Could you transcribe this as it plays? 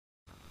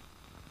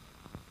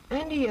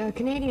Andy, a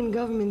Canadian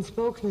government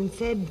spokesman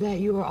said that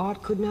your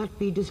art could not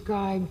be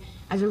described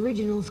as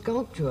original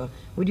sculpture.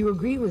 Would you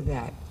agree with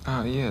that?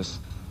 Yes.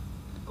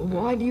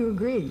 Why do you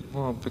agree?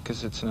 Well,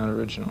 because it's not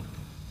original.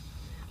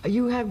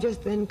 You have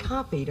just then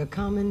copied a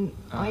common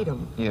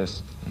item.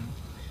 Yes.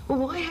 Well,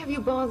 why have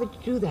you bothered to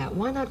do that?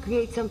 Why not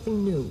create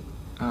something new?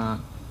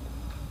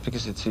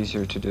 Because it's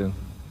easier to do.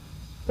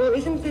 Well,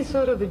 isn't this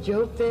sort of a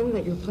joke, then,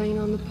 that you're playing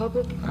on the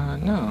public?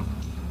 No.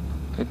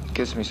 It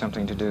gives me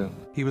something to do.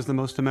 He was the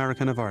most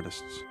American of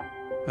artists,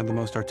 and the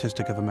most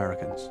artistic of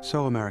Americans.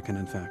 So American,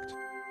 in fact,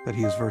 that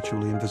he is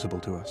virtually invisible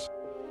to us.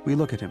 We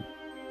look at him,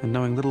 and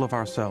knowing little of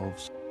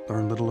ourselves,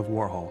 learn little of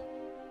Warhol,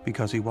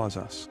 because he was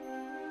us,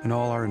 in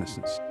all our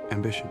innocence,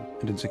 ambition,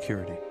 and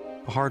insecurity.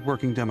 A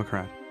hard-working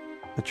Democrat,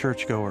 a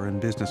churchgoer and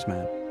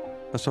businessman,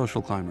 a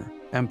social climber,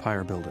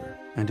 empire builder,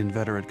 and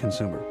inveterate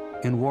consumer.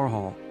 In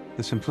Warhol,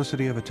 the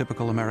simplicity of a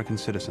typical American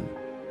citizen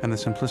and the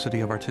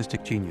simplicity of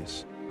artistic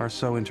genius are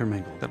so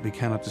intermingled that we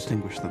cannot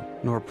distinguish them,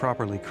 nor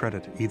properly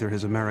credit either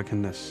his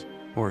Americanness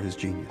or his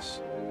genius.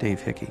 Dave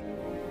Hickey.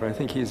 I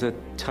think he's a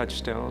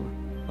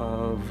touchstone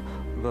of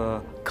the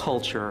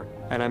culture,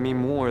 and I mean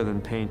more than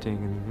painting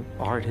and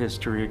art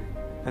history.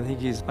 I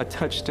think he's a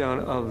touchstone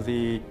of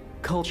the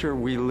culture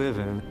we live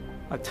in,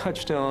 a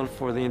touchstone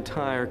for the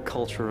entire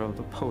culture of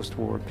the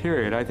post-war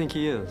period. I think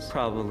he is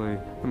probably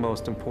the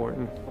most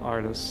important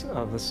artist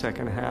of the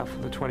second half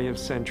of the 20th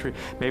century,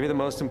 maybe the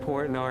most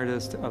important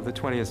artist of the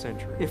 20th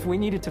century. If we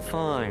needed to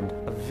find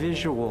a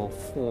visual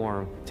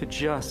form to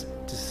just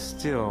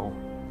distill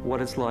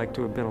what it's like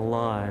to have been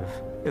alive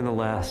in the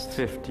last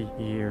 50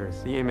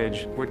 years, the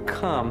image would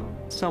come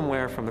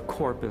somewhere from the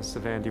corpus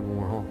of Andy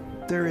Warhol.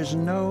 There is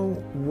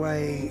no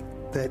way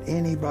that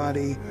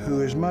anybody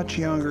who is much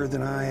younger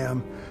than I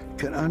am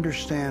can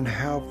understand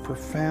how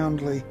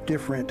profoundly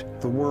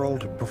different the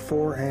world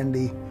before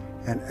Andy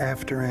and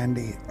after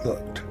Andy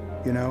looked.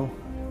 You know,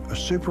 a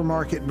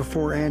supermarket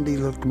before Andy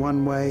looked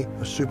one way,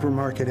 a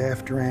supermarket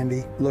after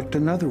Andy looked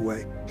another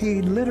way.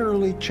 He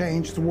literally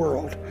changed the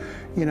world,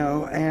 you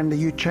know, and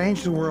you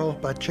change the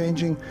world by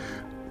changing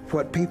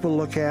what people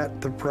look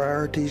at, the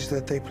priorities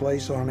that they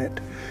place on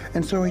it.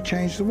 And so he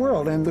changed the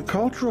world, and the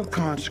cultural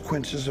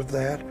consequences of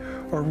that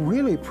are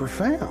really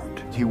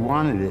profound. He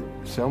wanted it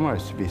so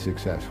much to be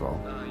successful.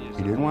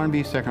 He didn't want to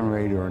be second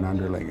rate or an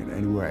underling in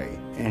any way.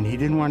 And he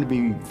didn't want to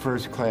be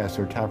first class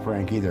or top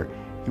rank either.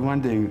 He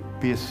wanted to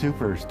be a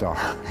superstar.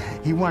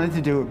 He wanted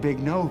to do a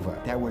big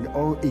nova that would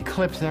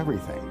eclipse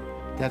everything.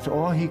 That's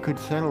all he could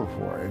settle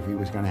for if he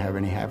was going to have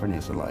any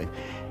happiness in life.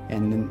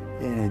 And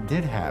it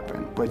did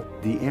happen,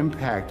 but the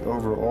impact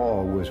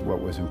overall was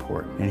what was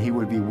important. And he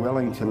would be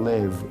willing to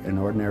live an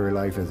ordinary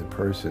life as a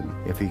person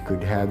if he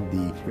could have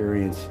the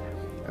experience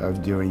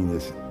of doing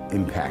this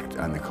impact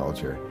on the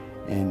culture.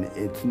 And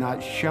it's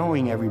not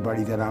showing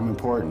everybody that I'm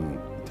important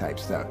type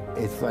stuff.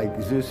 It's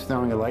like Zeus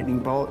throwing a lightning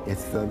bolt.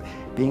 It's the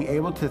being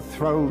able to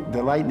throw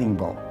the lightning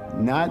bolt,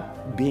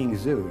 not being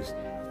Zeus,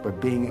 but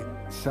being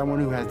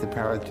someone who has the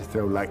power to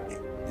throw lightning.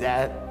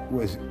 That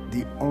was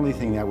the only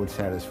thing that would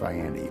satisfy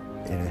Andy,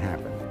 and it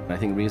happened. I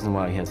think the reason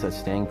why he has such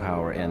staying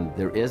power, and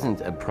there isn't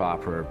a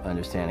proper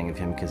understanding of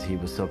him because he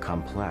was so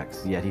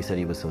complex, yet he said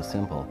he was so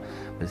simple.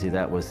 But see,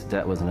 that was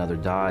another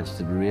dodge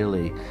to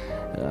really,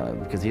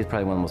 because he's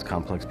probably one of the most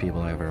complex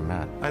people I ever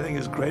met. I think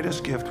his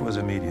greatest gift was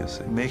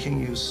immediacy, making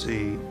you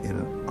see in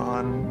an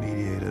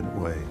unmediated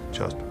way,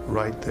 just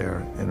right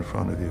there in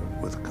front of you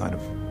with a kind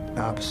of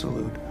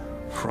absolute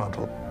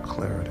frontal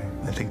clarity.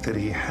 I think that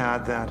he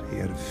had that, he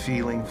had a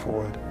feeling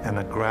for it, and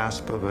a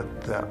grasp of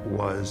it that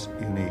was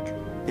unique.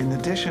 In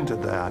addition to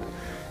that,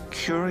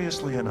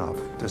 curiously enough,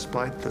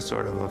 despite the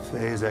sort of a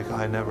phasic,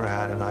 I never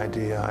had an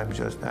idea, I'm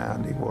just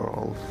Andy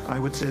Warhol, I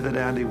would say that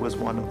Andy was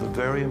one of the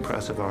very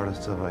impressive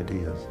artists of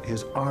ideas.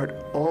 His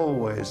art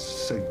always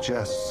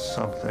suggests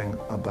something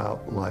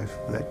about life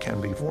that can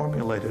be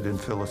formulated in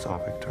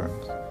philosophic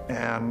terms.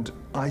 And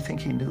I think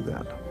he knew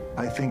that.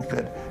 I think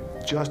that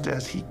just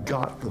as he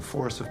got the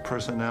force of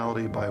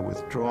personality by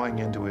withdrawing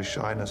into his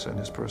shyness and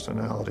his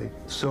personality,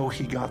 so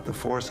he got the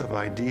force of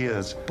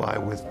ideas by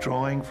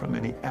withdrawing from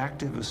any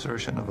active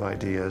assertion of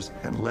ideas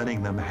and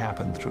letting them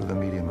happen through the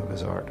medium of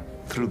his art,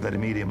 through that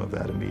medium of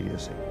that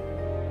immediacy.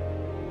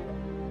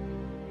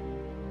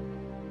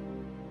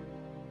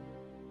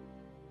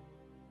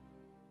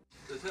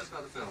 So tell us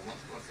about the film.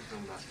 What's the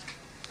film about?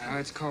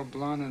 It's called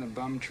Blonde on a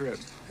Bum Trip.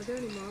 Are there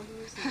any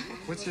marbles?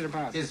 What's it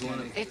about? It's one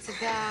of It's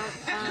about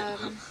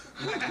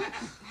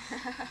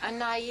a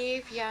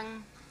naive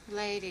young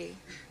lady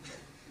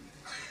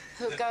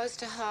who goes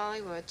to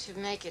Hollywood to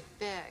make it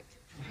big.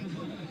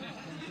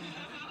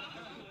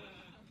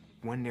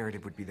 One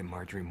narrative would be the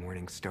Marjorie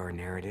Morningstar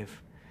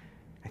narrative.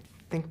 I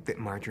think that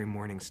Marjorie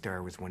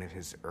Morningstar was one of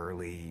his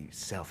early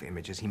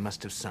self-images. He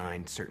must have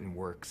signed certain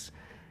works.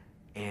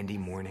 Andy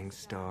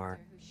Morningstar.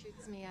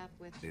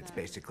 It's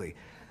basically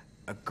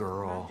a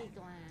girl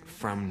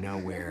from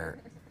nowhere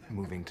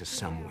moving to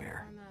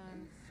somewhere.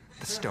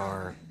 The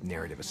star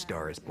narrative, A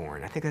Star is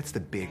Born. I think that's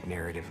the big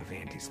narrative of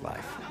Andy's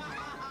life.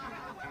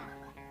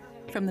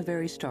 From the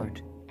very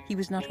start, He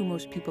was not who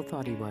most people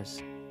thought he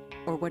was,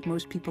 or what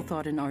most people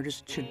thought an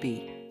artist should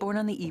be. Born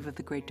on the eve of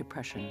the Great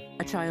Depression,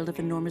 a child of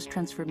enormous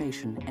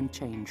transformation and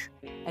change,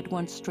 at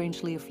once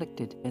strangely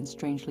afflicted and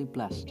strangely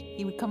blessed,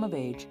 he would come of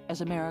age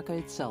as America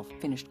itself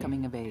finished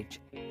coming of age,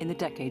 in the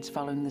decades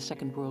following the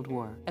Second World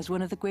War, as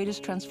one of the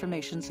greatest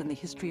transformations in the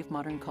history of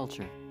modern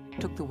culture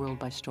took the world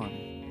by storm.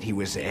 He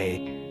was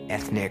a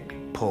ethnic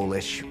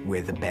Polish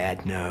with a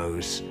bad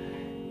nose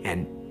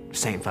and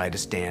St.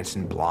 Vitus dance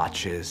and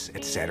blotches,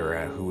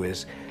 etc., who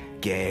was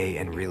gay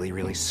and really,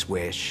 really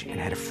swish and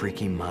had a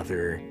freaky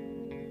mother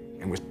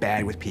and was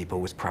bad with people,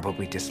 was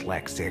probably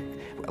dyslexic,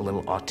 a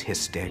little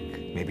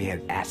autistic, maybe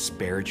had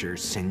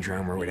Asperger's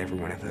syndrome or whatever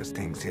one of those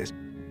things is.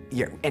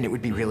 Yeah, and it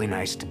would be really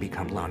nice to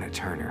become Lana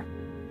Turner,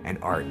 and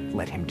art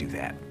let him do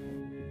that.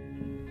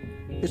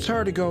 It's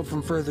hard to go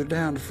from further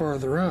down to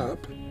farther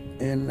up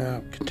in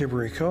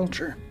contemporary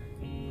culture.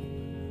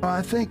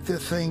 I think the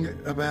thing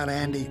about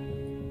Andy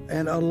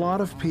and a lot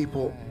of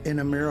people in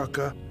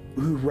America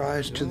who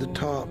rise to the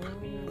top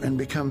and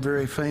become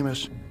very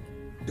famous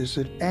is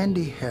that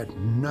Andy had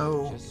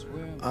no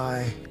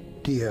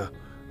idea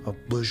of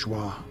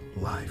bourgeois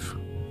life.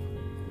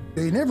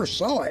 He never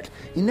saw it.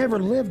 He never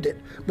lived it.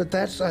 But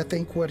that's, I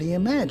think, what he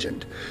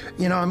imagined.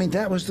 You know, I mean,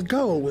 that was the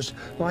goal, was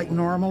like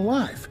normal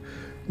life.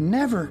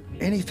 Never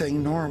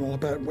anything normal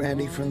about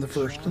Andy from the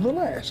first to the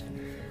last.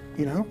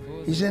 You know,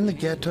 he's in the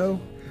ghetto.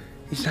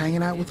 He's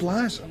hanging out with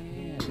Liza.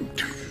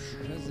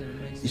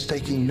 He's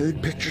taking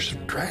nude pictures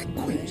of drag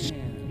queens.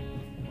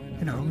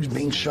 You know, he's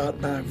being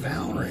shot by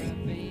Valerie.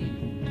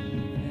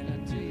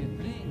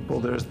 Well,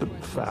 there's the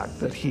fact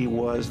that he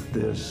was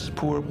this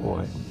poor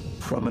boy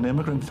from an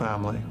immigrant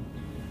family,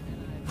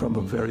 from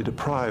a very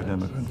deprived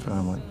immigrant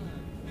family.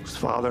 His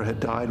father had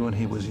died when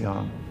he was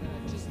young,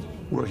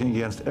 working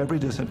against every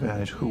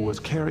disadvantage, who was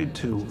carried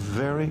to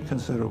very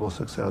considerable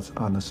success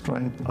on the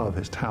strength of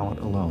his talent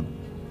alone.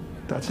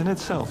 That's in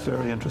itself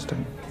very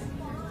interesting.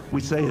 We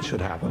say it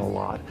should happen a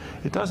lot.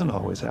 It doesn't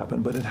always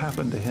happen, but it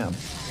happened to him.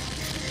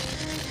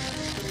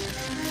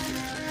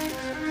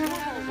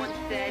 Warhol once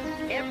said,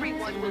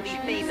 everyone will be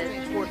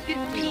famous for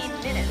 15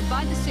 minutes.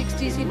 By the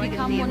 60s, he'd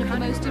become one of the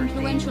most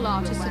influential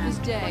artists of his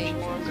day,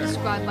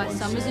 described by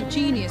some as a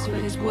genius for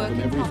his work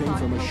in pop everything art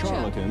from a culture.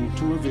 charlatan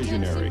to a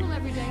visionary.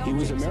 He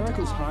was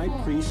America's high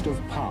priest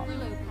of pop.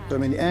 I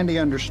mean, Andy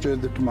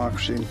understood that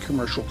democracy and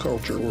commercial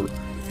culture were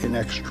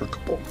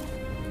inextricable,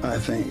 I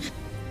think.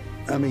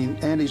 I mean,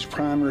 Andy's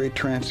primary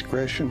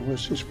transgression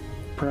was his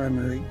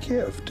primary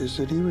gift, is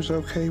that he was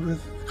okay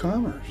with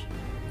commerce.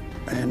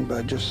 And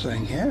by just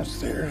saying, yes,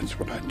 there, it's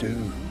what I do,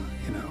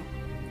 you know.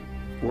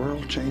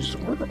 World changed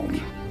the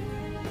world.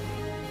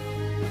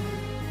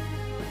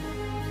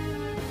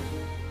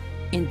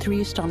 In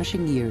 3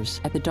 astonishing years,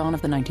 at the dawn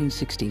of the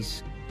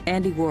 1960s,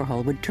 Andy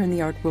Warhol would turn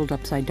the art world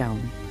upside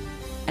down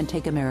and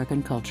take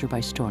American culture by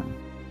storm.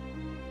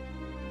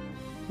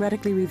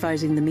 Radically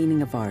revising the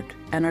meaning of art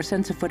and our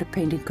sense of what a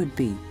painting could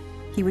be,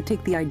 he would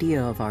take the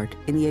idea of art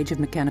in the age of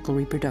mechanical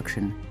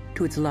reproduction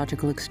to its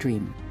logical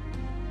extreme,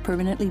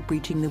 permanently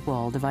breaching the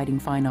wall dividing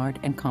fine art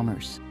and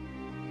commerce.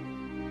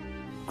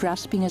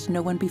 Grasping as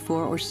no one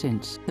before or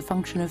since the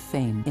function of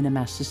fame in a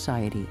mass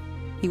society,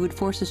 he would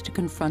force us to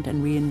confront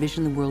and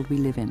re-envision the world we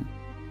live in,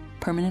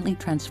 permanently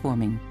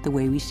transforming the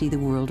way we see the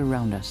world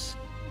around us.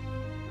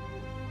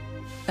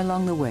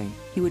 Along the way,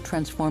 he would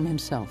transform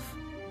himself,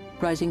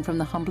 rising from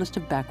the humblest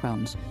of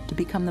backgrounds to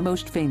become the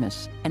most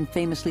famous and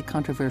famously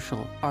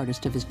controversial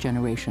artist of his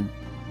generation,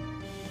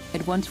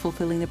 at once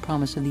fulfilling the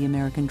promise of the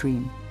American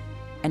dream,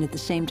 and at the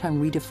same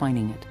time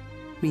redefining it,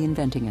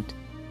 reinventing it,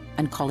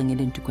 and calling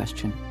it into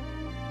question.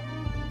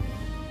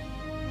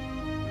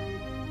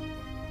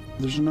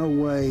 There's no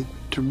way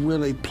to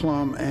really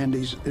plumb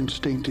Andy's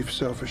instinctive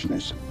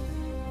selfishness.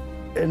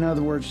 In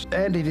other words,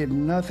 Andy did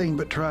nothing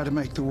but try to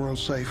make the world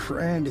safe for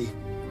Andy.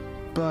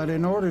 But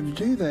in order to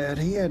do that,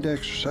 he had to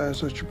exercise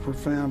such a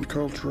profound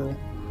cultural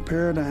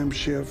paradigm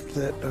shift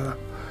that,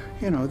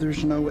 you know,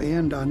 there's no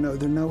end. I know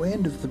there's no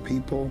end of the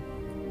people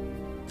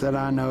that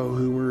I know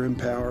who were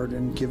empowered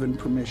and given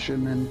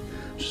permission and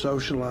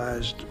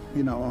socialized,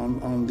 you know,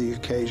 on the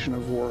occasion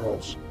of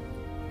Warhol's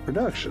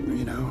production,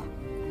 you know.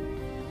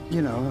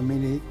 You know, I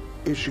mean,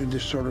 he issued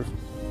this sort of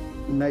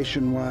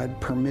nationwide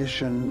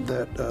permission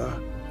that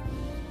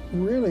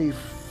really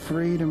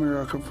freed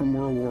America from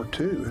World War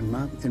II,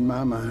 in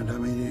my mind. I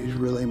mean, it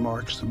really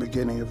marks the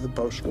beginning of the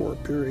post-war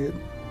period.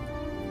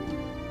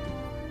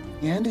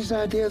 Andy's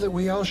idea that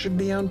we all should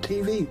be on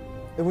TV,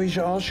 that we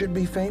all should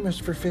be famous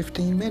for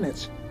 15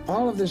 minutes.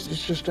 All of this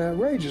is just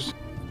outrageous.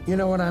 You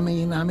know what I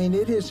mean? I mean,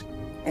 it is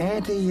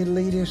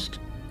anti-elitist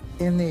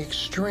in the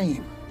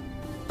extreme.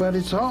 But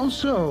it's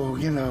also,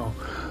 you know,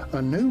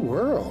 a new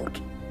world.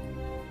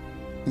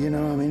 You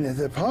know, I mean,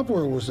 the pop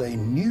world was a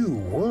new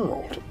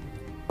world.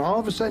 All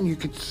of a sudden, you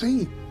could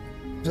see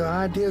the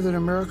idea that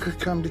America could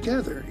come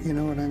together, you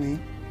know what I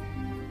mean?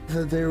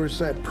 That there was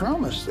that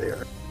promise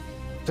there.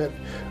 that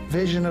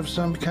vision of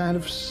some kind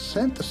of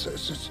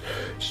synthesis. It's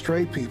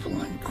straight people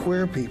and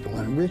queer people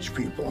and rich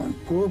people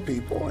and poor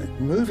people and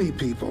movie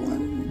people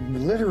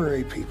and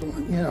literary people,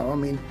 and, you know, I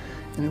mean,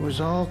 and it was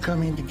all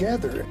coming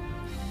together.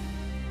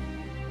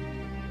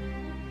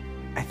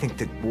 I think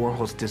that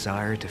Warhol's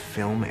desire to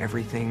film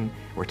everything,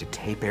 or to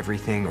tape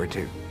everything, or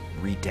to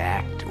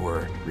redact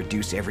or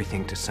reduce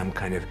everything to some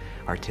kind of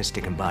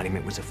artistic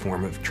embodiment was a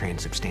form of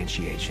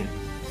transubstantiation.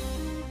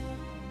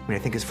 I mean, I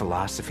think his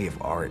philosophy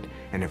of art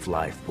and of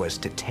life was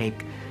to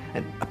take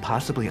a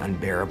possibly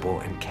unbearable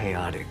and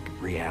chaotic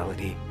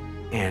reality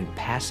and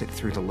pass it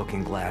through the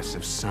looking glass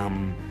of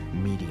some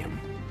medium,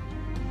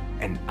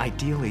 and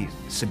ideally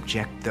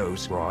subject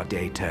those raw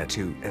data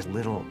to as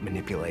little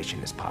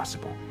manipulation as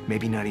possible.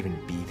 Maybe not even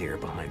be there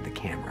behind the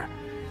camera,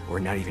 or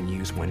not even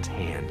use one's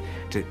hand,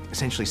 to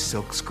essentially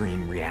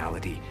silkscreen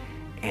reality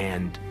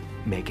and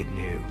make it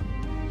new.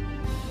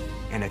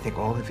 And I think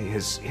all of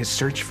his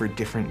search for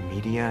different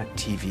media,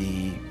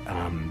 TV,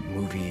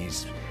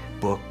 movies,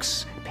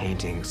 books,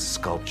 paintings,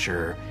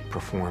 sculpture,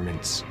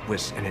 performance,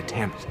 was an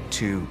attempt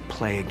to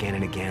play again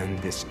and again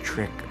this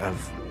trick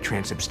of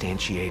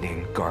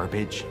transubstantiating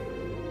garbage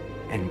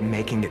and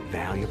making it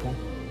valuable.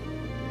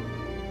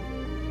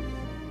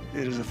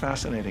 It is a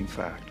fascinating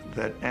fact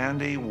that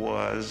Andy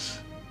was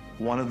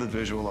one of the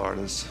visual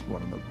artists,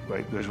 one of the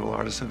great visual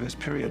artists of his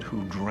period,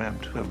 who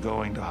dreamt of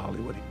going to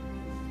Hollywood.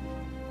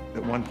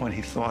 At one point,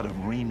 he thought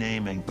of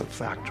renaming the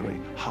factory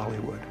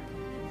Hollywood.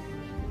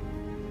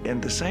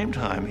 At the same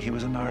time, he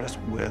was an artist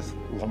with,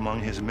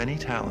 among his many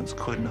talents,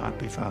 could not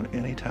be found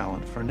any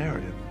talent for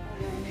narrative.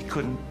 He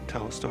couldn't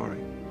tell a story,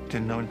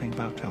 didn't know anything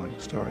about telling a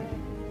story.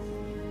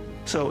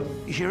 So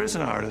here is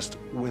an artist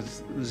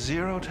with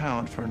zero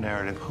talent for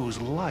narrative,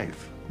 whose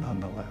life,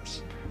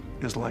 nonetheless,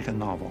 is like a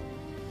novel.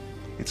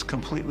 It's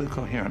completely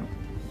coherent.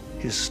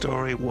 His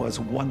story was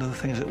one of the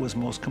things that was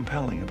most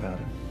compelling about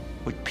him,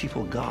 what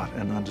people got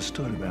and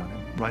understood about him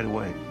right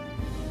away.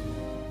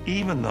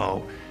 Even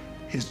though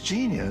his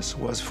genius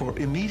was for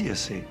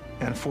immediacy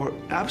and for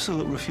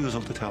absolute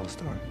refusal to tell a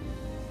story.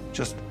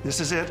 Just, this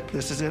is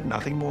it,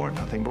 nothing more,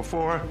 nothing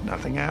before,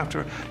 nothing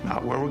after,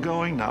 not where we're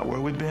going, not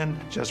where we've been,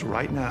 just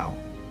right now.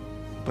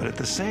 But at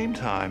the same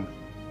time,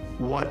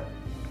 what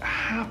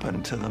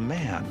happened to the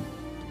man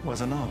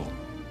was a novel.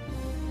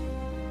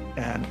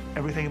 And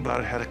everything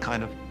about it had a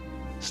kind of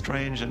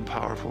strange and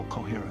powerful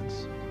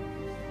coherence.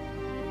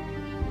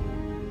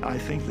 I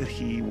think that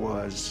he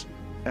was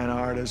an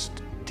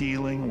artist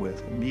dealing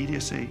with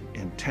immediacy,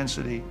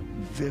 intensity,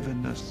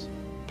 vividness,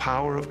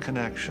 power of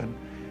connection,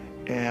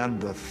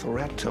 and the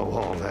threat to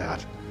all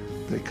that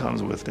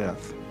comes with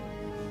death.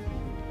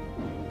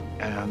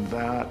 And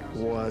that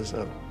was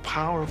a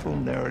powerful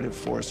narrative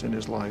force in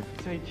his life.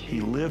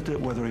 He lived it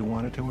whether he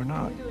wanted to or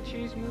not.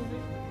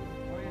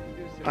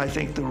 I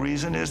think the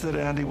reason is that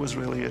Andy was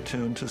really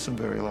attuned to some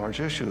very large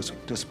issues,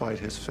 despite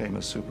his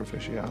famous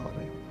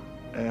superficiality.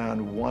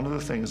 And one of the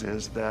things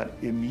is that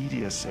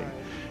immediacy,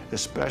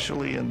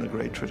 especially in the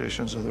great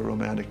traditions of the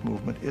Romantic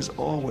movement, is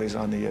always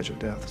on the edge of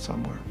death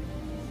somewhere.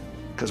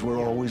 Because we're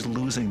always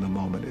losing the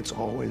moment. It's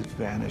always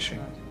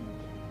vanishing.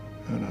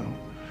 You know,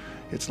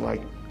 it's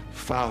like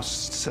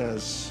Faust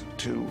says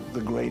to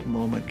the great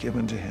moment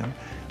given to him,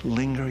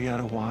 linger yet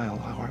a while,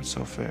 thou art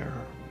so fair.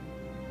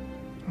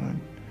 Right?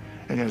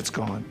 And yet it's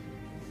gone.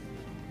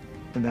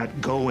 And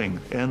that going,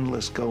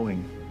 endless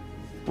going,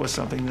 was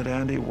something that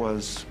Andy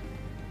was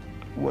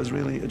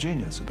really a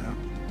genius about.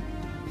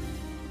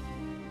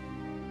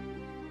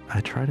 I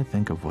try to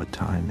think of what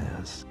time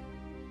is,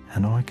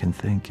 and all I can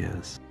think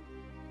is,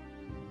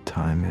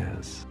 time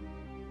is,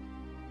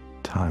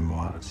 time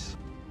was.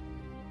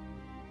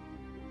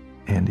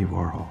 Andy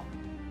Warhol.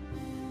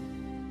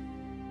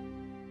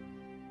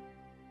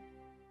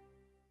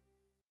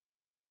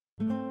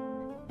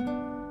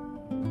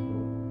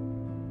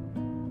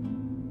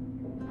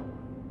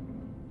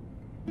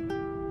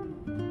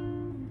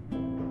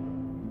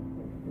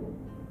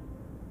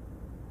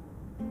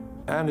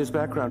 And his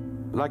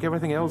background, like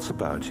everything else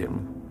about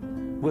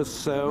him, was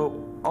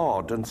so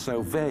odd and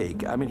so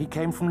vague. I mean, he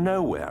came from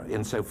nowhere,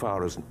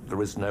 insofar as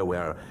there is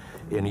nowhere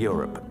in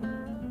Europe.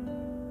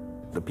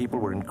 The people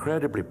were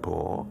incredibly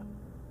poor,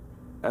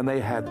 and they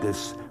had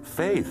this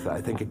faith. I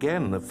think,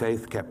 again, the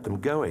faith kept them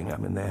going. I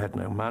mean, they had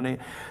no money.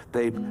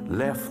 They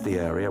left the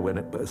area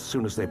as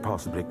soon as they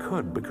possibly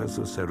could, because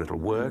there was so little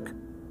work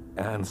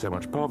and so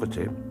much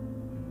poverty.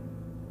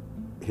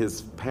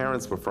 His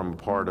parents were from a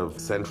part of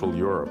Central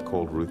Europe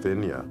called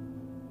Ruthenia,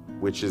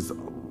 which is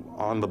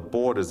on the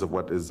borders of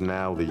what is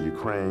now the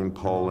Ukraine,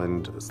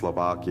 Poland,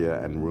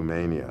 Slovakia, and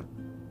Romania.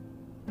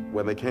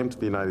 When they came to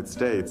the United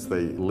States,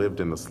 they lived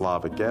in the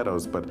Slavic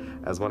ghettos, but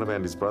as one of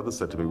Andy's brothers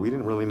said to me, we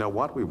didn't really know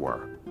what we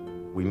were.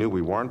 We knew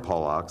we weren't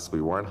Polacks, we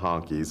weren't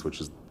honkies,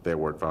 which is their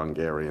word for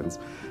Hungarians.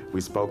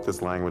 We spoke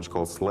this language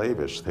called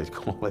Slavish, they'd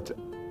call it.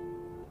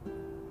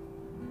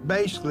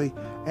 Basically,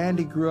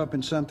 Andy grew up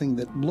in something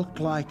that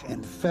looked like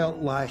and felt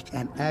like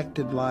and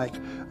acted like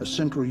a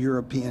Central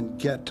European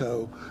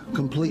ghetto,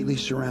 completely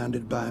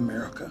surrounded by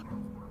America.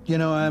 You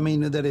know, I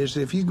mean, that is,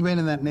 if you've been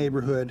in that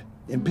neighborhood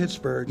in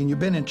Pittsburgh and you've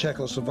been in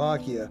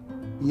Czechoslovakia,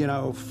 you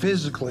know,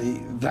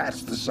 physically,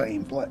 that's the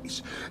same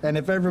place. And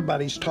if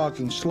everybody's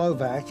talking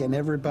Slovak and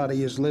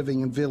everybody is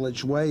living in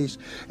village ways,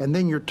 and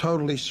then you're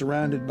totally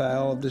surrounded by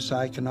all of this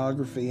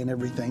iconography and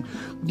everything,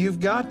 you've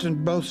got to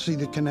both see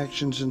the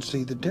connections and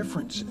see the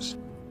differences.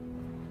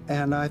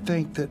 And I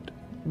think that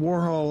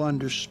Warhol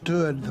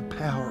understood the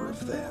power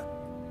of that.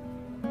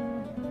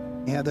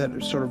 He had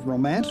that sort of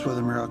romance with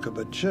America,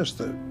 but just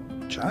the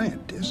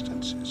giant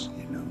distances,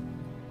 you know.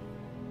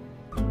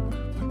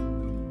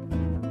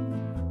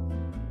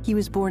 He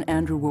was born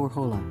Andrew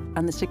Warhol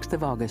on the 6th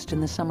of August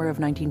in the summer of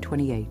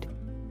 1928,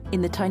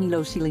 in the tiny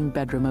low-ceilinged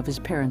bedroom of his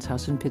parents'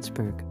 house in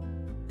Pittsburgh,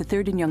 the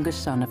third and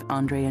youngest son of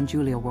Andre and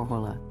Julia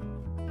Warhol,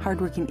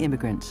 hardworking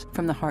immigrants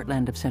from the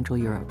heartland of Central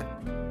Europe.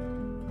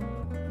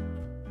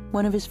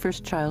 One of his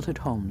first childhood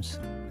homes,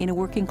 in a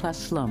working-class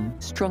slum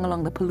strung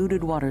along the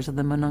polluted waters of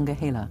the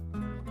Monongahela,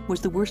 was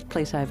the worst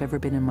place I've ever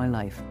been in my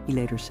life, he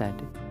later said.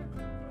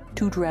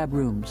 2 drab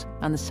rooms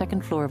on the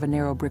second floor of a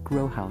narrow brick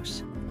row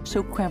house,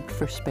 so cramped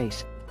for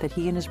space that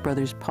he and his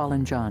brothers Paul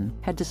and John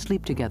had to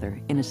sleep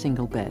together in a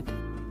single bed.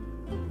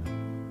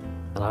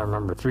 And I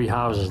remember 3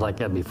 houses like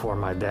that before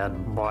my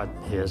dad bought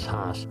his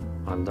house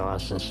on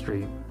Dawson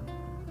Street.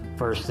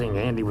 First thing,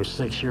 Andy was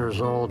 6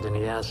 years old, and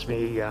he asked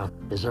me,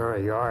 is there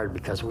a yard?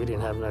 Because we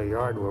didn't have no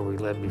yard where we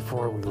lived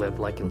before. We lived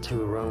like in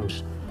 2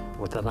 rooms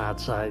with an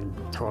outside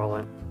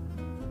toilet.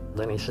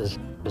 Then he says,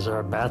 is there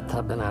a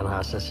bathtub in that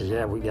house? I said,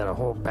 yeah, we got a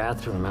whole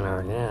bathroom in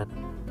there, yeah.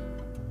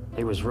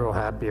 He was real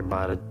happy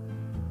about it.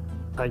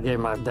 I gave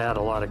my dad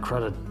a lot of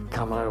credit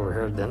coming over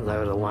here, didn't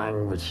know the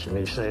language, and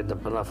he saved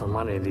up enough of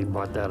money that he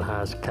bought that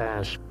house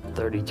cash,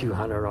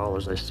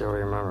 $3,200, I still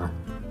remember.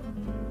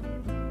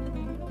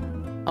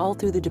 All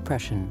through the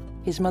Depression,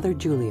 his mother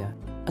Julia,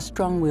 a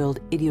strong-willed,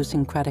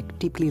 idiosyncratic,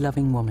 deeply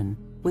loving woman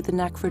with a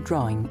knack for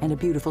drawing and a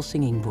beautiful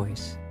singing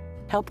voice,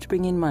 helped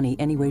bring in money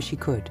any way she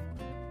could,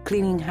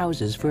 cleaning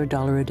houses for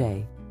 $1 a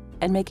day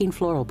and making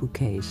floral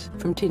bouquets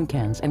from tin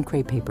cans and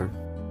crepe paper,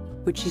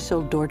 which she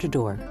sold door to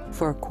door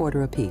for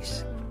 $0.25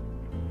 apiece.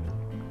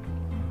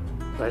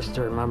 I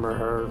still remember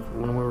her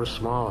when we were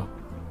small.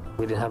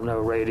 We didn't have no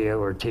radio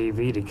or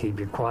TV to keep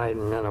you quiet,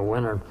 and in the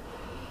winter,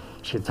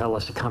 she'd tell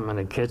us to come in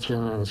the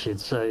kitchen and she'd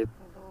say,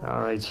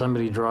 all right,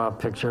 somebody draw a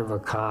picture of a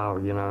cow,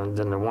 you know, and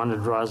then the one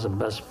that draws the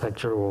best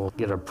picture will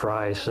get a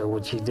prize. So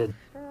what she did,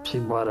 she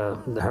bought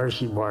the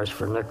Hershey bars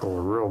for nickel,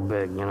 real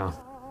big, you know.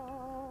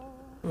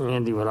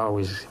 Andy would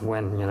always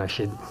win, you know.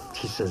 She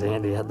says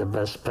Andy had the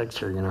best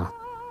picture, you know.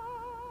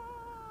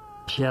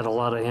 She had a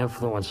lot of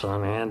influence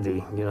on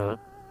Andy, you know.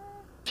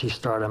 She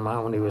started him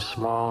out when he was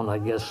small, and I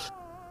guess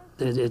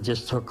it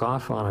just took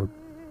off on him.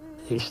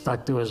 He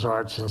stuck to his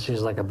art since he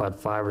was like about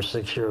 5 or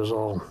 6 years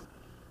old.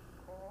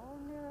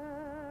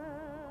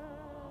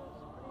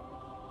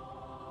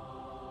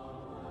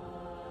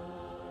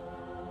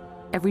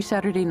 Every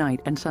Saturday night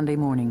and Sunday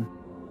morning,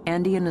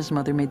 Andy and his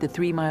mother made the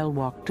 3-mile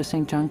walk to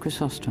St. John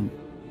Chrysostom,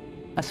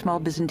 a small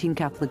Byzantine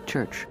Catholic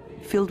church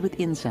filled with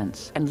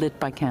incense and lit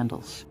by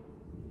candles,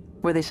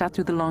 where they sat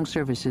through the long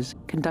services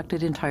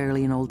conducted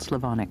entirely in Old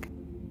Slavonic,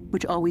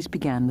 which always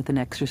began with an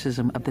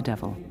exorcism of the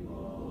devil.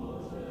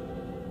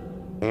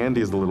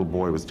 Andy, as a little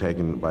boy, was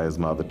taken by his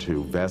mother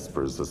to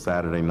Vespers, a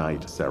Saturday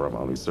night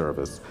ceremony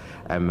service,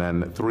 and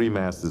then 3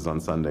 masses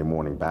on Sunday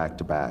morning back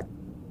to back.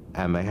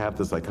 And they have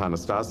this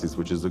iconostasis,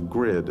 which is a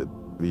grid,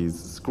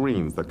 these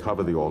screens that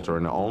cover the altar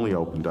and only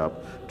opened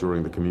up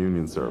during the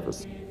communion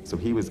service. So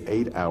he was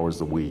 8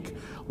 hours a week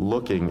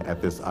looking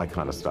at this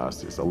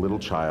iconostasis, a little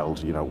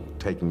child, you know,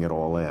 taking it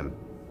all in.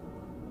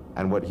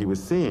 And what he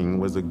was seeing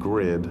was a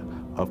grid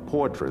of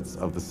portraits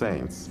of the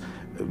saints,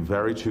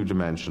 very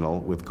 2-dimensional,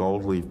 with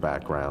gold leaf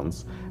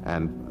backgrounds,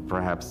 and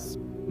perhaps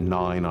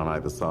 9 on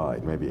either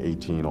side, maybe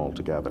 18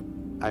 altogether.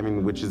 I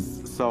mean, which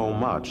is so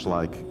much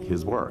like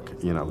his work,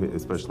 you know,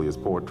 especially his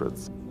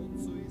portraits.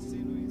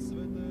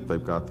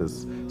 They've got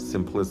this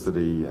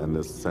simplicity and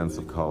this sense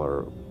of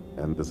color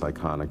and this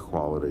iconic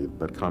quality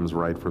that comes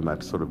right from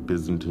that sort of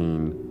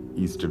Byzantine,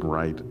 Eastern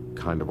Rite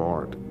kind of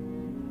art.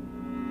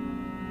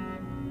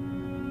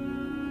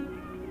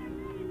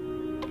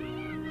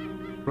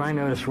 I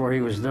noticed where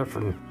he was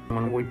different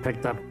when we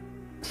picked up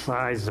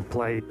sides to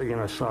play, you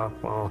know,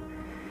 softball,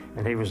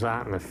 and he was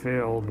out in the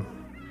field.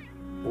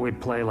 We'd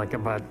play like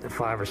about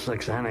 5 or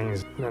 6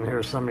 innings, and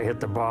hear somebody hit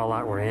the ball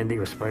out where Andy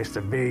was supposed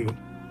to be.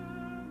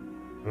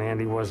 And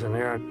Andy wasn't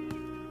there.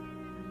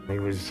 He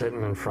was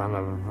sitting in front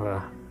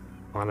of,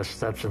 on the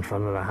steps in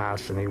front of the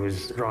house, and he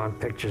was drawing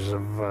pictures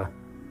of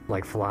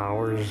like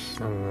flowers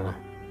and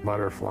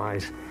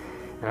butterflies.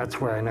 And that's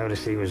where I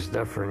noticed he was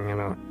different, you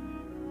know.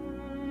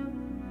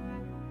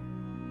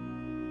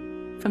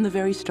 From the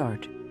very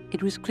start,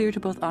 it was clear to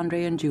both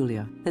Andre and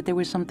Julia that there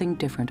was something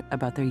different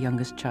about their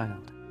youngest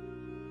child.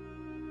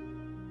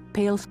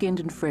 Pale-skinned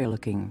and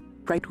frail-looking,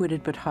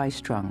 bright-witted but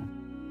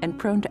high-strung, and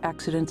prone to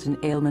accidents and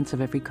ailments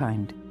of every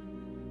kind,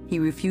 he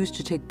refused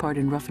to take part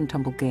in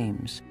rough-and-tumble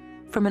games,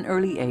 from an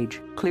early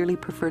age clearly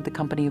preferred the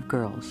company of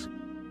girls,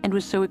 and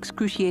was so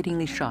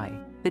excruciatingly shy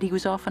that he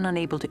was often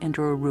unable to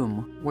enter a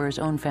room where his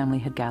own family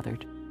had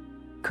gathered,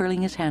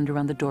 curling his hand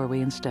around the doorway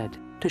instead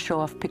to show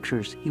off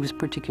pictures he was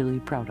particularly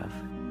proud of.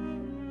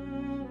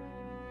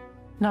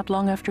 Not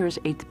long after his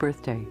 8th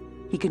birthday,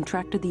 he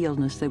contracted the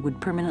illness that would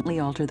permanently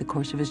alter the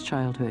course of his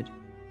childhood,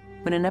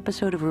 when an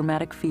episode of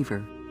rheumatic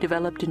fever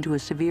developed into a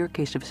severe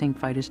case of St.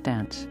 Vitus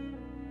dance,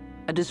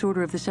 a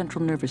disorder of the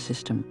central nervous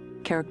system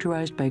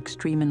characterized by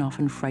extreme and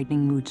often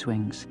frightening mood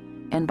swings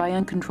and by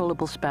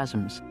uncontrollable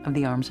spasms of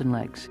the arms and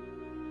legs.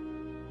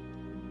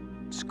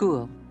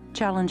 School,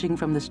 challenging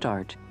from the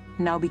start,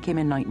 now became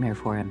a nightmare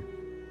for him.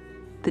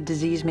 The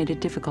disease made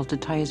it difficult to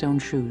tie his own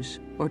shoes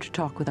or to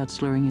talk without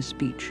slurring his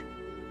speech.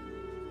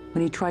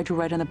 When he tried to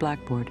write on the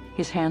blackboard,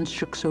 his hands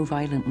shook so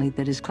violently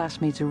that his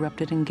classmates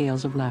erupted in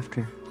gales of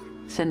laughter,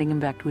 sending him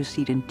back to his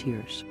seat in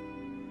tears.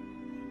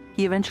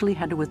 He eventually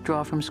had to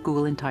withdraw from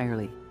school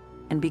entirely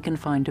and be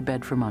confined to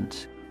bed for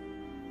months.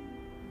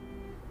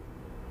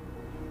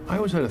 I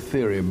always had a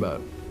theory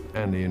about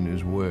Andy and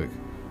his work,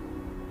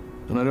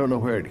 and I don't know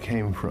where it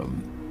came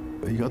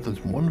from. He got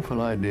this wonderful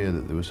idea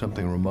that there was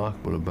something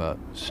remarkable about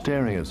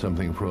staring at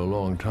something for a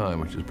long time,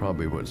 which is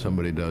probably what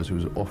somebody does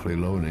who's awfully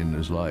lonely in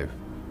his life.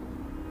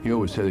 He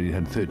always said that he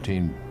had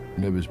 13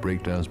 nervous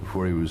breakdowns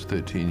before he was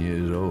 13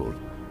 years old.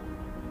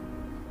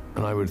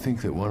 And I would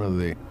think that one of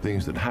the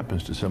things that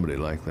happens to somebody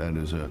like that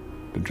is to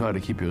try to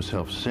keep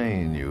yourself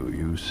sane.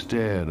 You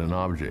stare at an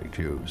object,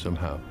 you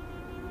somehow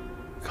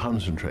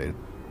concentrate.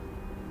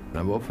 And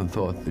I've often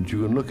thought that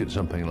you can look at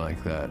something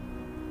like that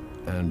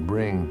and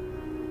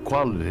bring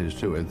qualities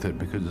to it that,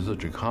 because it's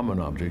such a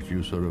common object,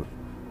 you sort of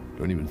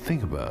don't even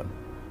think about.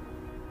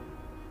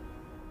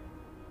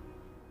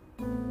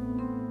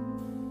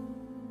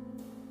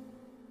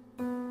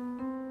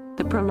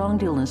 The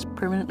prolonged illness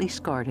permanently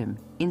scarred him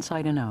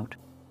inside and out,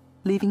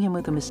 leaving him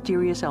with a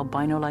mysterious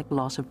albino-like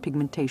loss of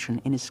pigmentation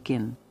in his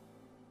skin,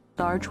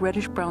 large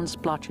reddish-brown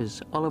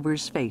splotches all over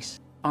his face,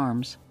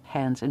 arms,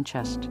 hands, and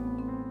chest,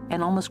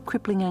 an almost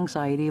crippling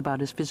anxiety about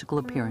his physical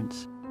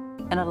appearance,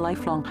 and a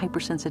lifelong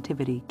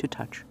hypersensitivity to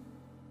touch.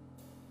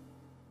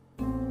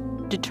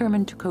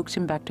 Determined to coax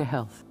him back to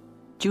health,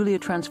 Julia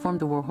transformed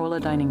the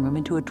Warhol dining room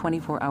into a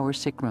 24-hour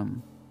sick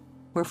room,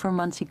 where for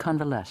months he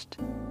convalesced,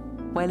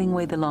 whiling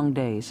away the long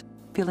days,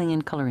 filling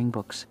in coloring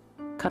books,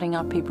 cutting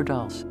out paper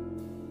dolls,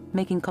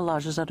 making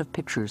collages out of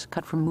pictures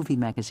cut from movie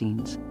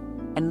magazines,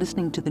 and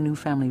listening to the new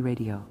family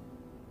radio.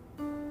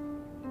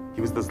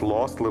 He was this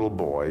lost little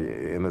boy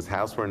in this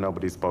house where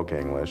nobody spoke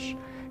English.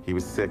 He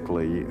was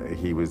sickly,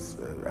 he was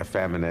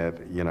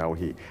effeminate, you know,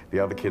 the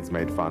other kids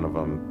made fun of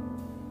him.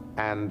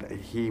 And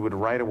he would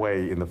write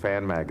away in the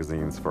fan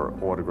magazines for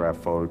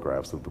autographed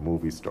photographs of the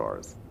movie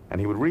stars.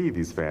 And he would read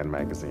these fan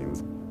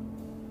magazines.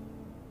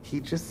 He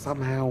just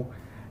somehow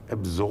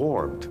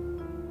absorbed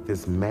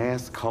this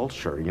mass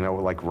culture, you know,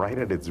 like right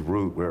at its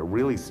root, where it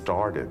really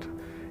started,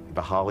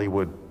 the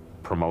Hollywood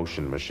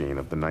promotion machine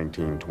of the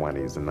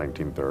 1920s and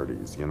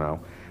 1930s, you know?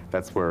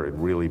 That's where it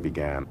really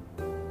began.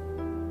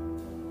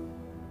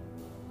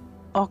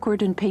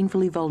 Awkward and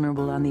painfully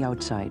vulnerable on the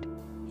outside,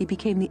 he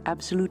became the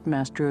absolute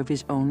master of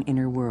his own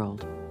inner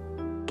world,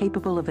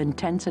 capable of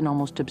intense and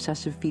almost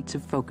obsessive feats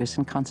of focus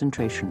and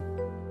concentration,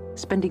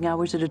 spending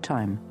hours at a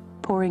time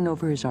poring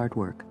over his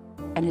artwork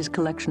and his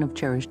collection of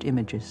cherished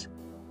images.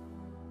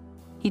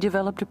 He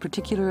developed a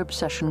particular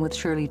obsession with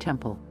Shirley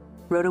Temple,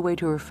 wrote away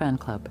to her fan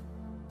club,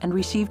 and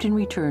received in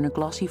return a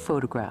glossy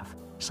photograph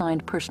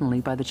signed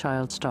personally by the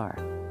child star,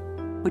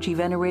 which he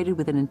venerated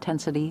with an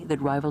intensity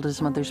that rivaled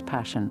his mother's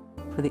passion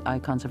for the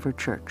icons of her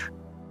church.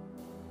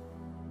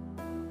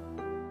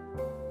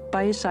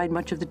 By his side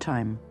much of the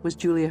time was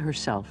Julia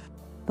herself,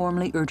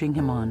 warmly urging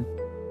him on,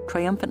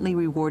 triumphantly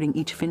rewarding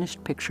each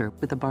finished picture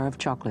with a bar of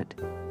chocolate,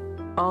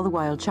 all the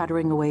while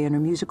chattering away in a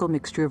musical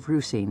mixture of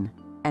Rusine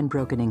and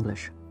broken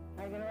English.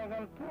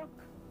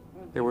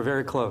 They were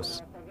very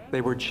close.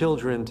 They were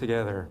children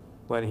together.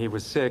 When he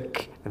was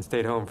sick and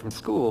stayed home from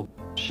school,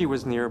 she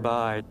was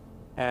nearby,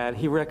 and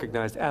he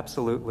recognized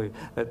absolutely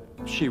that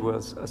she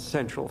was a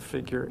central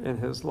figure in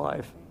his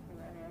life.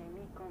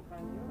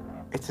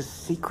 It's a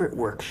secret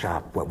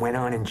workshop, what went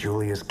on in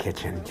Julia's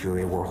kitchen,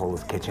 Julia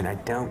Warhol's kitchen. I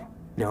don't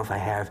know if I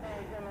have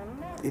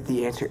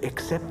the answer,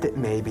 except that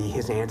maybe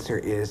his answer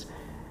is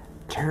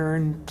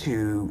turn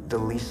to the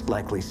least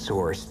likely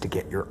source to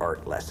get your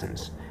art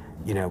lessons.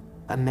 You know,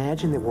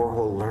 imagine that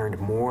Warhol learned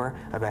more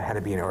about how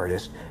to be an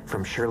artist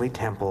from Shirley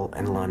Temple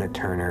and Lana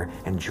Turner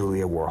and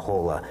Julia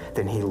Warhol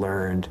than he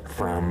learned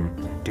from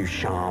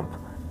Duchamp,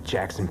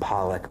 Jackson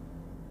Pollock,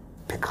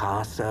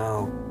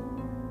 Picasso.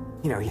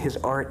 You know, his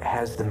art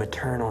has the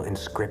maternal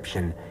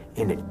inscription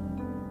in it.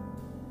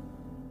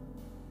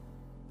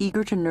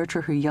 Eager to nurture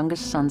her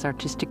youngest son's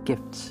artistic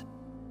gifts,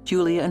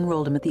 Julia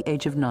enrolled him at the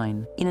age of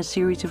 9 in a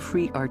series of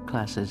free art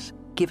classes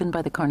given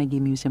by the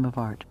Carnegie Museum of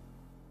Art.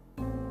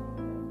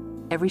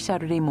 Every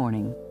Saturday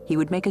morning, he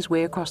would make his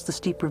way across the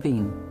steep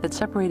ravine that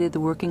separated the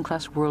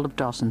working-class world of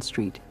Dawson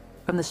Street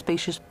from the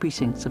spacious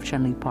precincts of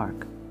Shenley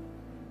Park,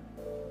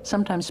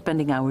 sometimes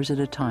spending hours at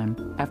a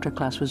time after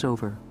class was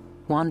over,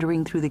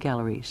 wandering through the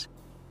galleries,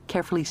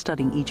 carefully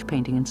studying each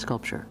painting and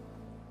sculpture.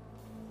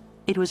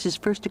 It was his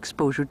first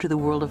exposure to the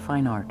world of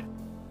fine art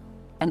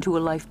and to a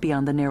life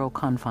beyond the narrow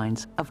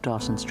confines of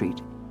Dawson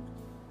Street.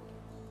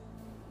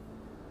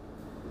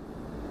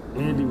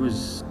 Andy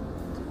was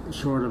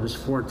short of his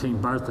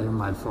 14th birthday when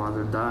my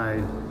father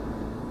died.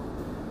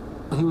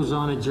 He was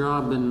on a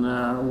job in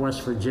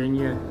West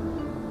Virginia,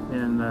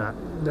 and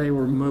they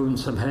were moving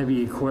some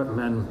heavy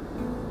equipment,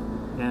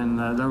 and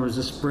there was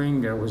a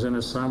spring that was in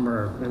the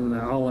summer, and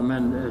all the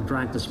men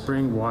drank the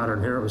spring water,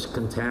 and here it was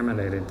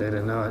contaminated. They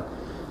didn't know it.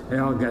 They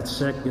all got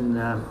sick, and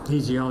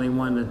he's the only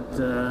one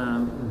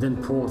that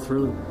didn't pull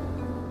through.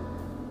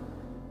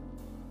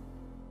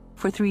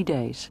 For 3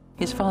 days,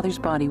 his father's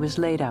body was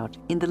laid out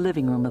in the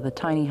living room of the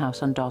tiny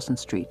house on Dawson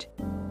Street.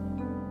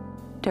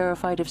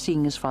 Terrified of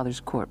seeing his father's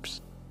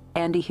corpse,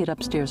 Andy hid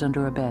upstairs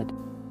under a bed,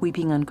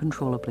 weeping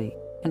uncontrollably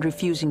and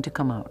refusing to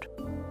come out.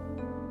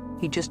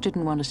 He just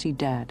didn't want to see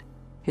Dad,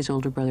 his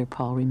older brother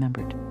Paul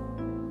remembered.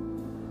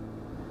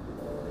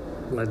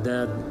 My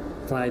dad,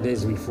 5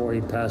 days before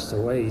he passed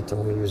away, he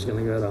told me he was going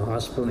to go to the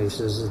hospital. And he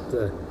says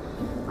that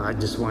I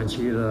just want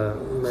you to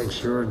make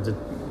sure that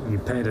you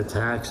pay the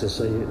taxes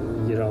so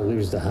you don't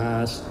lose the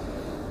house,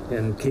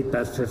 and keep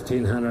that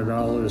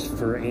 $1,500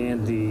 for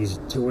Andy's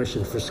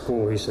tuition for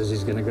school. He says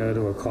he's going to go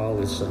to a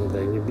college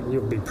someday.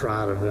 You'll be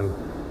proud of him.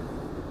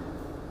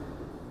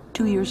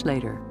 2 years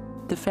later,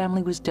 the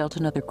family was dealt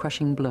another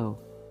crushing blow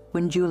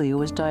when Julia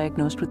was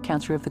diagnosed with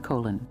cancer of the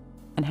colon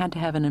and had to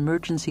have an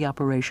emergency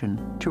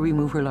operation to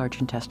remove her large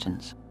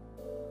intestines.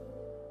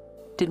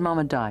 Did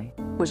Mama die?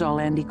 Was all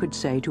Andy could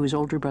say to his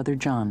older brother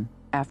John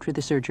after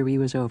the surgery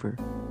was over.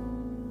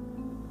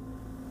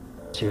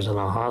 She was in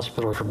a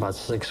hospital for about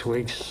 6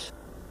 weeks,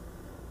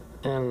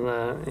 and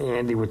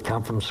Andy would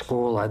come from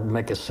school. I'd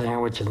make a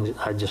sandwich, and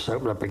I'd just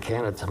open up a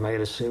can of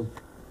tomato soup.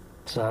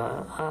 So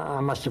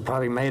I must have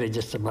probably made it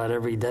just about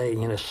every day,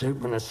 you know,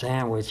 soup and a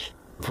sandwich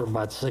for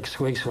about 6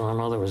 weeks when my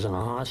mother was in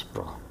a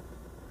hospital.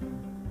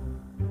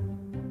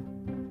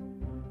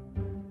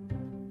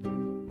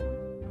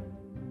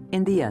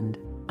 In the end,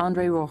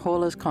 André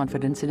Warhol's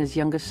confidence in his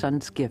youngest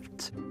son's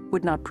gifts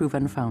would not prove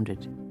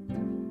unfounded.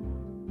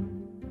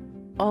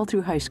 All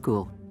through high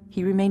school,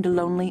 he remained a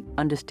lonely,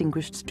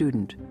 undistinguished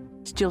student,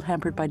 still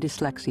hampered by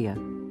dyslexia,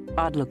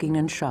 odd-looking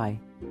and shy,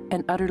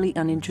 and utterly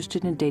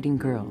uninterested in dating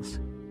girls.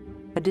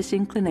 A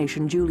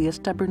disinclination Julia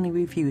stubbornly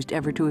refused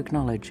ever to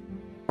acknowledge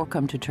or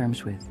come to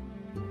terms with.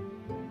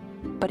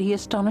 But he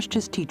astonished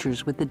his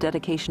teachers with the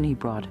dedication he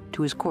brought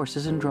to his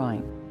courses in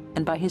drawing,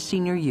 and by his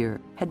senior year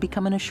had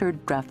become an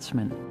assured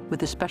draftsman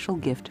with a special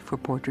gift for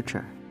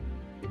portraiture.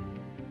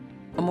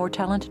 A more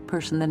talented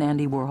person than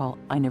Andy Warhol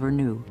I never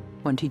knew,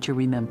 one teacher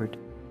remembered.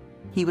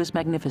 He was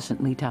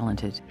magnificently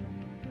talented.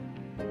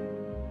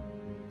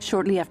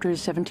 Shortly after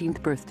his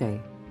 17th birthday,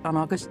 on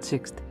August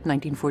 6,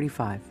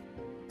 1945,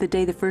 the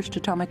day the first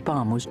atomic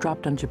bomb was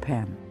dropped on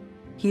Japan,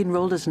 he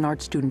enrolled as an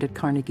art student at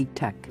Carnegie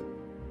Tech,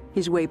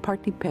 his way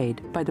partly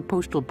paid by the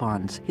postal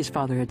bonds his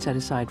father had set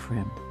aside for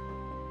him.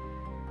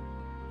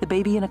 The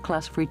baby in a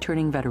class of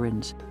returning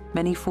veterans,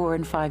 many 4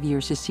 and 5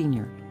 years his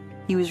senior,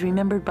 he was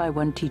remembered by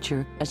one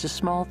teacher as a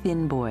small,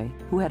 thin boy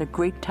who had a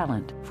great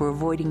talent for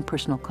avoiding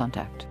personal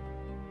contact.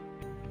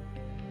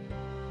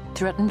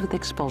 Threatened with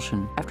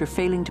expulsion after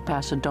failing to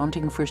pass a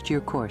daunting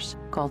first-year course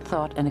called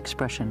Thought and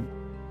Expression,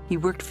 he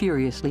worked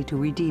furiously to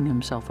redeem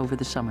himself over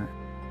the summer,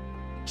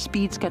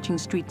 speed-sketching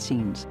street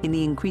scenes in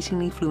the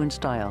increasingly fluent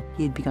style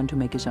he had begun to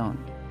make his own.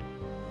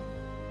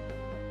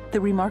 The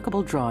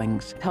remarkable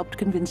drawings helped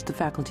convince the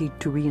faculty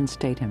to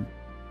reinstate him,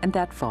 and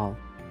that fall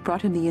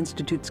brought him the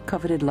Institute's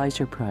coveted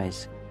Lyser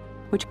Prize,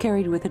 which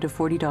carried with it a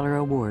 $40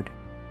 award,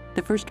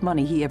 the first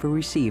money he ever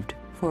received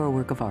for a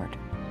work of art.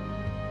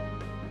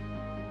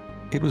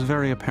 It was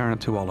very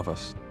apparent to all of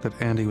us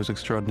that Andy was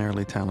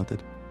extraordinarily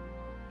talented.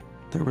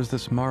 There was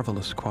this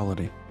marvelous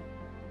quality.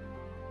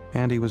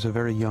 Andy was a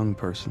very young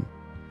person.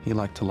 He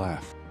liked to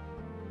laugh.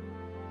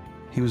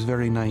 He was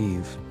very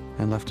naive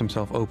and left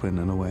himself open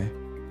in a way.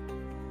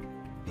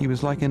 He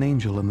was like an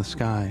angel in the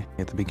sky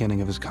at the beginning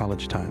of his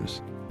college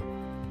times.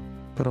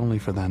 But only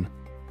for then.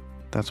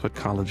 That's what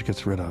college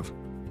gets rid of.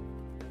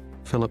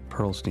 Philip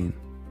Pearlstein.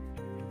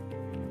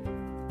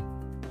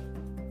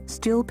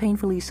 Still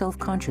painfully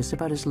self-conscious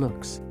about his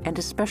looks, and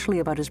especially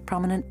about his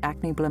prominent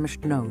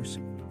acne-blemished nose,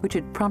 which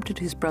had prompted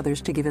his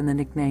brothers to give him the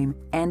nickname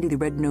Andy the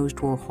Red-Nosed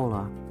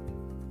Warhola.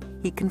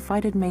 He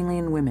confided mainly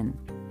in women,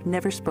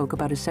 never spoke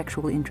about his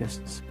sexual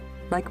interests.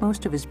 Like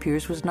most of his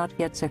peers, was not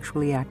yet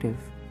sexually active,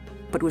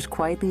 but was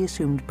quietly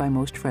assumed by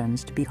most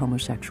friends to be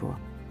homosexual.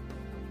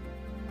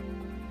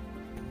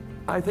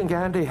 I think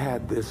Andy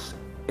had this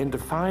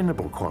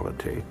indefinable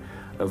quality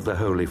of the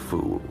holy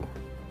fool,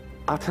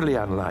 utterly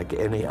unlike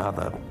any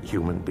other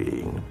human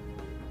being.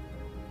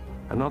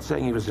 I'm not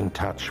saying he was in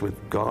touch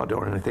with God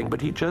or anything,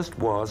 but he just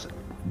was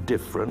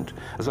different.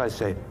 As I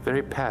say,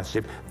 very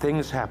passive.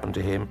 Things happened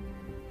to him.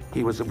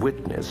 He was a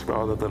witness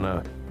rather than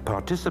a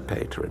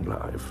participator in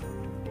life.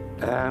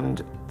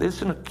 And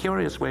this, in a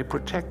curious way,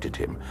 protected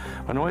him.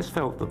 I always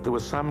felt that there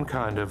was some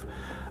kind of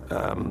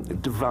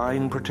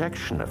divine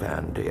protection of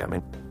Andy. I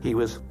mean, he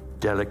was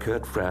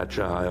delicate,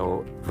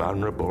 fragile,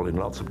 vulnerable in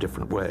lots of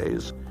different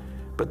ways,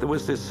 but there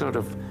was this sort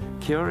of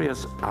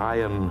curious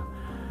iron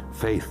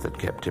faith that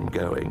kept him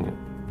going.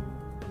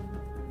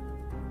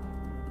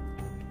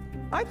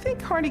 I think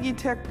Carnegie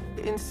Tech,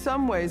 in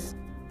some ways,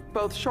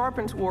 both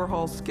sharpened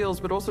Warhol's skills,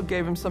 but also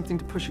gave him something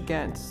to push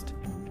against.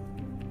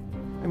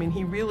 I mean,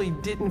 he really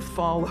didn't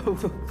follow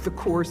the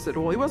course at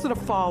all. He wasn't a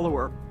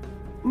follower,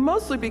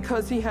 mostly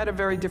because he had a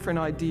very different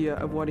idea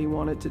of what he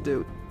wanted to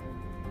do.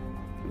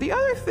 The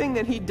other thing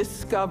that he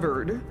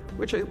discovered,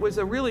 which was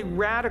a really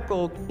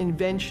radical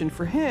invention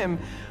for him,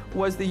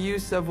 was the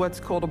use of what's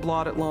called a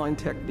blotted line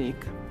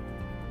technique.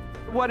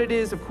 What it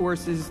is, of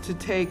course, is to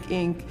take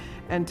ink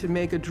and to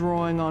make a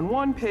drawing on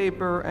one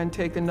paper and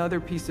take another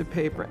piece of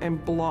paper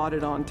and blot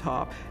it on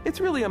top.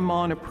 It's really a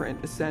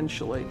monoprint,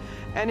 essentially.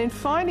 And in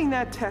finding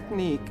that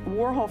technique,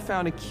 Warhol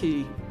found a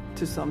key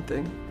to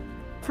something.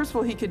 First of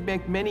all, he could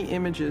make many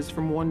images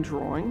from one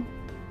drawing,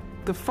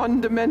 the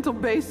fundamental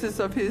basis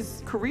of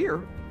his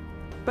career.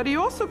 But he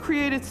also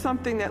created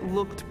something that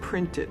looked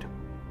printed.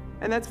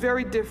 And that's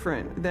very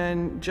different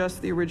than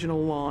just the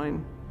original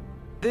line.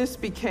 This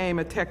became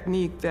a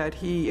technique that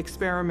he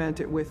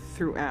experimented with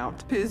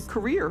throughout his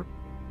career.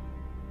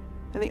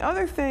 And the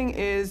other thing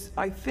is,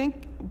 I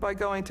think by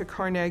going to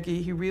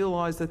Carnegie, he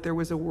realized that there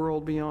was a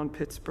world beyond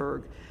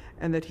Pittsburgh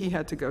and that he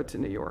had to go to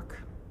New York.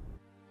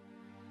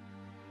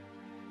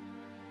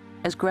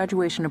 As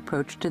graduation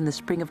approached in the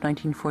spring of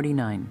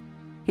 1949,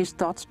 his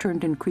thoughts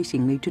turned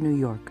increasingly to New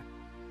York.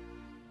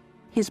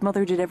 His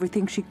mother did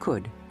everything she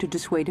could to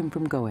dissuade him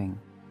from going,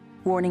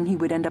 warning he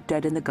would end up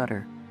dead in the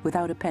gutter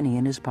without a penny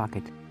in his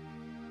pocket.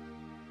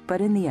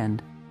 But in the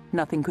end,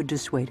 nothing could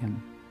dissuade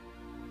him.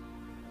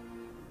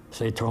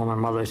 So he told my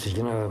mother, he says,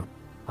 you know,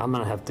 I'm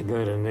going to have to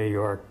go to New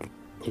York.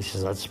 He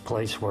says, that's a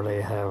place where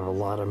they have a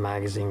lot of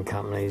magazine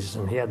companies,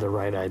 and he had the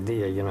right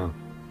idea, you know.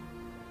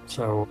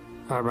 So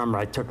I remember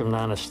I took him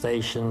down a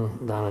train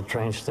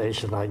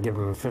station, I give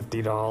him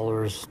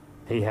 $50.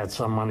 He had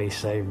some money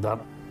saved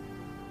up.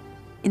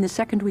 In the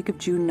second week of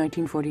June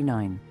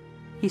 1949,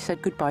 he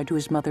said goodbye to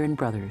his mother and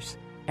brothers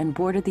and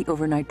boarded the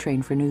overnight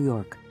train for New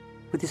York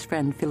with his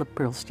friend Philip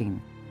Pearlstein.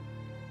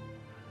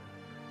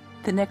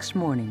 The next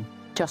morning,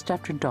 just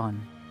after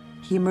dawn,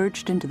 he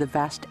emerged into the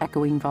vast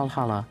echoing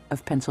Valhalla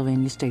of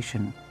Pennsylvania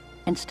Station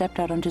and stepped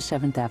out onto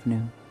 7th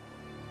Avenue.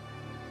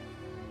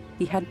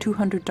 He had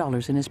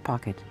 $200 in his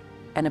pocket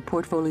and a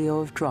portfolio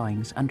of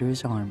drawings under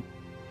his arm.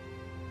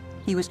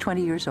 He was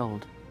 20 years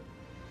old.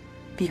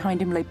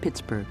 Behind him lay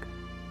Pittsburgh,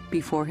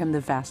 before him the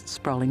vast,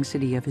 sprawling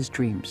city of his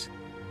dreams.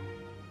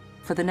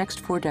 For the next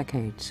 4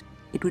 decades,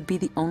 it would be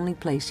the only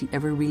place he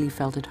ever really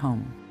felt at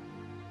home.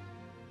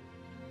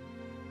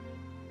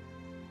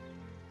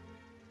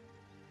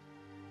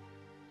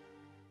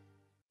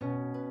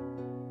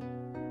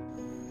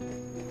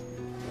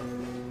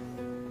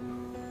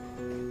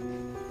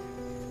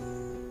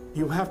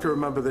 You have to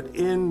remember that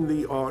in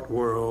the art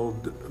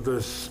world,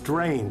 the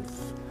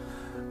strength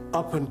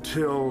up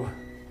until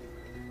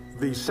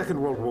the Second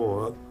World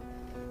War,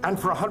 and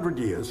for 100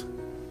 years,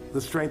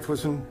 the strength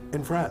was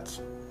in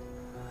France.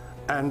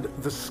 And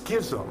the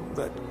schism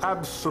that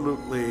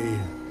absolutely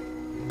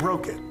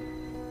broke it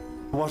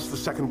was the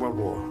Second World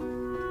War.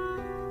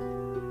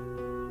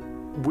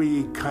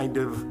 We kind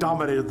of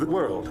dominated the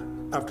world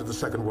after the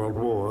Second World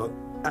War,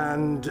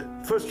 and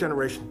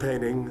first-generation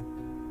painting,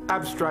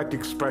 abstract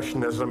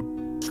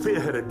expressionism,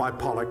 spearheaded by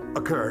Pollock,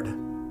 occurred.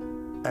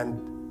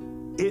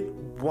 And it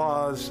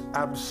was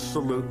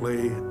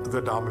absolutely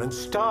the dominant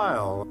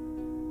style.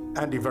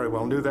 Andy very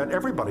well knew that.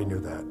 Everybody knew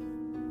that.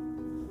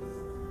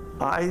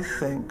 I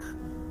think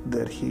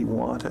that he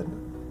wanted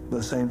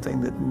the same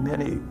thing that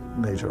many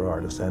major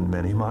artists and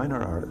many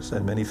minor artists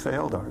and many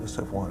failed artists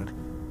have wanted.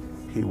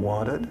 He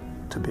wanted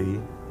to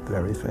be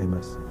very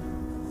famous.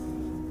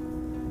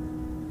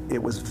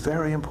 It was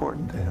very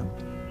important to him.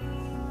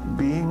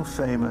 Being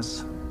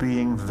famous,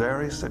 being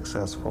very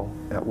successful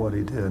at what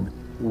he did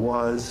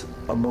was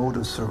a mode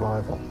of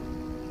survival.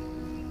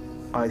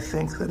 I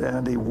think that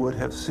Andy would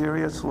have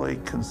seriously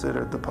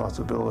considered the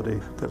possibility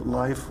that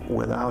life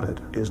without it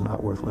is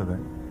not worth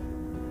living.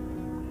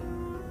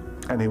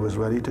 And he was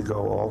ready to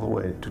go all the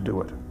way to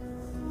do it.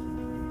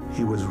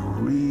 He was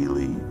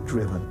really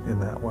driven in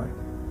that way.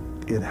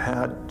 It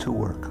had to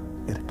work.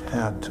 It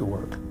had to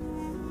work.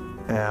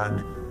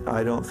 And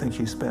I don't think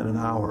he spent an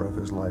hour of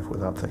his life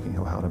without thinking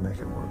of how to make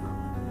it work.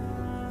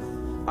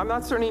 I'm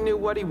not certain he knew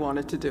what he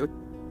wanted to do.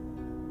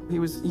 He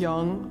was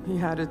young, he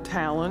had a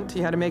talent, he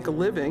had to make a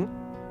living.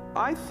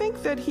 I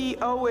think that he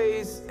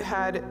always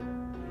had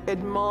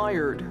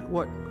admired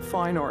what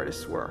fine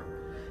artists were.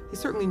 He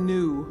certainly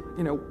knew,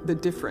 the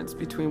difference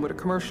between what a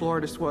commercial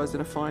artist was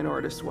and a fine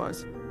artist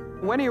was.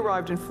 When he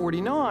arrived in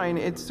 '49,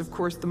 it's of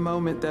course the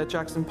moment that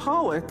Jackson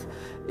Pollock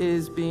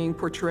is being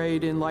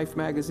portrayed in Life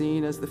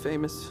magazine as the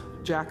famous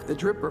Jack the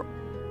Dripper.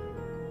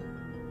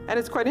 And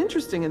it's quite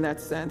interesting in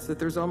that sense that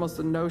there's almost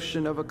a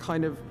notion of a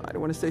kind of, I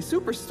don't want to say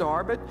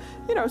superstar, but,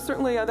 you know,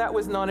 certainly that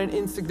was not an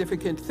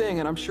insignificant thing,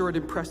 and I'm sure it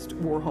impressed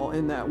Warhol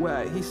in that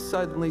way. He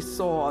suddenly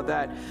saw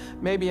that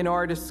maybe an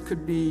artist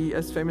could be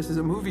as famous as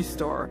a movie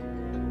star.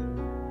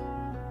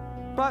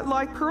 But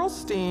like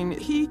Perlstein,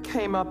 he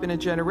came up in a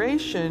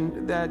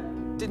generation that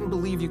didn't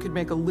believe you could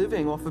make a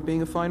living off of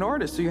being a fine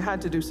artist, so you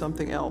had to do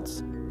something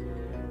else.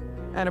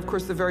 And of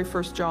course, the very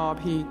first job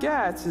he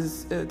gets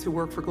is to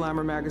work for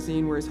Glamour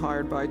magazine, where he's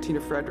hired by Tina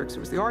Fredericks,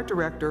 who was the art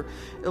director,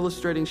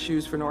 illustrating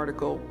shoes for an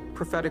article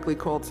prophetically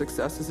called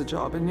Success is a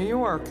Job in New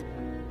York.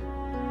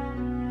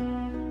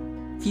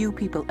 Few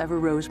people ever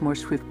rose more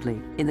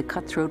swiftly in the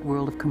cutthroat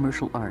world of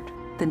commercial art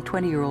than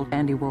 20-year-old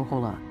Andy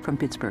Warhol from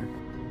Pittsburgh.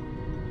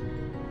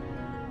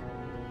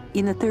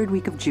 In the third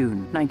week of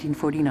June,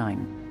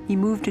 1949, he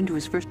moved into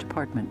his first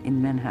apartment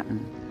in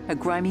Manhattan, a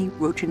grimy,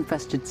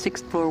 roach-infested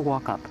sixth-floor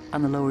walk-up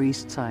on the Lower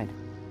East Side,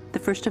 the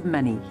first of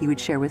many he would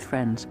share with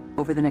friends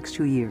over the next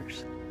 2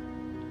 years.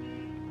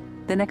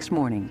 The next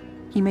morning,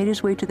 he made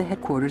his way to the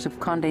headquarters of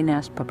Condé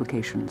Nast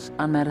Publications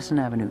on Madison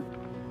Avenue,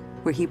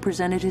 where he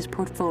presented his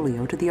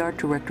portfolio to the art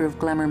director of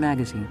Glamour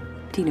magazine,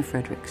 Tina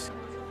Fredericks.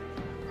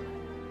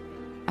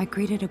 I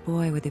greeted a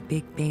boy with a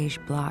big beige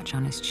blotch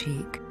on his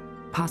cheek,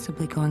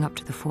 possibly going up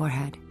to the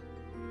forehead.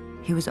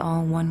 He was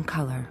all one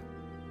color,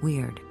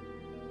 weird.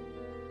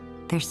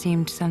 There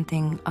seemed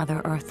something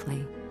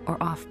other-earthly or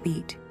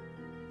offbeat,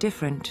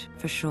 different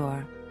for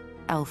sure,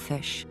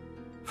 elfish,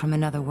 from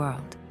another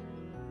world.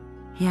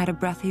 He had a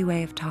breathy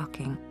way of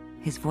talking.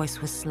 His voice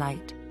was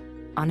slight,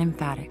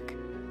 unemphatic,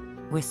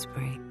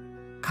 whispery,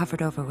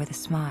 covered over with a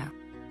smile.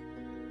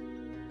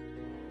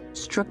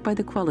 Struck by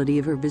the quality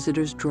of her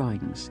visitor's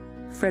drawings,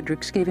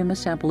 Fredericks gave him a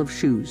sample of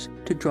shoes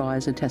to draw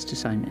as a test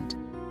assignment.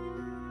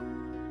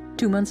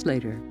 2 months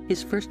later,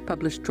 his first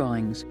published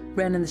drawings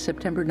ran in the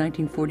September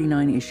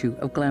 1949 issue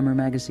of Glamour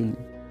magazine.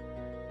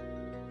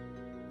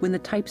 When the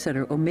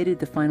typesetter omitted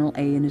the final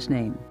A in his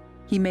name,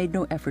 he made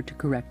no effort to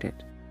correct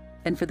it,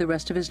 and for the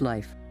rest of his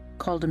life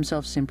called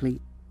himself simply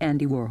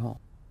Andy Warhol.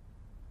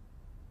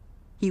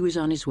 He was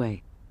on his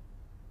way.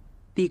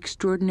 The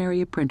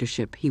extraordinary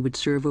apprenticeship he would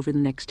serve over the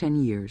next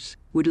 10 years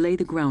would lay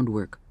the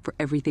groundwork for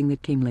everything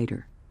that came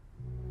later.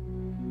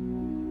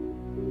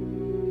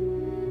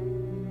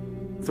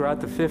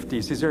 Throughout the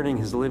 50s, he's earning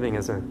his living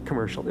as a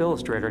commercial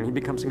illustrator, and he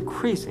becomes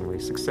increasingly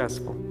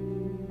successful.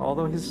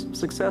 Although he's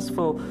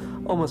successful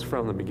almost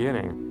from the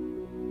beginning.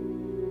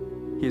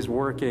 He's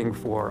working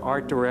for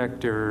art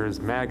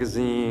directors,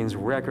 magazines,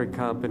 record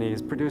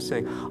companies,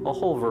 producing a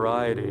whole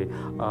variety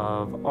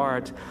of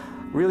art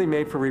really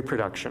made for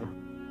reproduction.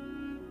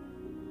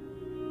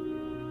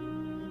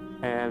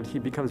 And he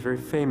becomes very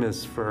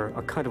famous for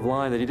a kind of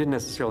line that he didn't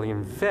necessarily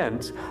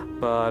invent,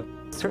 but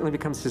certainly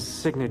becomes his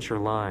signature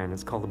line.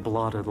 It's called the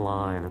blotted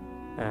line.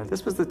 And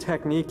this was the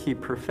technique he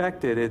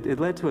perfected. It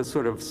led to a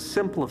sort of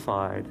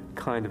simplified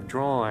kind of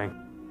drawing.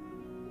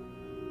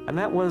 And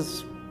that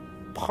was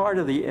part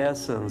of the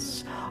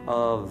essence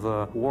of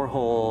the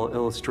Warhol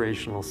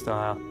illustrational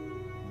style.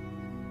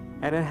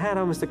 And it had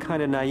almost a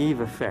kind of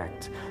naive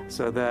effect,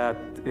 so that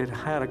it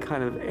had a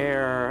kind of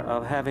air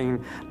of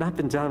having not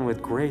been done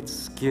with great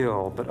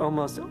skill, but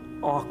almost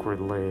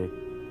awkwardly.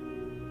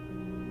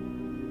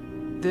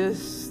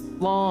 This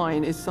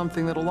line is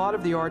something that a lot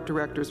of the art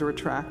directors are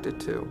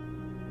attracted to,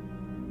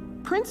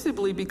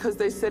 principally because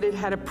they said it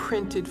had a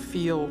printed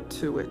feel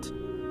to it.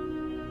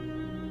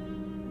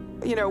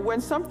 You know, when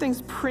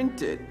something's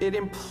printed, it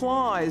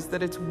implies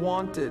that it's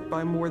wanted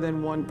by more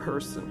than one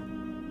person.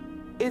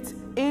 It's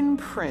in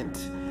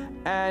print.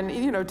 And,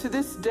 you know, to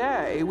this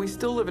day, we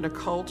still live in a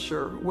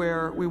culture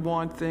where we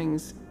want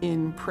things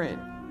in print.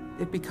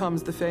 It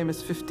becomes the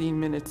famous 15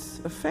 minutes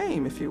of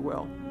fame, if you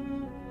will.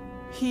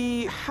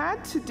 He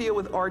had to deal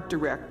with art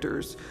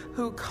directors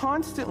who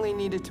constantly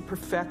needed to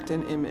perfect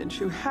an image,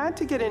 who had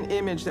to get an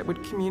image that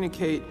would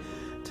communicate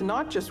to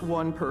not just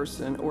one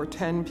person or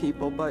 10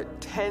 people,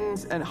 but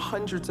tens and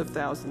hundreds of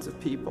thousands of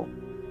people.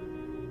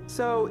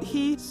 So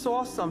he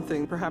saw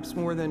something, perhaps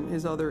more than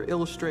his other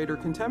illustrator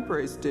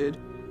contemporaries did,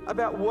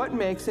 about what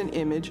makes an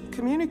image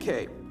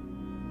communicate.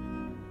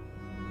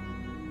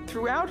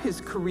 Throughout his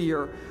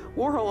career,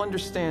 Warhol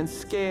understands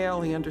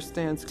scale, he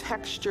understands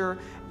texture,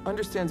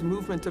 understands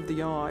movement of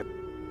the eye.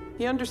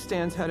 He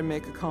understands how to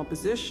make a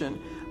composition,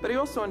 but he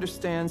also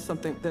understands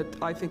something that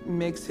I think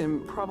makes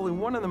him probably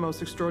one of the most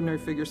extraordinary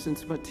figures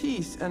since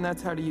Matisse, and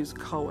that's how to use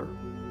color.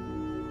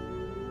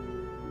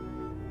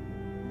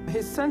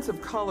 His sense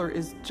of color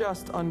is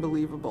just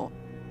unbelievable.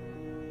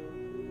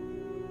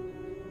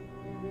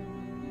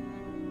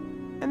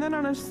 And then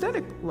on an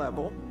aesthetic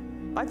level,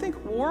 I think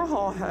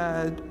Warhol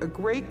had a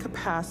great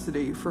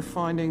capacity for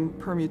finding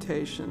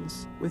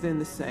permutations within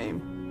the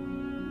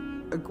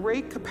same. A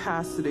great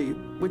capacity,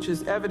 which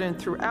is evident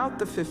throughout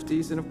the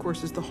 50s and of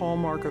course is the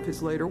hallmark of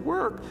his later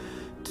work,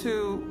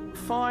 to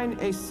find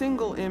a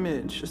single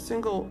image, a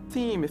single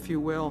theme, if you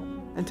will,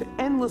 and to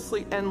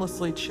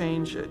endlessly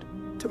change it,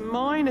 To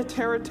mine a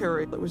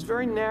territory that was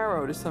very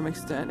narrow to some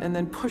extent and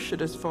then push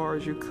it as far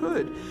as you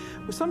could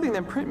was something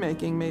that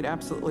printmaking made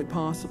absolutely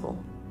possible.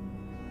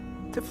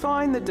 To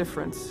find the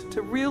difference,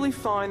 to really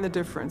find the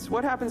difference.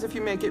 What happens if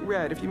you make it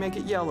red, if you make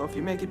it yellow, if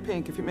you make it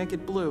pink, if you make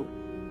it blue?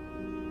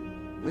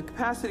 The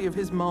capacity of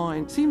his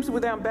mind seems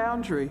without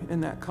boundary in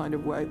that kind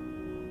of way.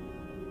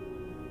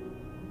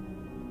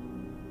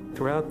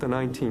 Throughout the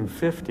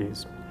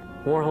 1950s,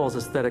 Warhol's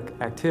aesthetic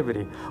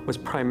activity was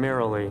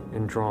primarily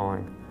in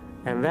drawing,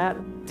 and that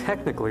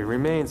technically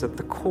remains at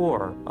the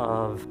core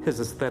of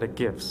his aesthetic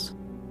gifts.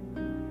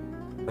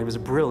 He was a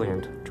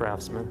brilliant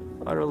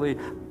draftsman, utterly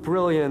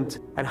brilliant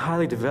and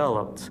highly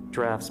developed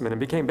draftsman, and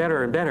became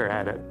better and better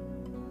at it.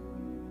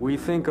 We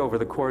think over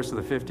the course of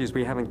the 50s,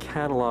 we haven't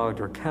cataloged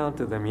or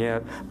counted them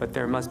yet, but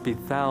there must be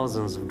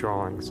thousands of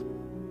drawings.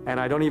 And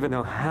I don't even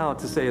know how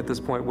to say at this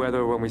point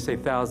whether when we say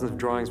thousands of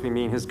drawings, we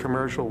mean his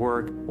commercial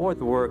work or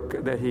the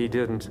work that he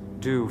didn't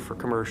do for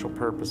commercial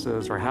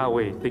purposes, or how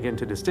we begin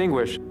to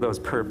distinguish those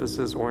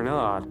purposes or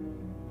not.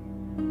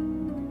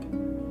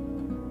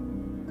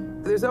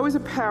 There's always a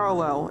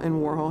parallel in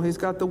Warhol. He's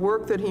got the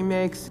work that he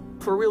makes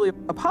for really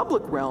a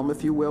public realm,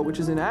 if you will, which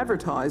is in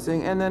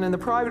advertising, and then in the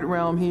private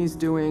realm, he's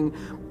doing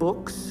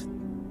books,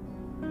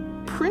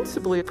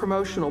 principally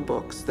promotional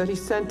books that he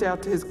sent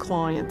out to his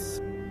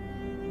clients,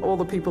 all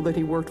the people that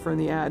he worked for in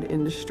the ad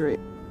industry.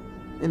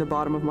 In the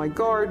Bottom of My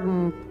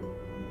Garden,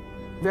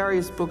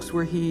 various books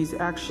where he's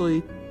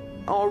actually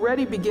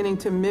already beginning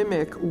to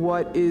mimic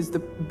what is the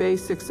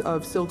basics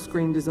of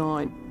silkscreen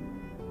design.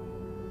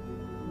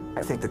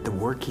 I think that the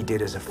work he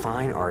did as a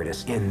fine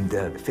artist in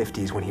the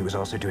 50s when he was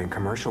also doing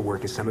commercial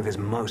work is some of his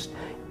most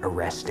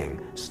arresting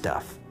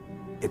stuff.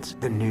 It's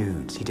the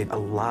nudes. He did a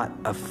lot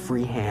of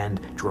freehand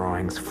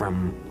drawings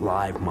from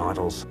live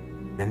models,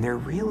 and they're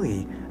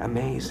really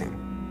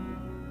amazing.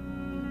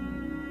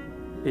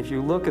 If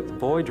you look at the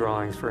boy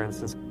drawings, for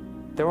instance,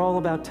 they're all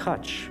about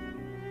touch.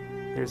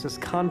 There's this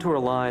contour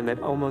line that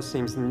almost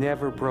seems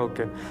never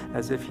broken,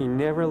 as if he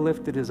never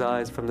lifted his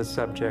eyes from the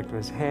subject, and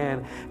his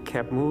hand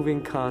kept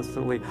moving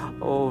constantly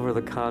over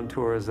the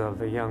contours of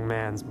the young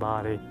man's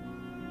body.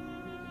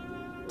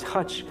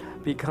 Touch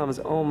becomes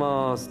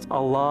almost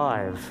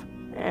alive,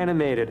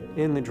 animated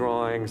in the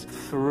drawings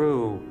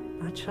through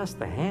not just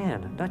the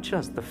hand, not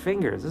just the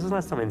fingers. This is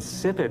not some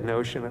insipid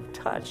notion of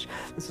touch.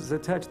 This is a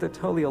touch that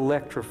totally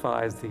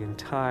electrifies the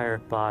entire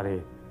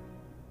body.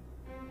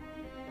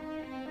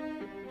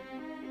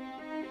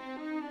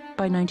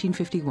 By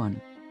 1951,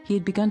 he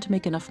had begun to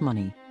make enough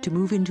money to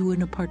move into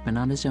an apartment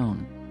on his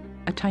own,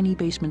 a tiny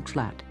basement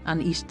flat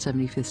on East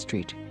 75th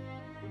Street.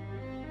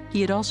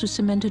 He had also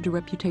cemented a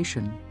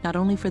reputation not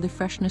only for the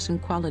freshness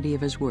and quality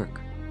of his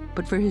work,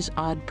 but for his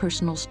odd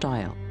personal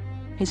style,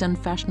 his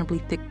unfashionably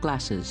thick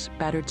glasses,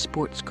 battered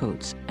sports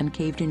coats, and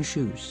caved-in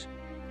shoes,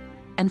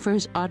 and for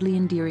his oddly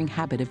endearing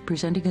habit of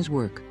presenting his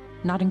work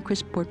not in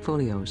crisp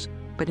portfolios,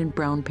 but in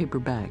brown paper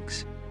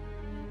bags.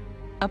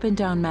 Up and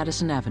down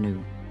Madison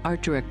Avenue,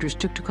 art directors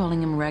took to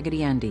calling him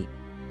Raggedy Andy,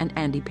 an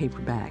Andy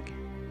paper bag.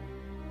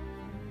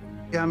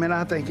 Yeah, I mean,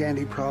 I think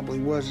Andy probably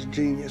was a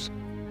genius.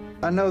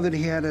 I know that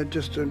he had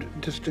just an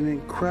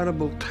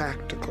incredible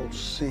tactical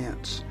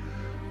sense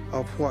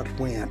of what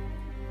went.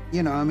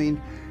 You know, I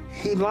mean,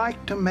 he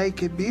liked to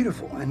make it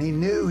beautiful, and he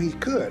knew he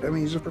could. I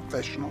mean, he's a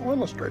professional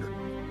illustrator.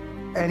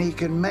 And he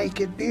can make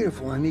it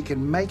beautiful, and he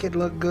can make it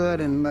look good,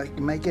 and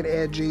make it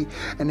edgy,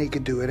 and he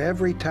could do it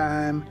every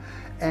time.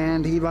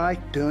 And he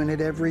liked doing it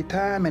every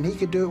time, and he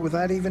could do it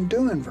without even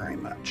doing very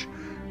much.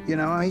 You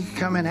know, he could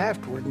come in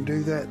afterward and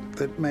do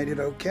that made it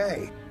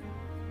okay.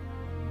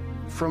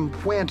 From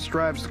whence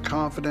drives the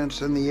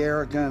confidence and the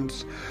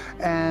arrogance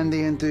and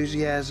the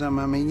enthusiasm.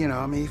 I mean, you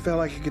know, he felt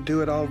like he could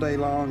do it all day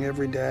long,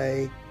 every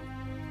day.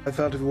 I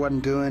felt if he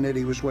wasn't doing it,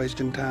 he was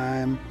wasting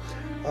time.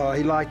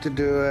 He liked to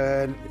do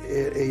it.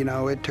 You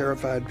know, it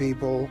terrified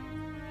people.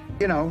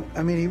 You know,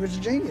 I mean, he was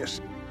a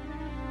genius.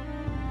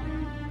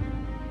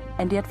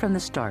 And yet from the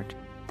start,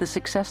 the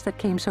success that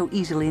came so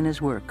easily in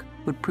his work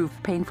would prove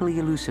painfully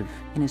elusive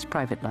in his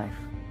private life.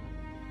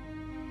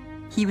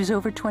 He was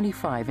over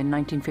 25 in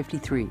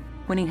 1953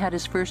 when he had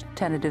his first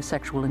tentative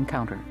sexual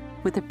encounter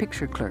with a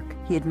picture clerk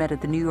he had met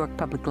at the New York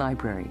Public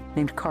Library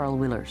named Carl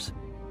Willers.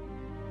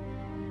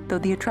 Though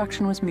the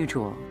attraction was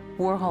mutual,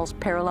 Warhol's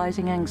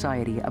paralyzing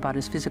anxiety about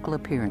his physical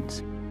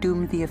appearance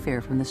doomed the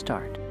affair from the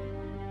start.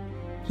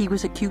 He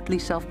was acutely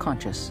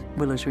self-conscious,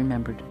 Willers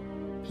remembered.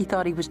 He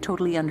thought he was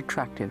totally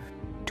unattractive,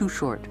 too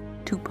short,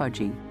 too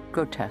pudgy,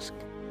 grotesque.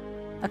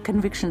 A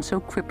conviction so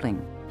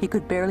crippling, he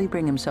could barely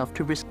bring himself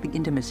to risk the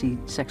intimacy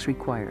sex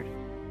required,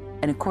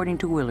 and according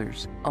to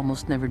Willers,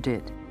 almost never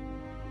did,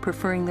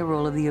 preferring the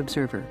role of the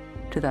observer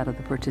to that of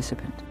the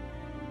participant.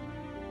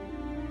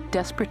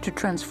 Desperate to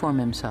transform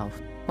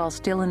himself, while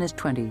still in his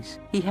 20s,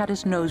 he had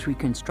his nose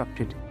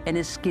reconstructed and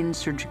his skin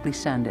surgically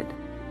sanded,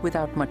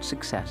 without much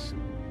success.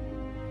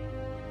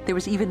 There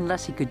was even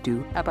less he could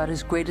do about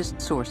his greatest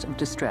source of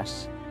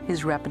distress,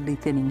 his rapidly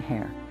thinning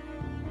hair.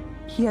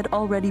 He had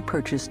already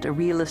purchased a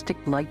realistic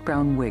light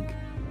brown wig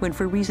when,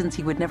 for reasons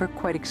he would never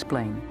quite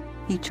explain,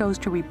 he chose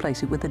to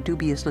replace it with a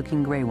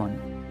dubious-looking gray one.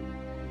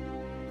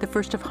 The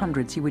first of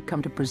hundreds he would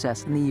come to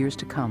possess in the years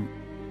to come,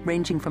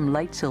 ranging from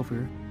light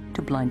silver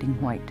to blinding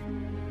white.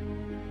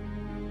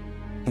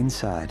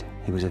 Inside,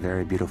 he was a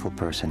very beautiful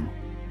person.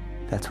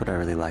 That's what I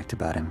really liked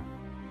about him.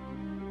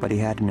 But he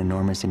had an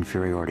enormous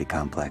inferiority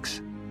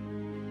complex.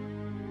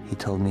 He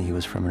told me he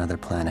was from another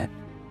planet.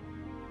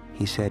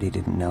 He said he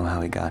didn't know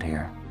how he got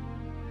here.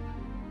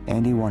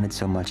 Andy wanted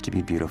so much to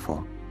be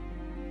beautiful,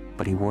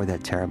 but he wore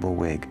that terrible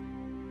wig,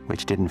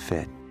 which didn't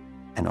fit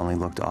and only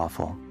looked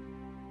awful.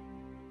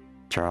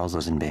 Charles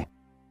Lisenby.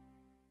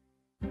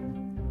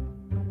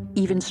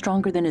 Even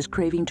stronger than his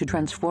craving to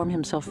transform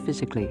himself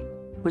physically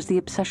was the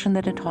obsession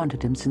that had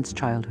haunted him since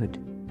childhood,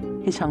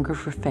 his hunger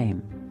for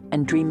fame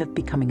and dream of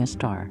becoming a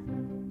star.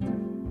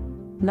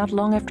 Not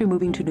long after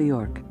moving to New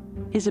York,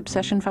 his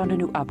obsession found a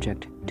new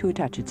object to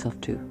attach itself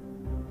to.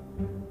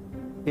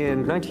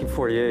 In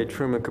 1948,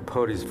 Truman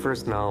Capote's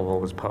first novel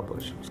was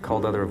published. It was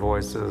called Other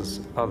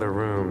Voices, Other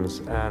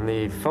Rooms, and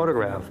the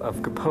photograph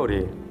of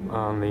Capote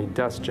on the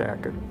dust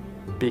jacket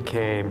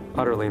became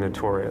utterly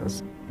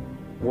notorious.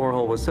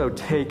 Warhol was so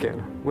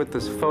taken with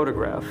this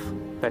photograph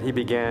that he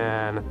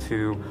began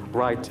to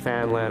write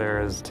fan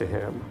letters to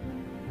him.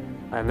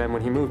 And then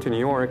when he moved to New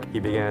York, he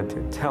began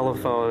to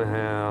telephone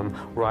him,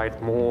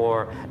 write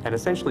more, and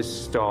essentially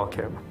stalk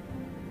him.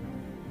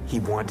 He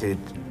wanted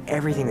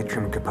everything that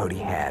Truman Capote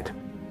had.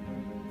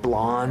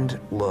 Blonde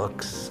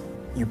looks,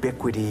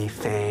 ubiquity,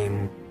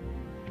 fame,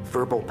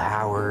 verbal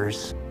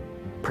powers,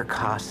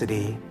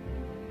 precocity.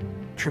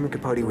 Truman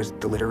Capote was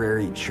the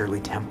literary Shirley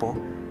Temple,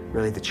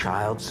 really the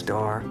child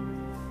star.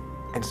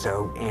 And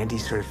so Andy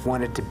sort of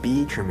wanted to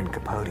be Truman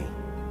Capote.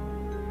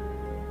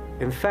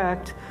 In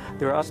fact,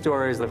 there are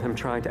stories of him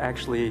trying to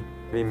actually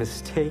be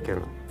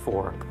mistaken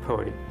for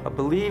Capote,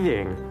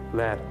 believing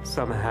that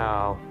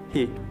somehow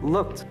he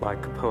looked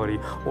like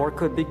Capote or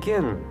could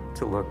begin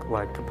to look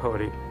like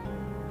Capote.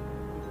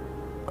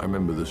 I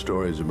remember the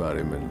stories about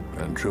him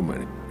and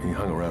Truman. He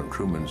hung around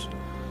Truman's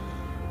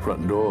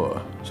front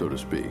door, so to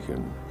speak,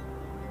 and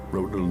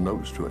wrote little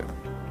notes to him.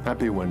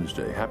 Happy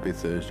Wednesday, happy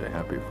Thursday,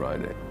 happy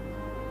Friday.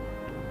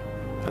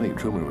 I think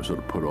Truman was sort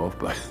of put off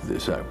by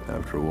this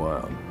after a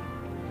while.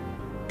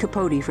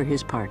 Capote, for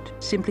his part,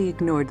 simply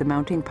ignored the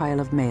mounting pile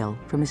of mail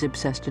from his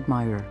obsessed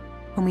admirer,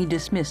 whom he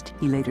dismissed,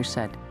 he later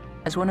said,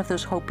 as one of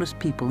those hopeless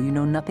people you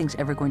know nothing's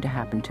ever going to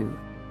happen to.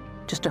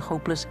 Just a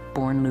hopeless,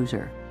 born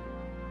loser.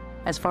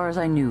 As far as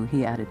I knew,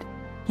 he added,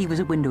 he was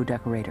a window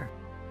decorator.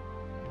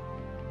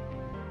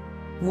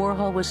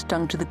 Warhol was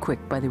stung to the quick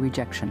by the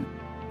rejection,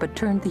 but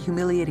turned the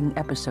humiliating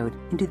episode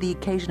into the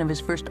occasion of his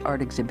first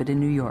art exhibit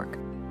in New York,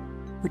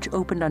 which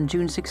opened on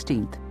June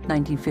 16,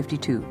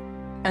 1952,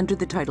 under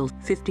the title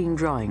 15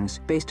 Drawings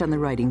based on the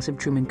writings of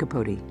Truman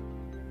Capote.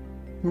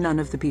 None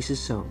of the pieces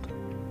sold.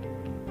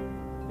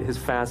 His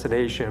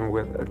fascination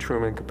with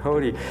Truman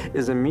Capote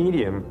is a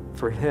medium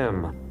for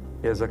him,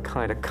 is a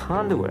kind of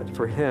conduit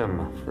for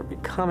him for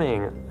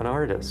becoming an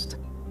artist,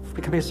 for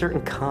becoming a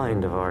certain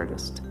kind of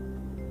artist.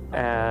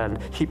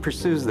 And he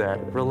pursues that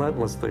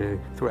relentlessly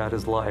throughout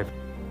his life.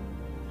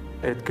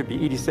 It could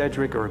be Edie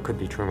Sedgwick or it could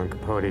be Truman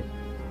Capote.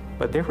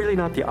 But they're really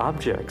not the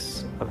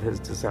objects of his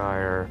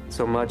desire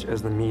so much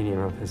as the medium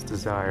of his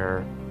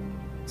desire.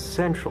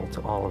 Central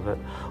to all of it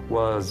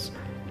was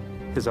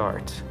his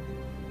art,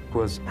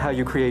 was how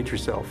you create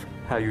yourself,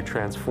 how you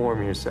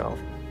transform yourself.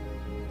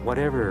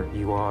 Whatever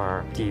you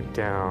are deep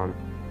down,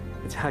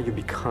 it's how you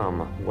become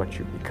what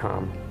you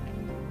become.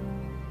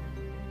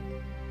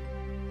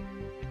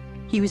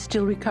 He was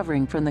still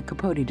recovering from the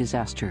Capote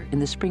disaster in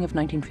the spring of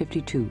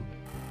 1952,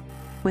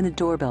 when the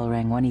doorbell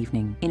rang one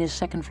evening in his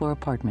second-floor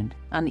apartment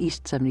on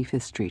East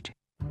 75th Street.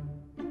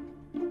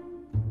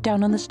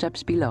 Down on the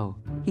steps below,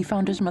 he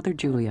found his mother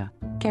Julia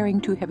carrying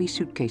 2 heavy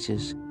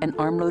suitcases, an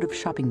armload of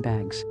shopping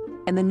bags,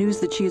 and the news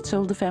that she had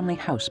sold the family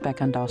house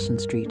back on Dawson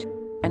Street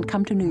and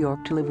come to New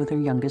York to live with her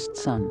youngest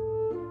son.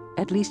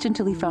 At least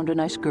until he found a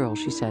nice girl,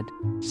 she said,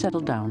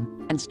 settled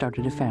down, and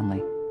started a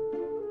family.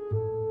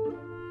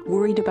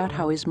 Worried about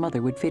how his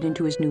mother would fit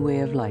into his new way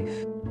of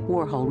life,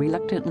 Warhol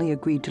reluctantly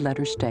agreed to let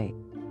her stay,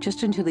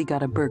 just until he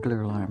got a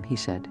burglar alarm, he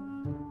said.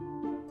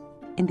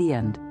 In the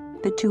end,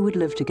 the two would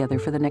live together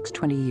for the next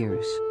 20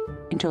 years,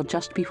 until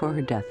just before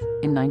her death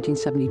in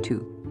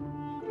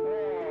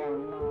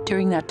 1972.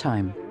 During that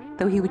time,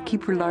 though he would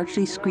keep her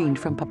largely screened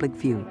from public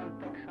view,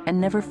 and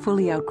never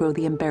fully outgrow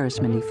the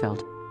embarrassment he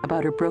felt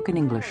about her broken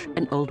English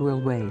and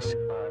old-world ways,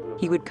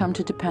 he would come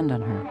to depend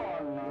on her,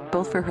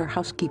 both for her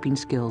housekeeping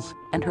skills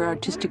and her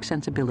artistic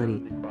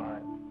sensibility,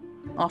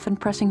 often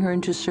pressing her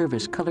into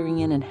service, coloring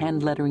in and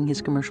hand-lettering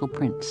his commercial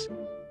prints,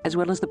 as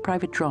well as the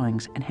private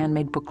drawings and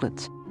handmade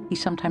booklets he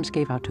sometimes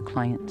gave out to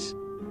clients.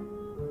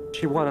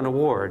 She won an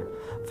award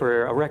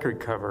for a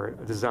record cover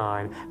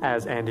design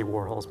as Andy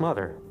Warhol's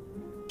mother.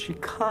 She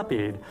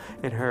copied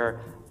in her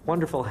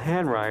wonderful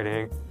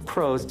handwriting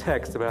prose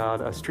text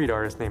about a street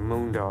artist named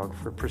Moondog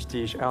for a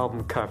prestige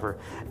album cover,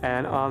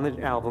 and on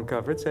the album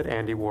cover it said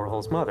Andy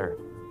Warhol's mother.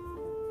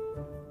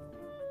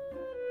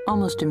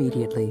 Almost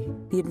immediately,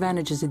 the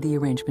advantages of the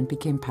arrangement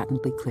became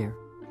patently clear.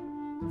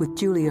 With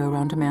Julia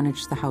around to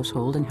manage the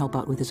household and help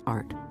out with his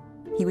art,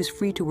 he was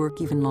free to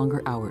work even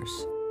longer hours,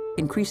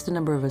 increase the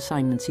number of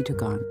assignments he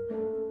took on,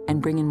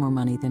 and bring in more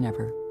money than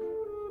ever.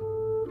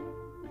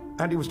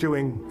 Andy was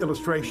doing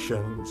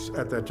illustrations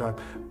at that time,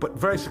 but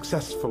very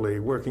successfully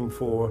working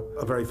for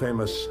a very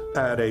famous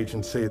ad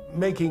agency,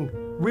 making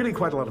really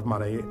quite a lot of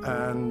money,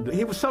 and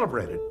he was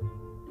celebrated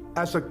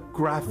as a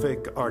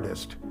graphic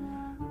artist,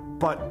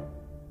 but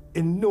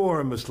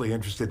enormously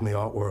interested in the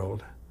art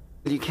world.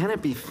 You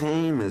cannot be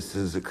famous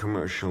as a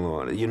commercial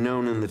artist. You're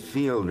known in the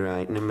field,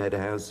 right, no matter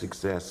how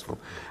successful.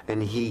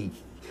 And he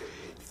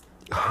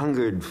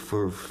hungered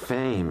for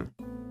fame.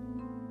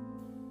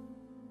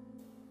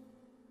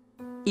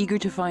 Eager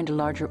to find a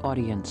larger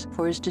audience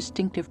for his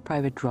distinctive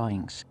private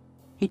drawings,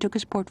 he took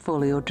his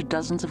portfolio to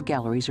dozens of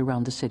galleries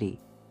around the city,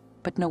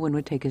 but no one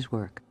would take his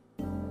work.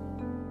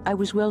 I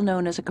was well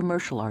known as a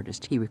commercial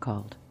artist, he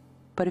recalled,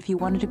 but if you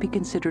wanted to be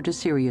considered a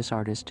serious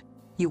artist,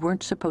 you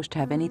weren't supposed to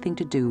have anything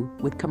to do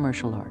with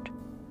commercial art.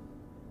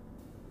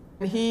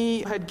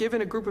 He had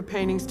given a group of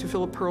paintings to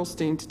Philip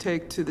Pearlstein to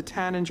take to the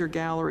Tanninger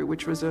Gallery,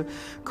 which was a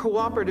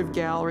cooperative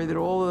gallery that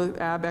all the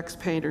Abex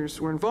painters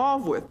were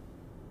involved with.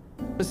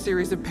 A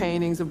series of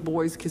paintings of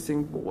boys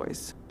kissing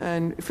boys.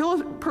 And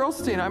Philip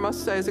Pearlstein, I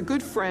must say, as a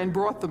good friend,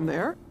 brought them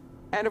there.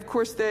 And of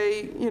course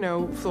they,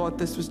 thought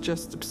this was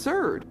just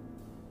absurd.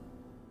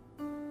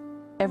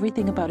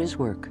 Everything about his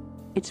work,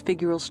 its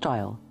figural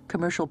style,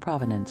 commercial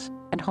provenance,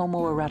 and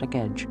homoerotic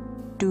edge,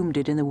 doomed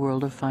it in the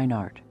world of fine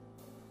art,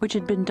 which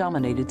had been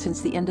dominated since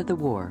the end of the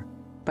war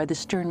by the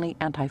sternly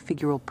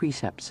anti-figural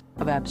precepts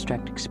of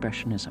abstract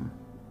expressionism.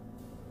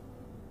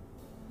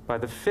 By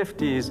the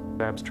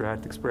 50s,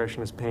 abstract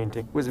expressionist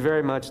painting was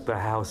very much the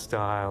house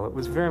style. It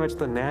was very much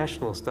the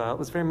national style. It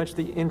was very much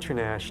the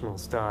international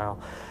style.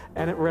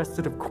 And it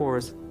rested, of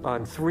course,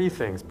 on three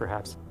things,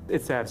 perhaps.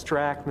 Its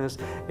abstractness,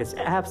 its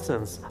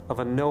absence of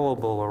a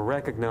knowable or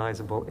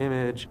recognizable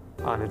image,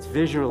 on its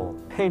visual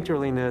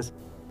painterliness,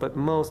 but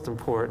most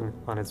important,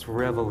 on its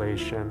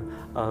revelation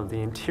of the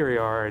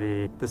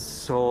interiority, the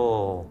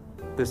soul,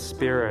 the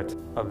spirit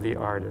of the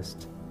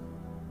artist.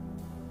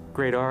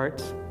 Great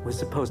art was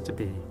supposed to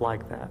be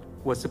like that,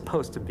 was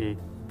supposed to be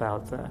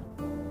about that.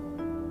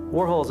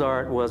 Warhol's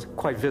art was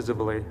quite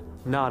visibly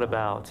not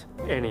about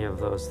any of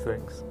those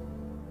things.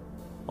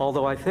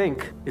 Although I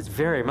think it's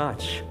very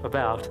much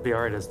about the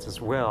artist as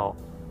well.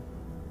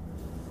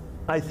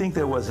 I think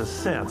there was a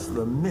sense,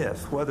 the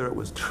myth, whether it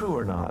was true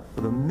or not,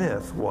 the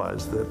myth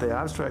was that the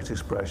abstract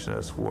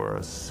expressionists were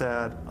a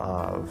set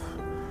of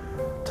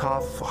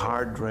tough,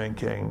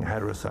 hard-drinking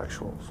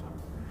heterosexuals.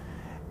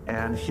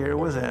 And here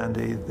was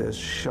Andy, this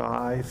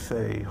shy,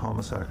 fey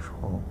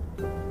homosexual.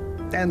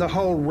 And the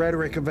whole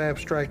rhetoric of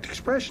abstract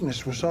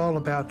expressionists was all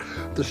about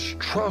the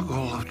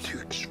struggle to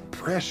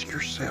express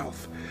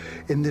yourself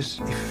in this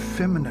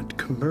effeminate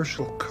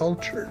commercial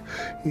culture,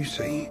 you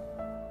see.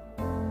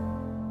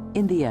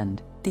 In the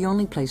end, the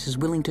only places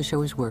willing to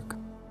show his work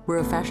were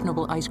a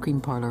fashionable ice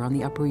cream parlor on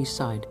the Upper East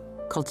Side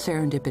called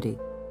Serendipity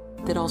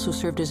that also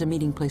served as a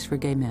meeting place for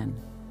gay men,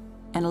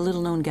 and a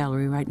little-known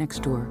gallery right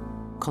next door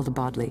called the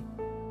Bodley,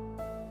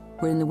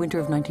 where in the winter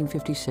of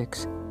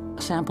 1956,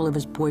 a sample of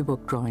his boy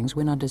book drawings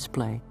went on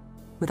display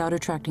without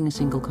attracting a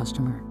single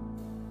customer.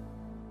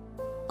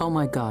 Oh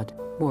my God,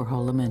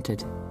 Warhol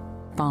lamented.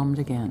 Bombed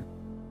again.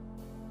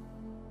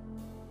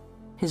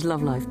 His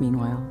love life,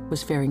 meanwhile,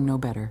 was faring no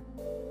better.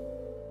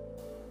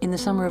 In the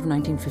summer of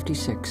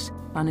 1956,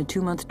 on a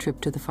 2-month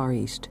trip to the Far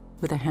East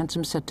with a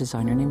handsome set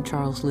designer named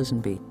Charles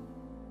Lisenby,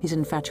 his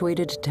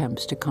infatuated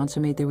attempts to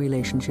consummate their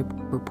relationship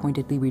were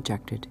pointedly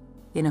rejected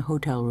in a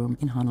hotel room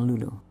in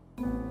Honolulu.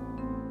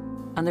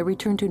 On their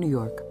return to New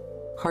York,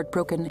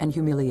 heartbroken and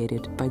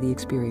humiliated by the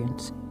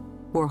experience,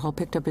 Warhol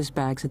picked up his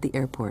bags at the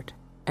airport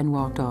and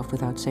walked off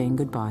without saying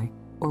goodbye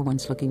or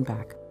once looking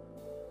back.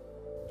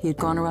 He had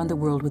gone around the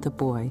world with a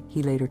boy,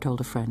 he later told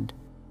a friend,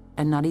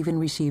 and not even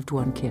received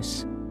one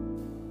kiss.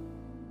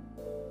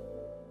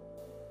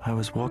 I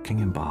was walking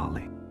in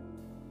Bali,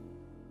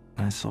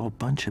 and I saw a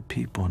bunch of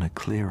people in a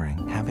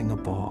clearing having a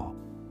ball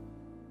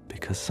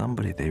because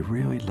somebody they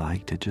really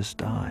liked had just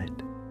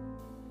died.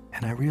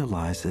 And I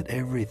realized that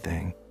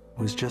everything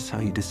was just how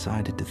you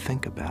decided to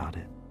think about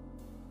it.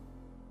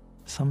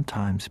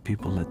 Sometimes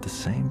people let the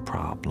same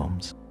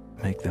problems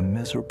make them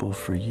miserable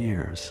for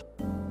years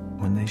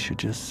when they should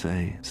just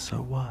say, so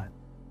what?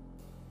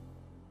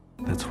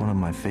 That's one of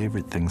my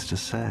favorite things to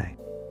say.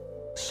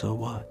 So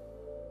what?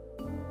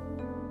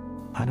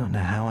 I don't know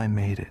how I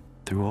made it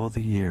through all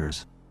the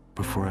years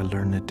before I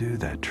learned to do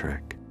that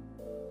trick.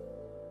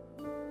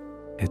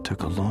 It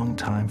took a long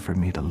time for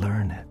me to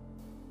learn it,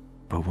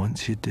 but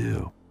once you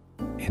do,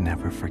 you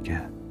never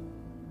forget.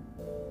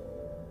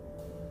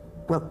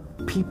 Well,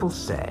 people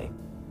say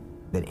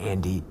that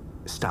Andy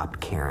stopped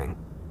caring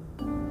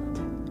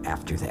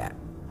after that.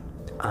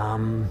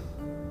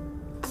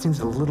 It seems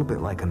a little bit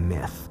like a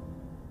myth.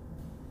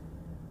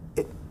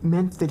 It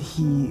meant that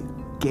he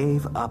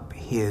gave up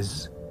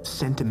his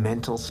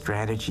sentimental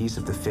strategies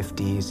of the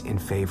 50s in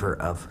favor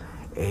of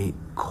a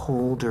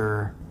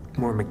colder,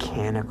 more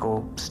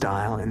mechanical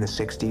style in the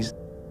 60s.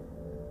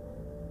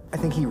 I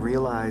think he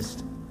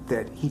realized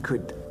that he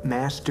could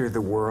master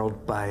the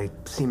world by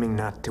seeming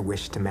not to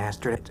wish to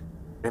master it.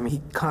 I mean,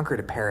 he conquered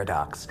a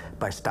paradox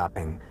by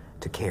stopping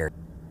to care.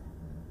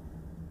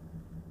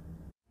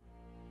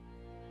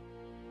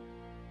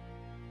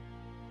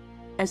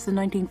 As the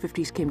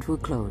 1950s came to a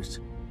close,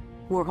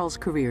 Warhol's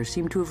career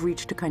seemed to have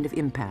reached a kind of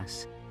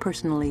impasse,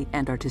 personally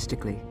and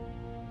artistically.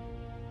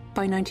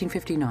 By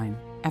 1959,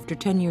 after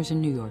 10 years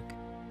in New York,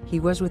 he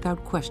was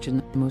without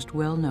question the most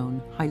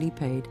well-known, highly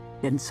paid,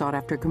 and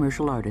sought-after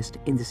commercial artist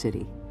in the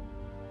city.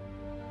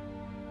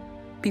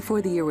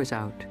 Before the year was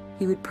out,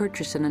 he would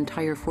purchase an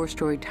entire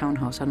 4-story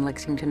townhouse on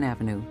Lexington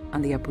Avenue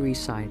on the Upper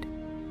East Side,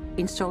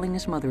 installing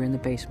his mother in the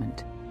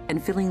basement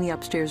and filling the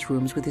upstairs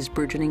rooms with his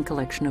burgeoning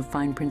collection of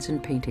fine prints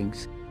and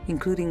paintings,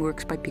 including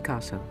works by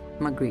Picasso,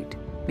 Magritte,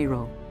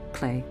 Miro,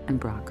 Klee, and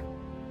Braque.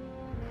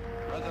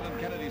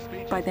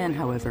 By then,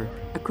 however,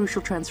 a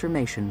crucial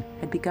transformation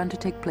had begun to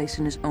take place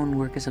in his own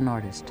work as an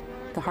artist,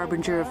 the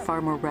harbinger of far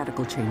more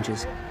radical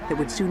changes that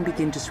would soon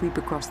begin to sweep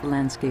across the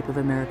landscape of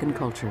American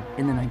culture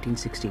in the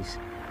 1960s.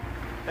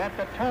 That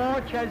the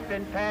torch has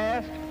been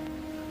passed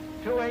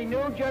to a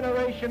new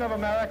generation of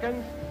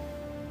Americans.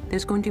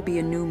 There's going to be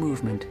a new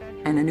movement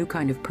and a new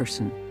kind of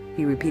person,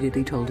 he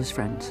repeatedly told his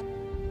friends.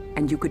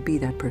 And you could be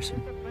that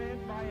person.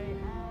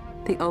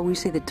 They always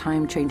say that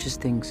time changes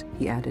things,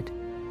 he added,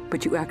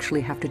 but you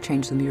actually have to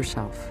change them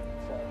yourself.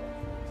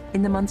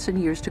 In the months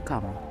and years to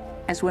come,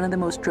 as one of the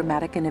most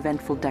dramatic and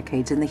eventful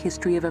decades in the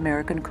history of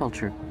American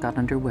culture got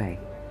underway,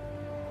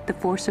 the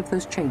force of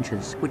those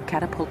changes would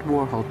catapult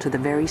Warhol to the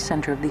very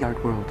center of the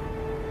art world,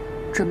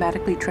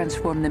 dramatically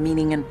transform the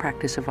meaning and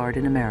practice of art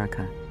in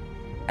America,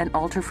 and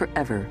alter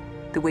forever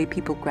the way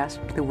people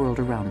grasped the world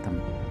around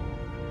them.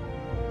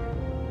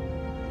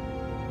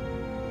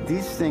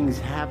 These things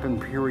happen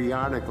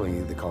periodically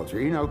in the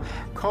culture. You know,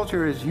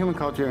 human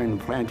culture and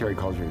planetary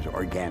culture is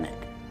organic.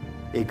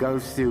 It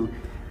goes through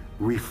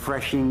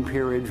refreshing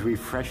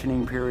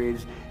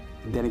periods,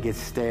 then it gets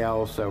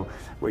stale. So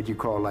what you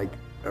call like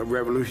a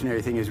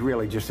revolutionary thing is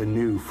really just a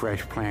new,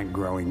 fresh plant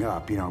growing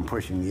up, you know, and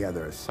pushing the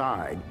other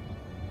aside.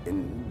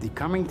 And the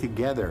coming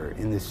together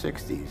in the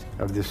 60s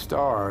of the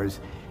stars,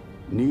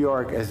 New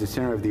York as the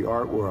center of the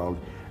art world,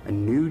 a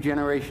new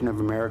generation of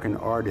American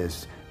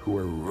artists who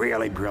were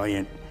really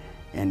brilliant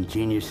and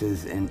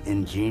geniuses and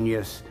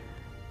ingenious,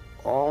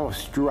 all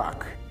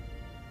struck.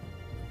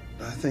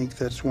 I think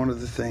that's one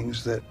of the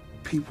things that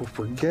people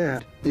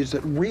forget, is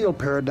that real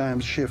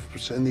paradigm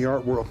shifts in the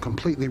art world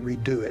completely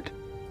redo it.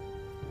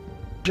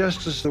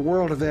 Just as the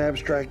world of the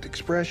abstract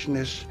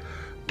expressionists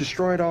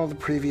destroyed all the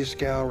previous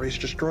galleries,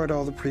 destroyed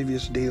all the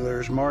previous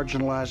dealers,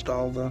 marginalized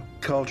all the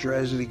culture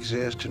as it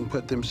exists and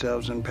put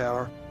themselves in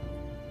power,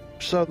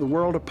 so the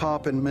world of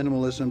pop and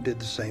minimalism did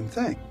the same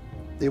thing.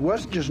 It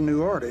wasn't just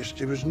new artists,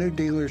 it was new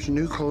dealers,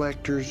 new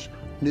collectors,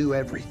 new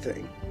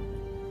everything.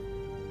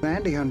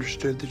 Andy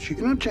understood that you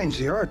don't change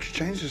the art, you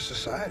change the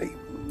society,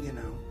 you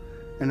know,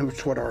 and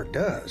it's what art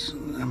does.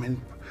 I mean,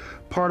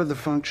 part of the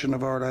function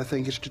of art, I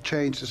think, is to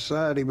change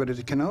society, but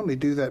it can only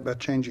do that by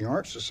changing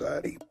art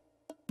society.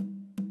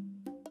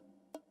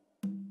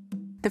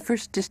 The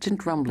first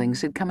distant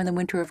rumblings had come in the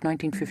winter of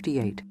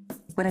 1958,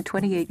 when a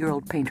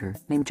 28-year-old painter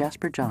named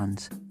Jasper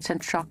Johns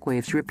sent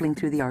shockwaves rippling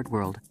through the art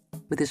world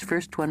with his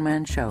first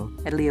one-man show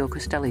at Leo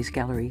Costelli's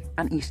gallery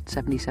on East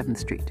 77th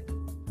Street.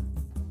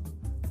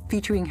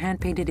 Featuring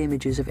hand-painted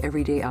images of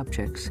everyday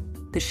objects,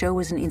 the show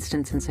was an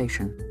instant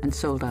sensation and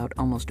sold out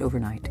almost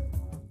overnight.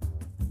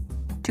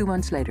 2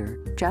 months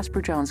later,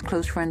 Jasper Johns'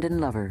 close friend and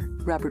lover,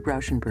 Robert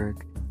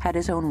Rauschenberg, had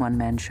his own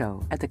one-man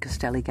show at the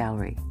Costelli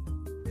Gallery,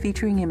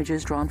 featuring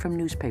images drawn from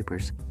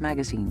newspapers,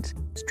 magazines,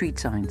 street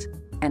signs,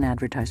 and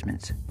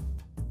advertisements.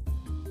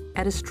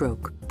 At a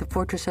stroke, the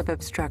fortress of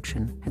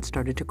abstraction had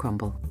started to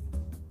crumble.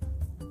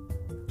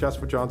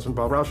 Jasper Johns and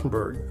Bob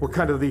Rauschenberg were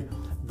kind of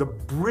the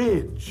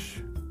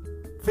bridge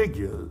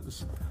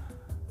figures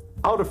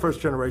out of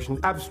first-generation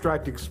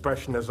abstract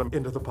expressionism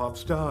into the pop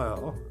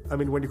style. I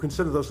mean, when you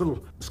consider those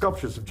little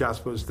sculptures of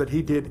Jasper's that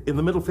he did in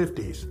the middle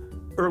 50s,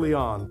 early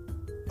on,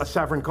 a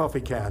Saffron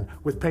coffee can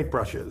with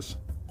paintbrushes,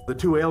 the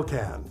 2 ale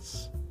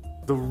cans,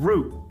 the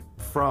route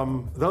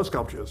from those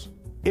sculptures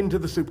into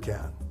the soup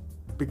can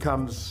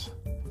becomes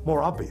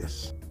more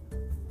obvious.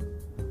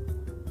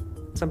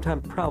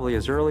 Sometime probably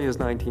as early as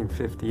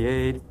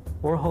 1958,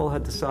 Warhol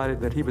had decided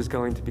that he was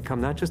going to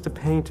become not just a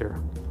painter,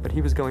 but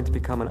he was going to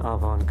become an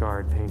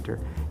avant-garde painter.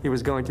 He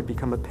was going to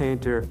become a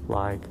painter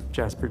like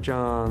Jasper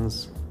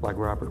Johns, like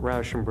Robert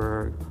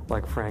Rauschenberg,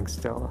 like Frank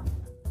Stella.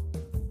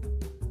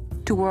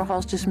 To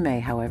Warhol's dismay,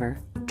 however,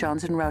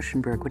 Johns and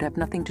Rauschenberg would have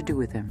nothing to do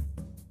with him,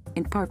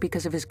 in part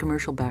because of his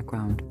commercial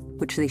background,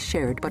 which they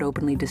shared but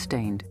openly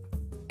disdained,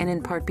 and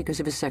in part because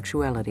of his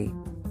sexuality,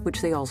 which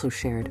they also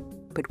shared,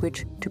 but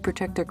which, to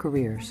protect their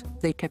careers,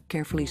 they kept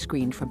carefully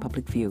screened from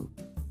public view.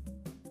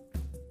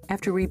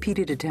 After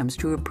repeated attempts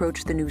to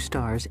approach the new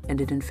stars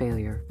ended in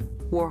failure,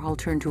 Warhol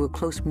turned to a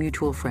close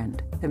mutual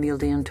friend, Emile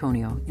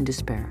d'Antonio, in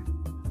despair.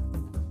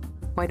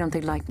 "Why don't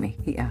they like me?"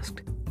 he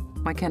asked.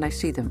 "Why can't I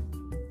see them?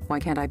 Why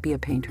can't I be a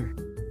painter?"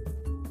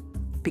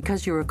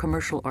 "Because you're a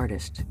commercial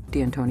artist,"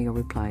 d'Antonio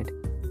replied,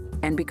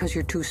 "and because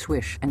you're too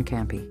swish and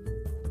campy."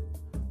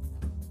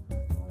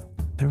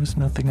 There was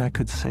nothing I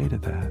could say to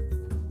that.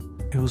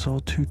 It was all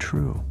too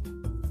true.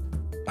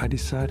 I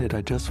decided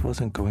I just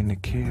wasn't going to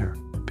care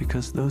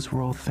because those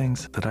were all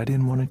things that I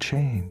didn't want to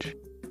change,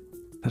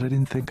 that I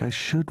didn't think I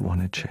should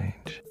want to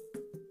change.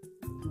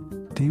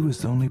 Dee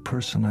was the only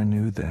person I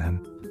knew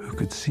then who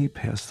could see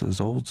past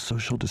those old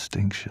social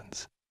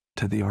distinctions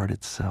to the art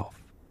itself.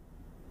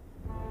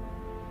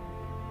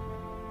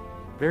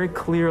 Very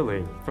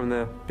clearly, from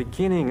the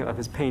beginning of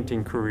his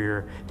painting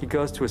career, he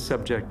goes to a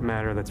subject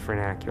matter that's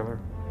vernacular.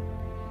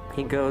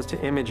 He goes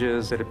to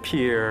images that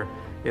appear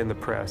in the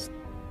press.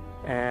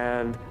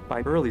 And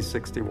by early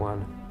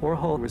 '61,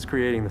 Warhol was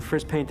creating the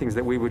first paintings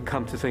that we would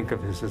come to think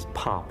of as his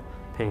pop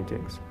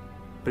paintings.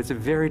 But it's a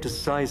very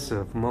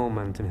decisive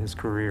moment in his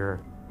career.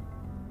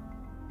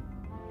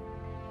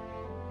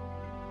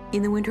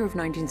 In the winter of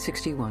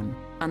 1961,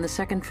 on the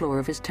second floor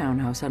of his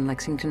townhouse on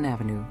Lexington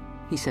Avenue,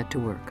 he set to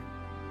work.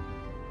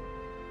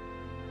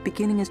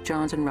 Beginning as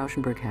Johns and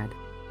Rauschenberg had,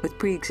 with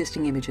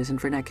pre-existing images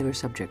and vernacular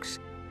subjects,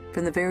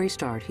 from the very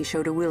start he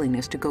showed a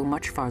willingness to go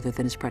much farther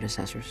than his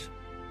predecessors.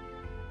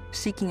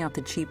 Seeking out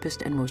the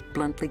cheapest and most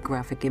bluntly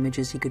graphic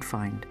images he could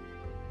find,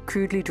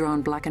 crudely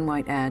drawn black and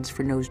white ads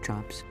for nose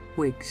jobs,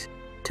 wigs,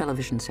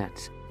 television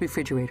sets,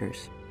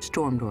 refrigerators,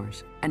 storm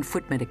doors, and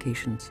foot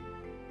medications,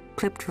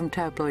 clipped from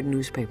tabloid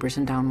newspapers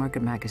and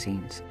downmarket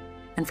magazines,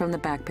 and from the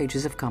back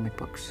pages of comic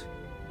books.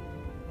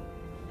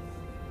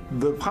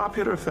 The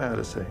popular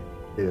fantasy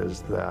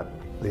is that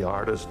the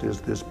artist is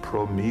this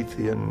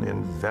Promethean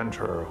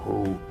inventor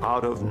who,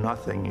 out of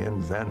nothing,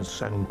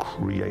 invents and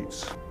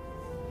creates.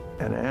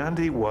 And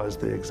Andy was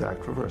the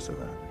exact reverse of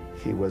that.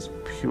 He was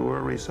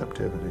pure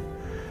receptivity.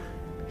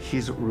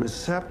 He's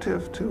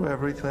receptive to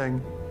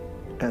everything,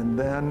 and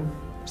then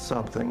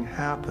something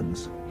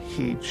happens.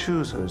 He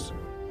chooses.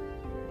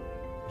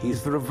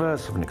 He's the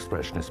reverse of an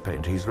expressionist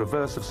painter. He's the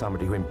reverse of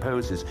somebody who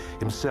imposes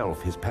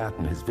himself, his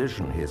pattern, his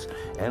vision, his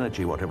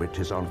energy, whatever it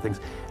is, on things.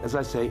 As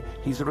I say,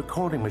 he's a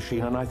recording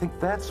machine, and I think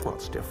that's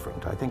what's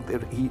different. I think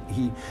that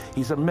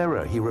he's a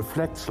mirror. He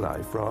reflects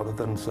life rather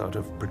than sort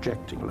of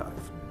projecting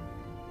life.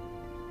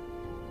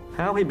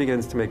 How he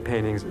begins to make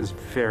paintings is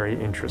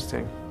very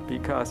interesting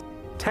because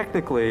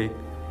technically,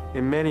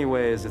 in many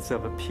ways, it's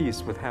of a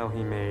piece with how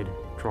he made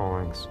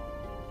drawings.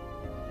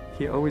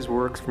 He always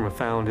works from a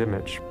found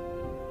image.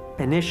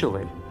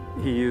 Initially,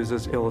 he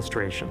uses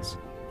illustrations,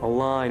 a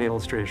line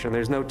illustration.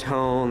 There's no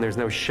tone, there's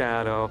no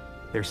shadow.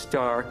 They're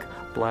stark,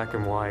 black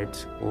and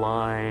white,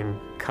 line,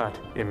 cut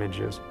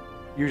images,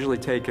 usually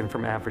taken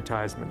from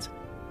advertisements.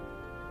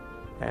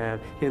 And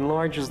he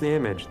enlarges the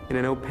image in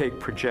an opaque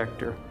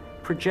projector,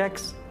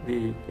 projects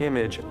the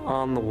image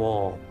on the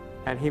wall,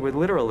 and he would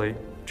literally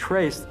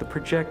trace the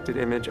projected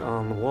image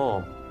on the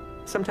wall,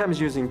 sometimes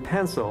using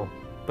pencil,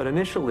 but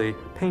initially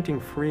painting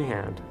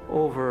freehand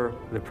over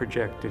the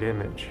projected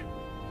image.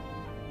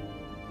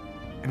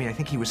 I mean, I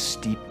think he was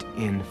steeped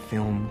in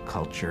film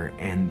culture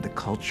and the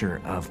culture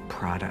of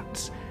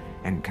products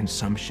and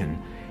consumption,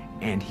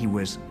 and he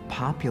was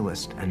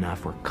populist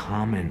enough or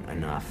common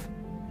enough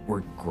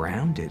or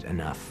grounded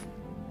enough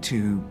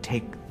to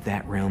take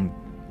that realm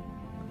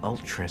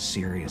ultra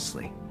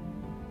seriously.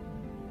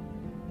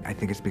 I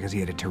think it's because he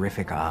had a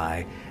terrific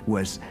eye,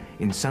 was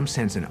in some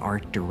sense an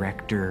art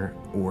director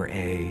or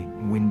a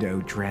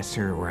window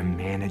dresser or a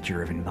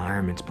manager of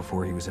environments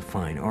before he was a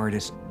fine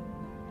artist.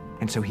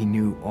 And so he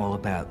knew all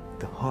about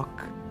the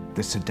hook,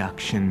 the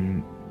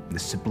seduction, the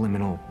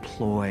subliminal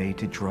ploy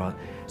to draw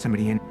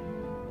somebody in.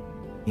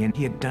 And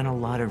he had done a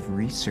lot of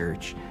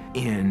research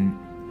in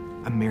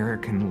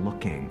American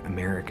looking,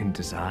 American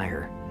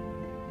desire.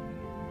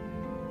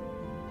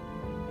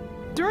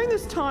 During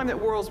this time that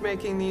Warhol's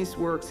making these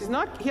works,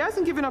 he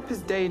hasn't given up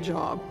his day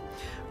job.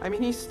 I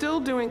mean, he's still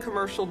doing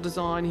commercial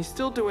design. He's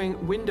still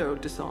doing window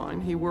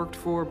design. He worked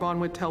for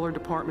Bonwit Teller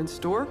department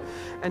store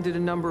and did a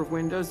number of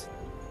windows.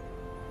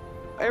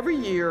 Every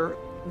year,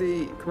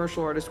 the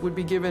commercial artists would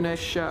be given a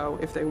show,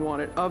 if they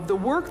wanted, of the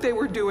work they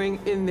were doing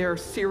in their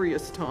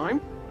serious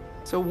time.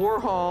 So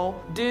Warhol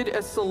did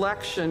a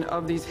selection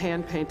of these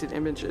hand-painted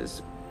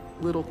images.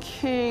 Little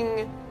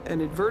King,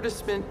 an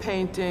advertisement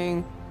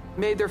painting,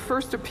 made their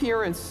first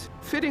appearance,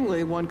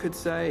 fittingly, one could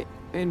say,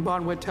 in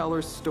Bonwit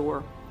Teller's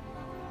store.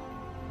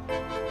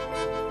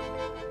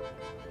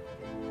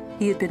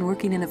 He had been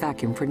working in a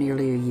vacuum for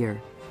nearly a year,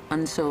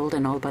 unsold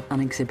and all but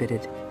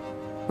unexhibited,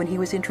 when he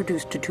was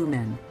introduced to two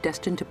men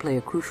destined to play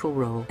a crucial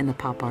role in the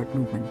pop art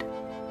movement.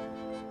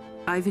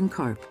 Ivan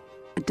Karp,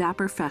 a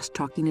dapper,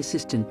 fast-talking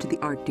assistant to the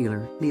art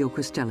dealer, Leo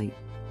Costelli,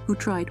 who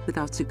tried,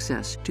 without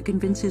success, to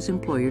convince his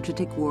employer to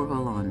take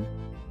Warhol on,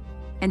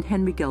 and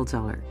Henry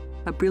Geldzahler,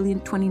 a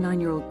brilliant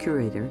 29-year-old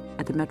curator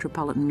at the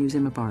Metropolitan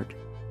Museum of Art,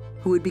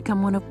 who would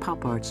become one of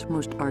pop art's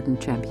most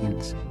ardent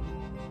champions.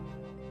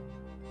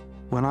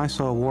 When I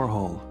saw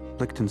Warhol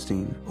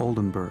Lichtenstein,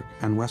 Oldenburg,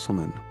 and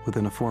Wesselmann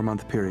within a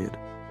 4-month period.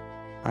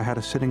 I had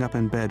a sitting up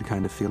in bed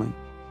kind of feeling,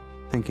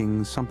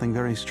 thinking something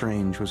very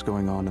strange was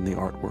going on in the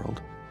art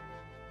world.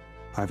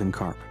 Ivan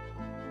Karp.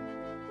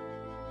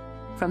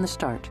 From the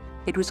start,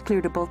 it was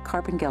clear to both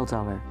Karp and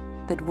Geldzahler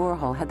that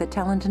Warhol had the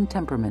talent and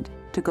temperament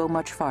to go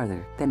much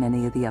farther than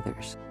any of the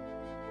others.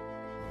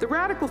 The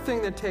radical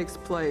thing that takes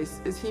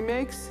place is he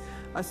makes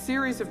a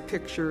series of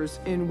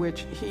pictures in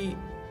which he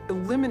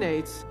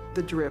eliminates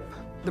the drip,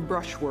 the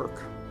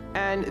brushwork.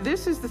 And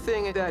this is the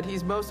thing that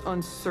he's most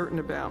uncertain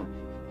about.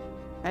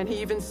 And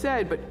he even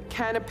said, but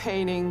can a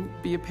painting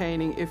be a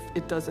painting if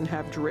it doesn't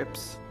have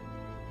drips?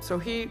 So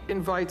he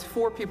invites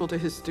 4 people to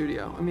his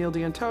studio: Emile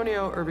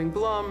D'Antonio, Irving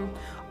Blum,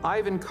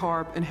 Ivan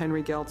Karp, and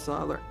Henry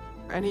Geldzahler.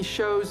 And he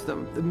shows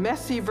them the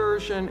messy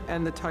version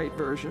and the tight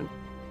version.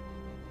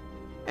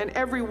 And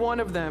every one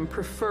of them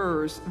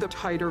prefers the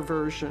tighter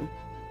version.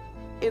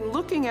 In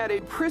looking at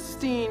a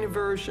pristine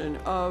version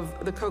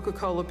of the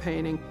Coca-Cola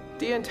painting,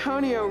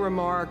 D'Antonio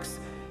remarks,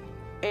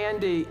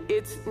 "Andy,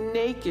 it's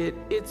naked,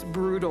 it's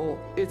brutal,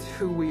 it's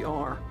who we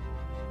are."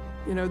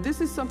 You know,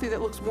 this is something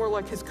that looks more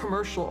like his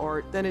commercial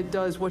art than it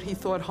does what he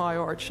thought high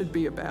art should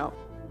be about.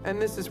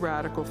 And this is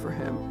radical for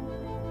him.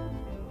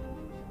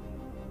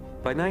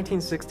 By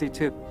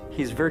 1962,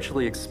 he's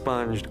virtually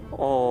expunged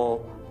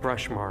all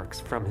brush marks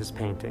from his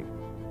painting.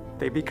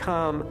 They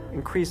become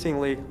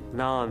increasingly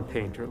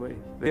non-painterly.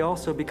 They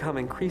also become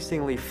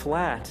increasingly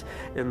flat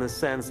in the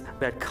sense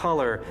that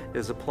color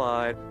is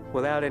applied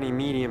without any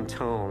medium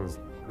tones.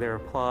 They're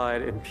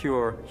applied in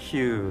pure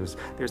hues.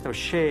 There's no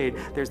shade,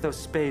 there's no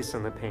space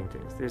in the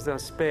paintings. There's no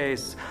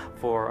space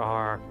for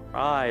our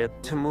eye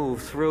to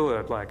move through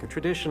it like a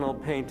traditional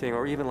painting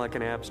or even like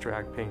an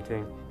abstract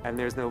painting. And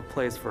there's no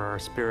place for our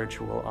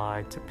spiritual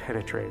eye to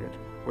penetrate it.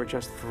 We're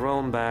just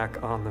thrown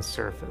back on the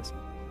surface.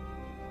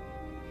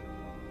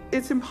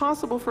 It's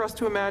impossible for us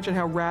to imagine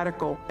how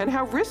radical and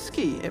how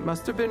risky it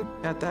must have been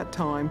at that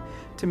time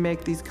to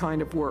make these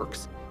kind of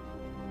works.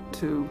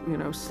 To, you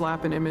know,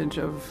 slap an image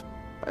of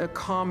a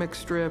comic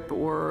strip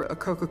or a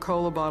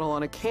Coca-Cola bottle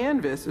on a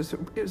canvas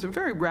is a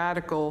very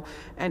radical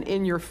and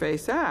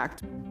in-your-face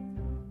act.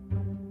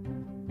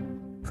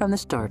 From the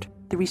start,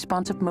 the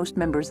response of most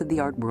members of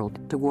the art world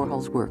to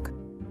Warhol's work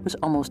was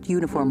almost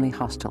uniformly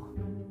hostile.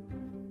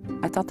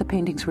 "I thought the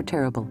paintings were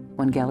terrible,"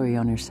 one gallery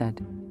owner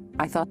said.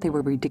 "I thought they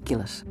were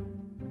ridiculous."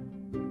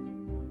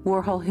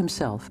 Warhol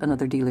himself,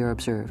 another dealer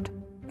observed,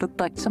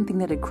 looked like something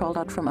that had crawled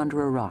out from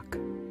under a rock.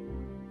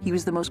 He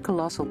was the most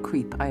colossal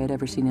creep I had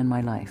ever seen in my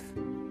life.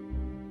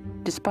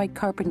 Despite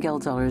Karp and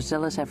Geldzahler's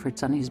zealous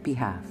efforts on his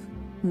behalf,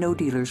 no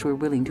dealers were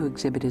willing to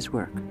exhibit his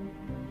work.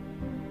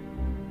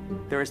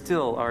 There are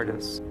still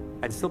artists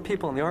and still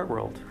people in the art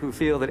world who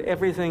feel that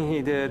everything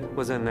he did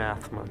was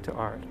anathema to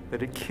art,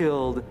 that it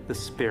killed the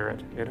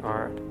spirit in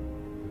art.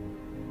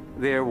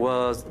 There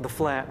was the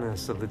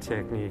flatness of the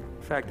technique,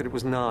 the fact that it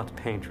was not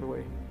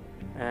painterly.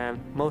 And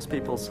most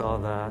people saw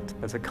that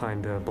as a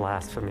kind of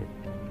blasphemy.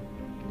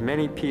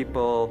 Many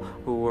people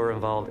who were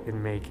involved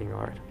in making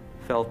art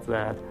felt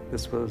that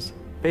this was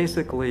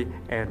basically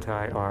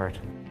anti-art.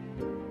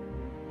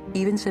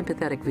 Even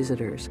sympathetic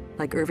visitors,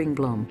 like Irving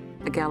Blum,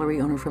 a gallery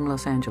owner from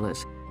Los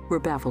Angeles, were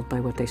baffled by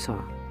what they saw.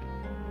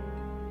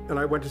 And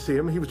I went to see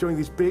him. He was doing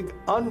these big,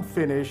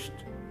 unfinished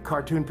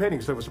cartoon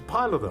paintings. There was a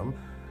pile of them,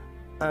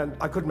 and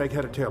I couldn't make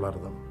head or tail out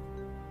of them.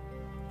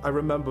 I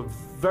remember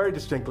very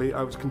distinctly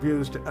I was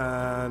confused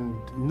and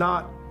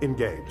not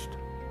engaged.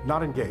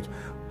 Not engaged.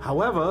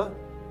 However,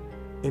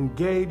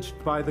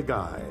 engaged by the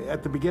guy.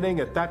 At the beginning,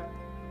 at that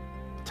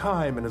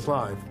time in his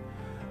life,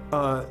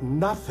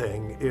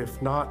 nothing if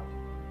not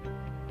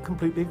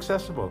completely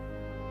accessible.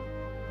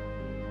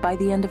 By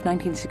the end of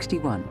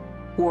 1961,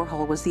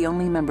 Warhol was the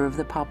only member of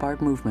the pop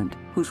art movement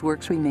whose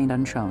works remained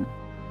unshown.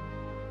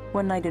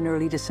 One night in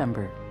early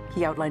December,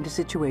 he outlined a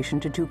situation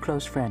to 2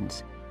 close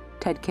friends,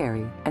 Ted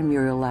Carey and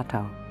Muriel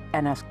Latow,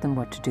 and asked them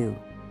what to do.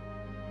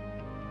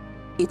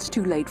 "It's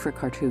too late for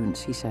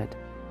cartoons," he said.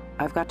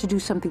 "I've got to do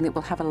something that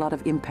will have a lot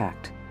of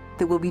impact,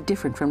 that will be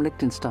different from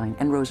Lichtenstein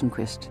and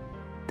Rosenquist,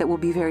 that will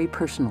be very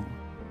personal,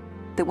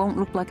 that won't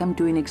look like I'm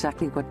doing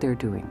exactly what they're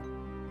doing.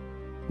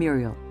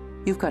 Muriel,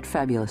 you've got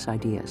fabulous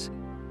ideas.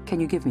 Can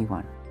you give me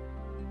one?"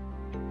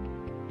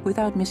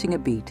 Without missing a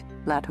beat,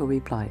 Latow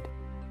replied,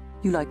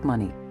 "You like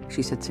money,"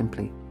 she said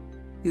simply.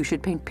 "You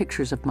should paint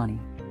pictures of money."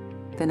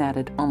 Then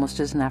added, almost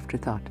as an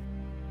afterthought,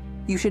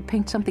 "You should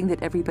paint something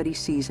that everybody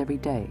sees every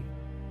day,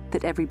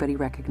 that everybody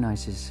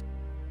recognizes,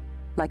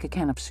 like a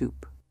can of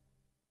soup."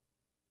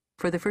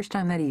 For the first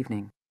time that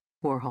evening,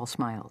 Warhol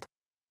smiled.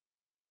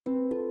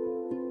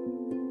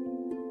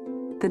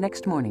 The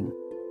next morning,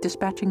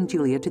 dispatching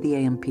Julia to the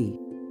AMP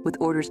with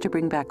orders to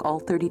bring back all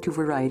 32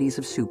 varieties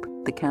of soup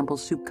the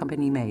Campbell's Soup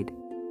Company made,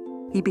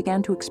 he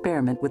began to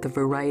experiment with a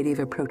variety of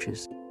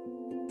approaches,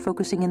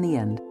 focusing in the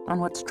end on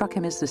what struck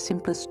him as the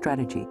simplest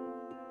strategy: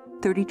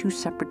 32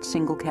 separate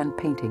single-can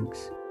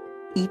paintings,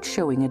 each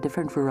showing a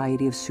different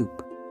variety of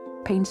soup,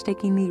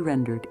 painstakingly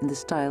rendered in the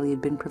style he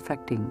had been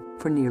perfecting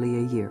for nearly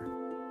a year.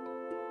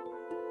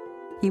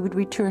 He would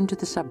return to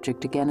the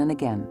subject again and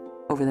again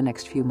over the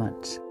next few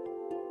months.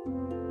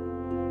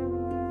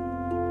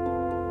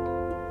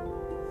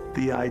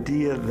 The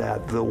idea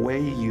that the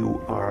way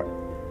you are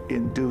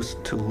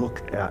induced to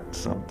look at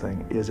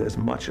something is as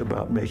much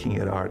about making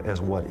it art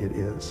as what it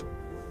is.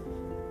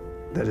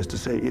 That is to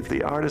say, if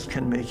the artist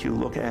can make you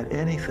look at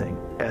anything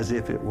as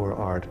if it were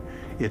art,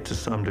 it to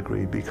some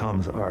degree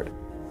becomes art.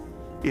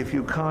 If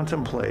you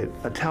contemplate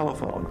a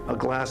telephone, a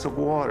glass of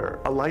water,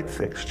 a light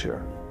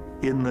fixture,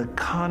 in the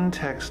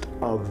context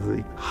of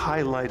the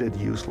highlighted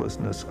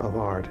uselessness of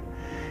art,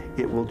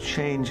 it will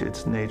change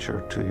its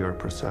nature to your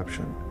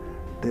perception.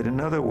 That, in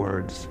other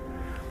words,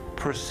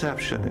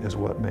 perception is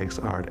what makes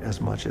art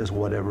as much as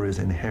whatever is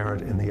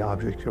inherent in the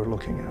object you're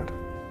looking at.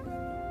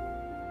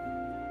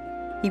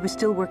 He was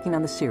still working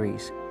on the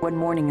series one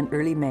morning in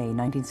early May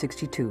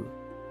 1962,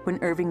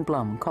 when Irving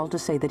Blum called to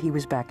say that he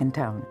was back in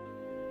town.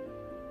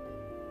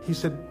 He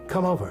said,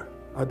 "Come over.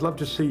 I'd love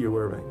to see you,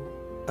 Irving."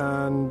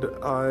 And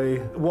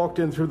I walked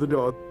in through the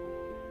door,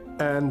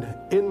 and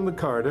in the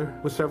corridor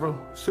were several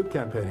soup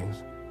can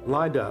paintings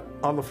lined up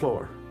on the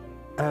floor.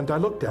 And I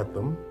looked at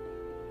them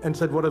and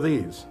said, "What are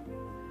these?"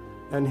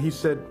 And he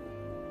said,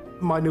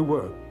 "My new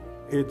work.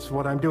 It's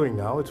what I'm doing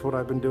now. It's what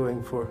I've been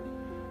doing for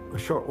a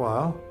short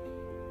while."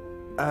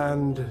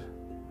 And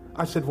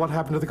I said, "What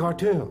happened to the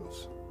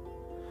cartoons?"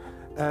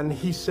 And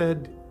he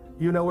said,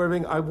 "You know,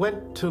 Irving, I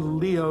went to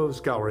Leo's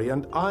gallery,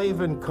 and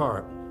Ivan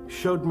Karp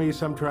showed me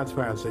some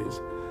transparencies.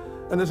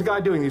 And there's a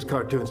guy doing these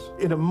cartoons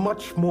in a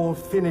much more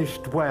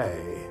finished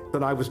way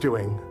than I was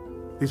doing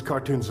these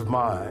cartoons of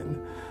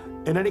mine.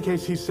 In any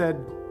case," he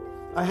said,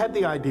 "I had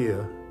the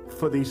idea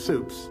for these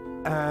soups,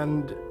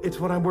 and it's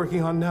what I'm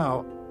working on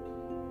now."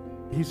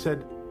 He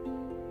said,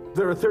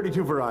 "There are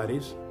 32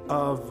 varieties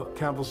of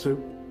Campbell soup,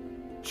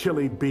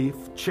 chili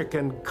beef,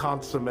 chicken,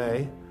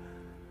 consomme,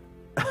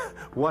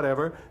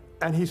 whatever."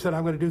 And he said,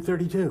 "I'm going to do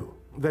 32,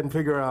 then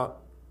figure out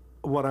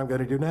what I'm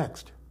going to do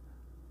next."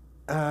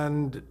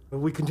 And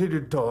we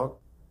continued to talk,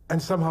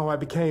 and somehow I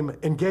became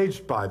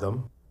engaged by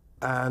them.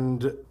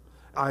 And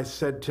I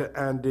said to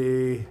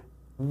Andy,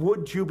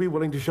 "Would you be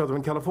willing to show them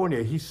in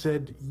California?" He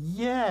said,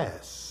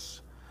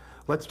 "Yes,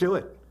 let's do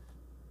it."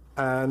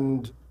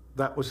 And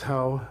that was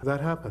how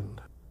that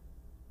happened.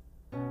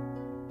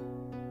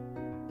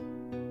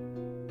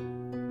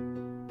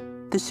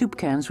 The soup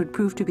cans would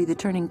prove to be the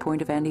turning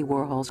point of Andy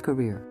Warhol's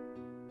career,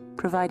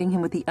 providing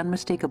him with the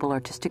unmistakable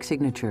artistic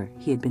signature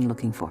he had been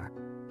looking for.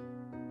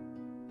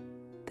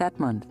 That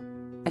month,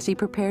 as he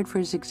prepared for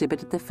his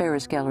exhibit at the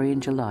Ferris Gallery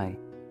in July,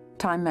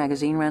 Time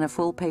magazine ran a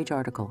full-page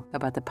article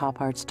about the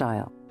pop art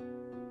style,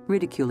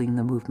 ridiculing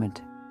the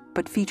movement,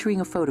 but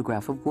featuring a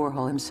photograph of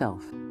Warhol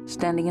himself,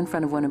 standing in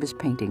front of one of his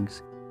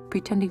paintings,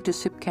 pretending to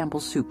sip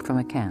Campbell's soup from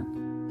a can.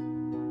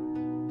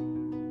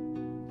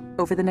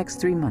 Over the next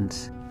 3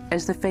 months,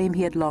 as the fame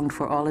he had longed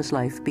for all his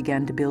life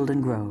began to build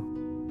and grow,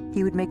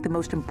 he would make the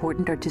most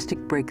important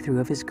artistic breakthrough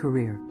of his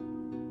career,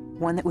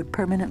 one that would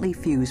permanently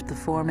fuse the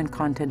form and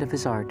content of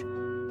his art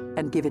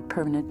and give it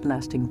permanent,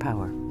 lasting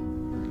power.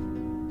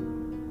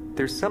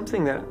 There's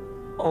something that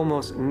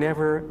almost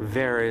never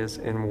varies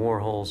in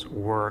Warhol's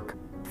work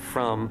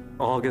from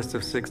August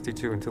of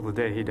 '62 until the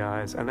day he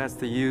dies, and that's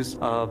the use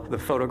of the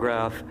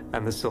photograph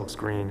and the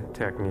silkscreen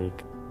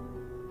technique.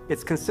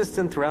 It's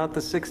consistent throughout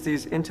the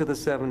 '60s into the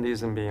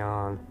 '70s and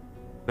beyond.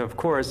 Of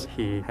course,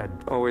 he had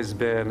always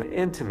been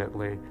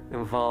intimately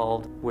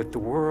involved with the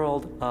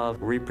world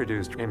of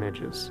reproduced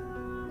images.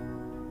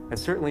 And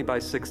certainly by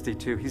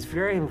 '62, he's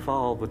very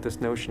involved with this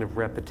notion of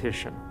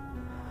repetition,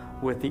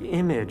 with the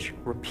image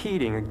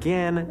repeating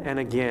again and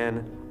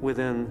again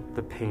within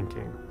the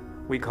painting.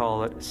 We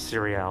call it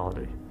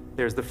seriality.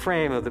 There's the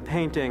frame of the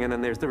painting, and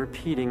then there's the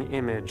repeating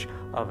image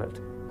of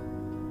it.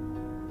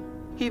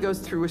 He goes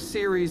through a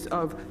series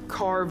of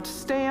carved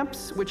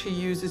stamps, which he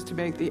uses to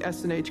make the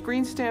S&H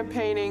green stamp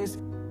paintings,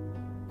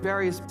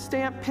 various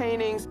stamp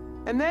paintings,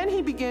 and then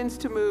he begins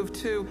to move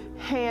to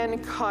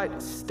hand-cut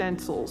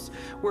stencils,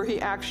 where he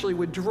actually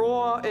would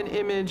draw an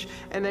image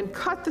and then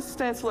cut the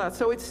stencil out.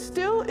 So it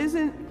still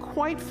isn't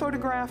quite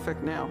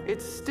photographic now.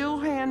 It's still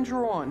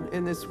hand-drawn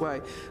in this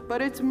way,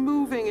 but it's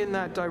moving in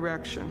that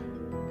direction.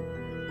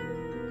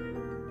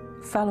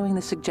 Following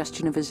the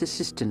suggestion of his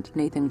assistant,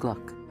 Nathan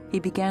Gluck, he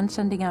began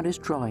sending out his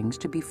drawings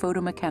to be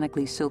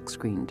photomechanically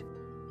silkscreened,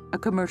 a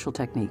commercial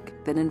technique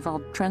that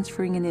involved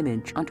transferring an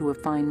image onto a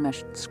fine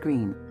meshed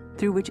screen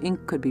through which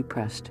ink could be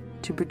pressed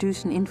to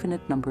produce an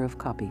infinite number of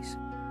copies.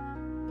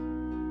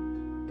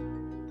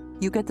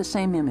 You get the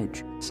same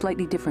image,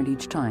 slightly different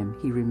each time,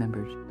 he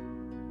remembered.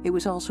 It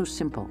was all so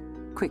simple,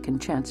 quick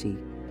and chancy.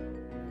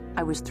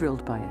 I was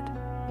thrilled by it.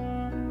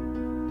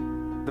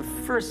 The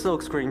first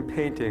silkscreen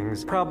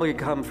paintings probably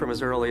come from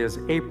as early as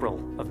April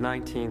of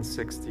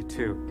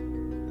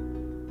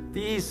 1962.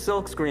 These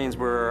silkscreens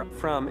were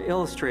from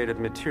illustrated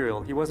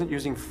material. He wasn't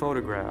using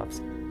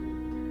photographs.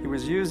 He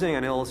was using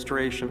an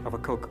illustration of a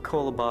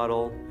Coca-Cola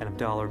bottle and of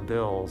dollar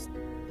bills,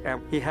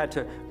 and he had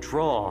to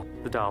draw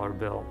the dollar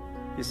bill.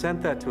 He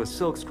sent that to a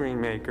silkscreen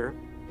maker,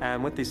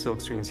 and with these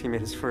silkscreens, he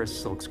made his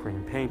first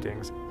silkscreen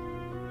paintings.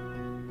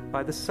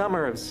 By the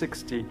summer of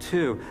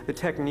 '62, the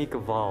technique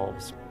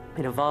evolves.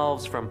 It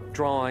evolves from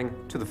drawing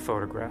to the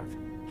photograph.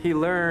 He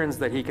learns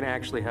that he can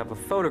actually have a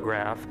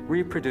photograph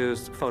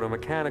reproduced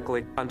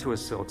photomechanically onto a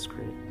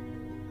silkscreen.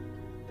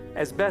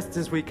 As best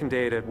as we can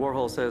date it,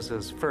 Warhol says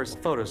his first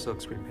photo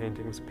silkscreen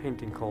painting was a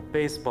painting called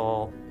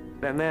Baseball,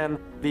 and then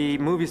the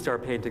movie star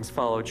paintings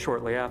followed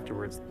shortly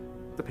afterwards.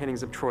 The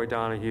paintings of Troy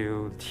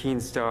Donahue, teen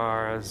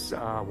stars,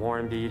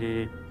 Warren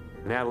Beatty,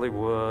 Natalie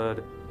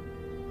Wood.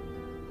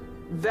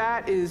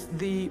 That is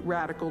the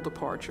radical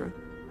departure.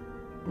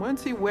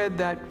 Once he wed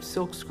that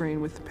silkscreen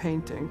with the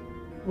painting,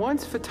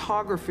 once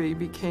photography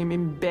became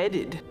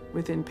embedded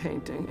within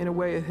painting in a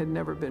way it had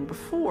never been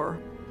before,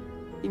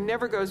 he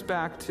never goes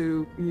back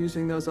to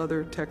using those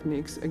other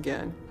techniques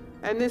again.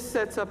 And this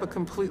sets up a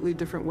completely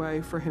different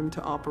way for him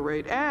to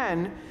operate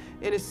and,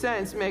 in a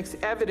sense, makes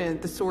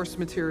evident the source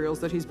materials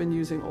that he's been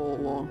using all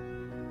along.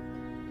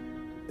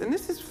 And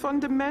this is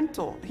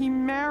fundamental. He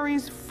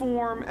marries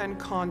form and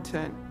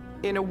content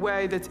in a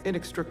way that's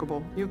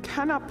inextricable. You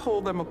cannot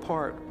pull them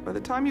apart. By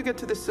the time you get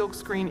to the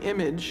silkscreen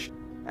image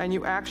and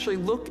you actually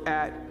look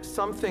at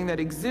something that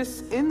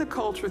exists in the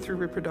culture through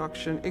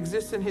reproduction,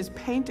 exists in his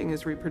painting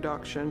as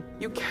reproduction,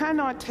 you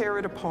cannot tear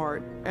it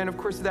apart. And of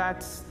course,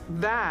 that's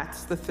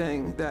the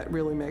thing that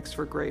really makes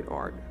for great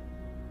art.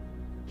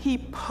 He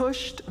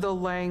pushed the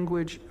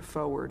language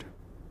forward.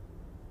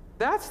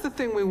 That's the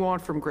thing we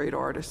want from great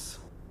artists.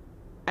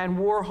 And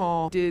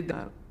Warhol did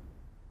that.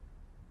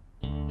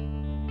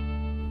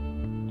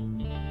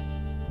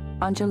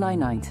 On July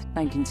 9th,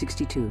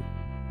 1962,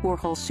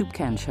 Warhol's Soup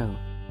Can Show,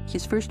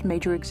 his first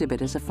major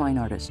exhibit as a fine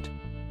artist,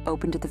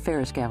 opened at the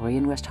Ferris Gallery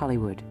in West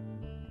Hollywood,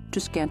 to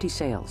scanty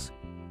sales,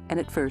 and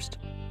at first,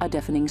 a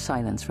deafening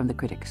silence from the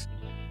critics.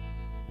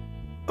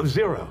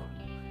 Zero.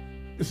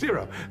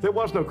 There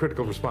was no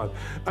critical response.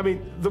 I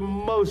mean, the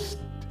most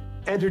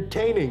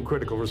entertaining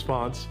critical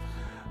response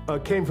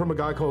came from a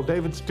guy called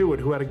David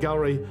Stewart, who had a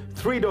gallery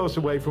 3 doors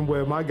away from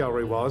where my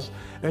gallery was,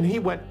 and he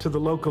went to the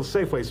local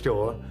Safeway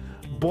store,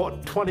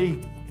 bought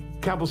 20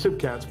 Campbell soup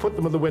cans, put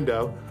them in the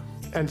window,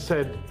 and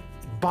said,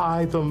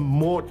 buy them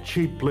more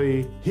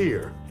cheaply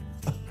here.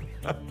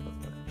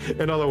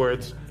 In other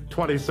words,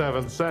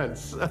 27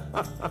 cents.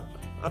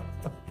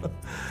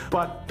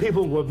 But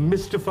people were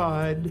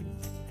mystified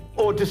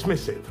or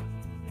dismissive.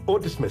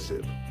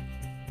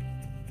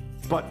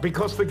 But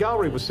because the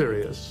gallery was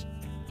serious,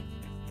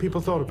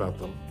 people thought about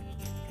them.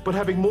 But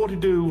having more to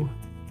do,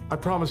 I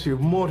promise you,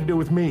 more to do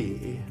with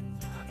me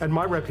and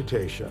my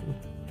reputation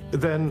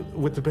than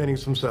with the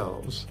paintings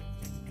themselves.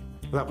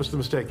 That was the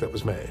mistake that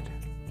was made.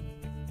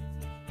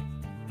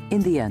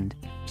 In the end,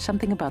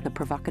 something about the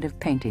provocative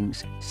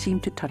paintings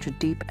seemed to touch a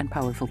deep and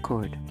powerful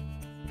chord.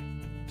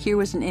 Here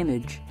was an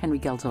image, Henry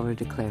Geldzahler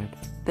declared,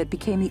 that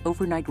became the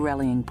overnight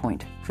rallying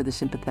point for the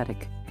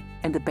sympathetic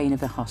and the bane of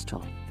the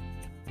hostile.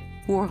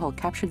 Warhol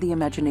captured the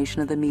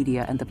imagination of the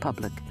media and the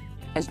public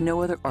as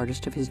no other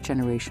artist of his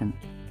generation.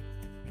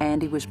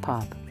 Andy was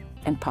Pop,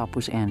 and Pop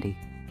was Andy.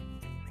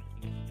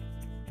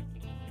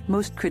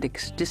 Most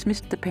critics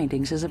dismissed the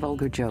paintings as a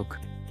vulgar joke,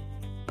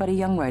 but a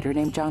young writer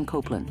named John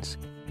Copelands,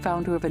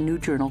 founder of a new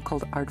journal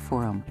called Art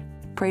Forum,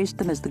 praised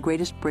them as the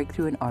greatest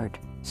breakthrough in art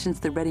since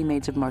the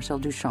ready-mades of Marcel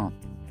Duchamp,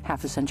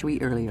 half a century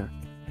earlier.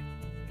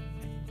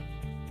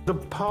 The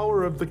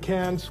power of the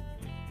cans,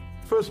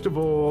 first of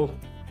all,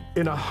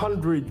 in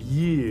 100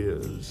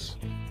 years,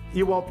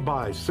 you won't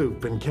buy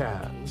soup in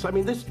cans. I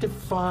mean, this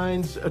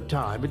defines a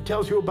time. It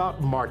tells you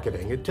about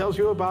marketing. It tells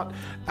you about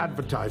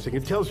advertising.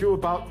 It tells you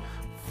about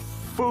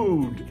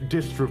food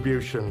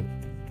distribution.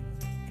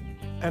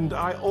 And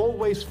I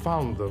always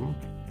found them,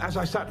 as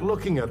I sat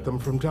looking at them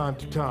from time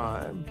to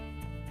time,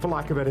 for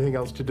lack of anything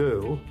else to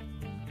do,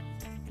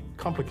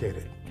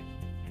 complicated.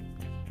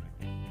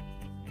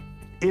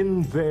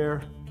 In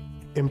their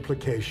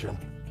implication.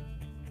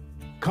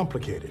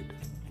 Complicated.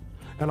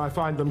 And I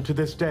find them to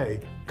this day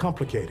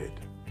complicated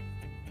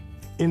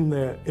in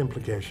their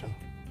implication.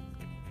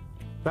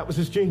 That was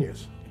his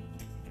genius.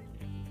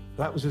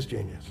 That was his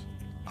genius,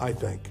 I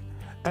think.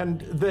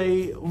 And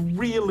they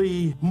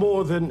really,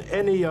 more than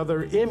any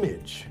other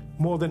image,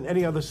 more than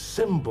any other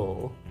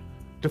symbol,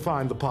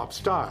 define the pop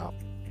style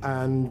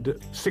and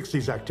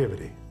 60s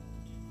activity.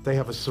 They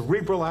have a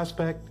cerebral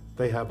aspect,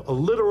 they have a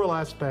literal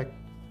aspect,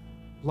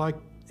 like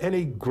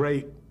any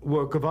great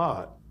work of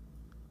art.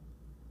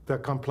 They're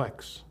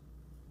complex.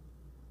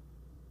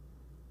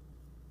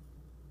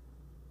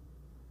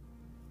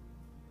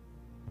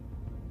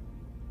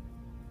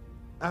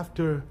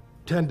 After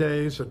 10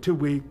 days or 2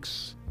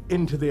 weeks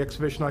into the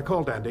exhibition, I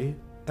called Andy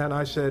and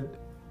I said,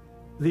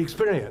 the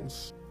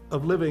experience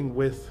of living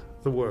with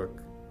the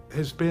work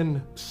has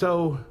been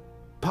so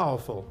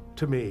powerful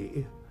to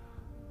me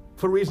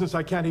for reasons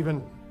I can't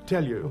even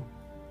tell you.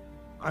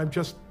 I'm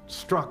just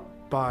struck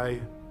by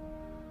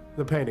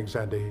the paintings,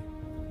 Andy,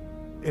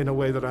 in a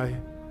way that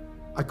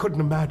I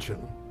couldn't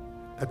imagine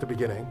at the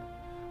beginning.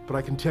 But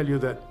I can tell you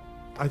that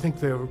I think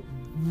they're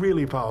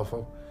really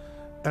powerful,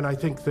 and I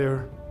think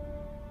they're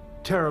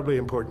terribly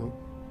important.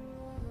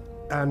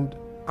 And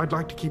I'd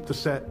like to keep the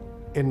set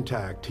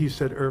intact. He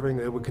said, Irving,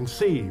 they were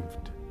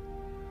conceived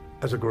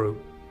as a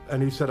group,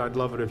 and he said, I'd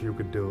love it if you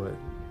could do it.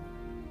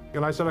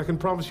 And I said, I can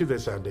promise you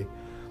this, Andy.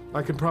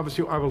 I can promise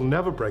you I will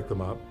never break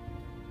them up.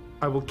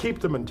 I will keep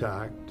them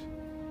intact.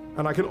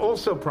 And I can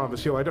also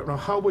promise you, I don't know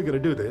how we're going to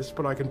do this,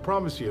 but I can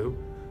promise you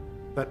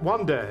that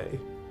one day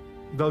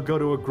they'll go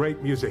to a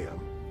great museum.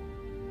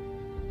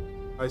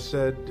 I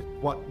said,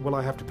 what will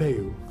I have to pay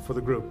you for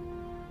the group?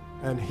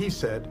 And he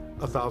said,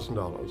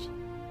 $1,000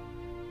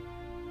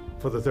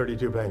 for the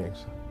 32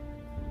 paintings.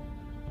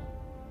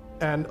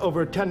 And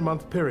over a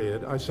 10-month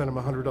period, I sent him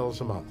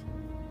 $100 a month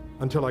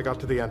until I got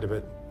to the end of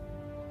it.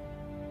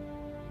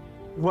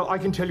 Well, I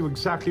can tell you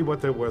exactly what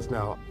they're worth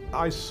now.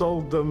 I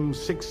sold them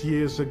 6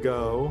 years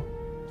ago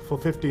for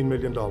 $15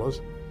 million,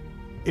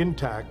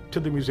 intact,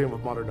 to the Museum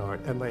of Modern Art,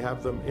 and they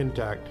have them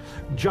intact,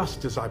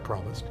 just as I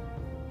promised.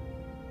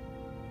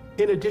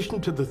 In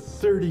addition to the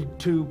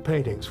 32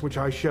 paintings, which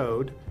I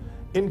showed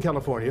in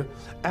California,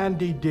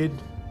 Andy did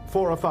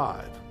 4 or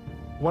 5.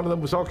 One of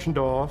them was auctioned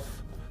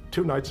off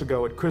 2 nights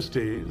ago at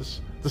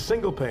Christie's, the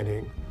single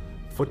painting,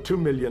 for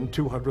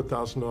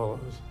 $2,200,000.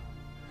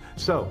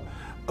 So,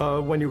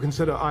 when you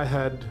consider I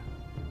had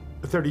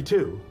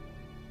 32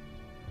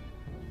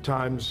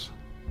 times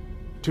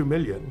 2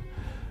 million,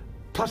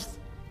 plus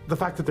the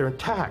fact that they're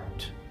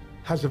intact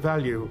has a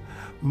value,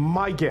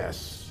 my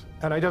guess,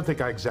 and I don't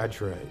think I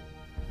exaggerate,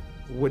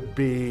 would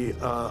be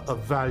a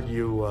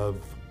value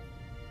of,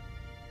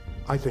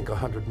 I think,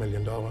 $100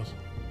 million.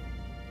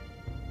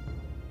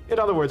 In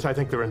other words, I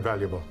think they're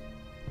invaluable.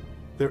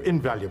 They're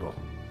invaluable.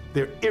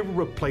 They're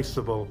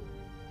irreplaceable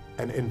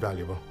and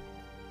invaluable.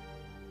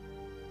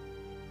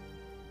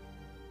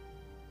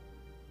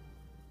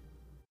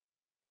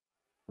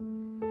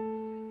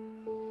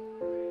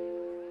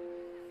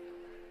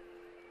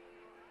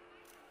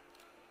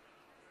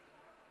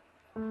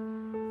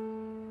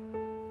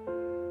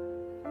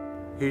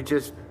 He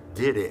just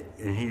did it,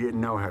 and he didn't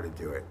know how to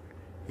do it.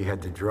 He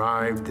had the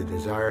drive, the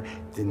desire,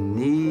 the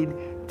need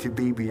to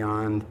be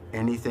beyond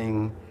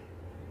anything.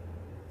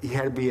 He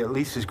had to be at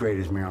least as great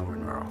as Marilyn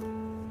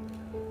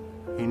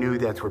Monroe. He knew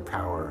that's where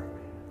power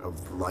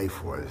of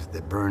life was,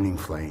 the burning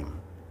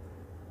flame.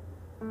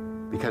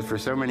 Because for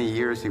so many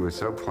years he was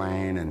so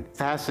plain and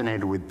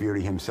fascinated with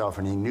beauty himself,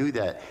 and he knew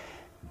that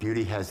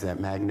beauty has that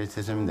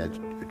magnetism that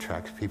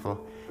attracts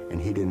people,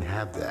 and he didn't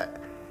have that.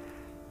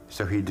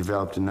 So he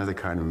developed another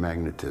kind of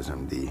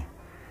magnetism, the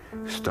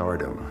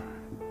stardom.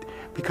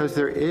 Because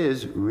there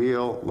is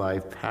real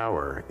life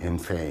power in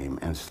fame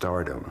and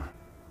stardom.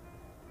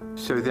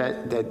 So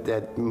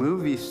that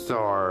movie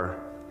star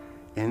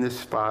in the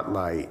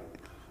spotlight,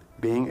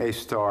 being a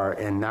star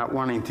and not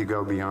wanting to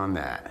go beyond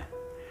that.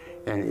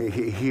 And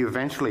he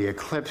eventually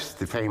eclipsed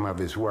the fame of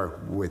his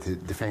work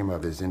with the fame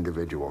of his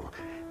individual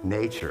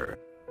nature.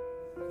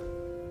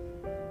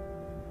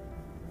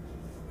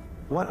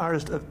 What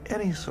artist of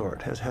any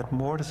sort has had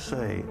more to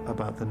say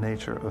about the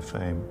nature of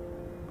fame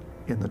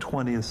in the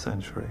 20th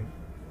century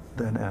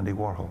than Andy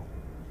Warhol?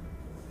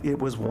 It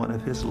was one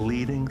of his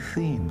leading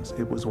themes.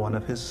 It was one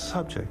of his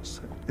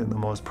subjects in the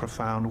most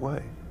profound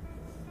way.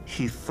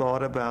 He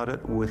thought about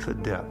it with a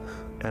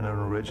depth and an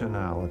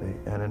originality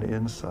and an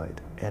insight,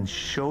 and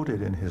showed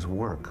it in his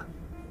work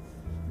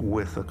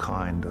with a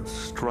kind of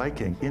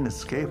striking,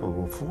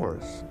 inescapable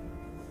force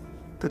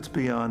that's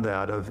beyond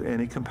that of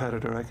any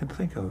competitor I can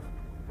think of.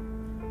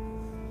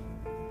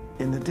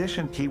 In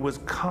addition, he was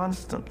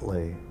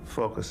constantly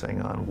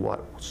focusing on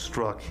what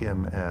struck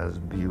him as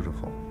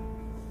beautiful.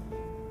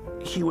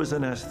 He was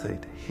an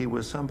aesthete. He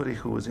was somebody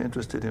who was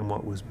interested in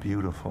what was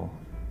beautiful.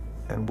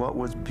 And what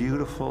was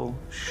beautiful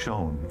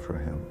shone for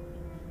him.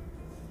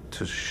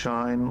 To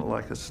shine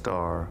like a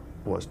star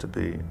was to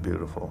be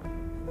beautiful.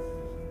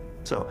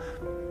 So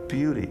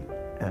beauty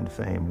and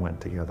fame went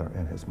together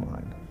in his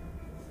mind.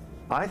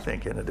 I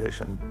think, in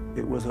addition,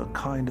 it was a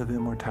kind of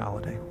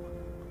immortality,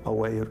 a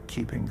way of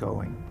keeping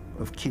going,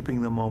 of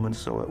keeping the moment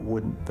so it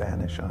wouldn't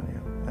vanish on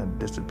you and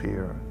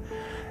disappear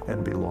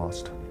and be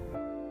lost.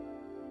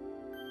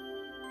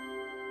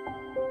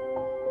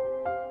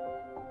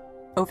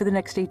 Over the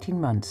next 18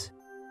 months,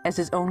 as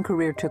his own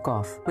career took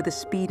off with a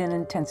speed and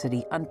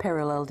intensity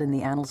unparalleled in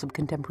the annals of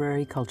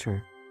contemporary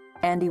culture,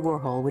 Andy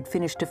Warhol would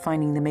finish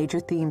defining the major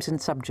themes and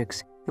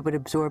subjects that would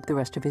absorb the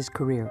rest of his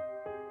career,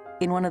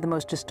 in one of the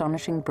most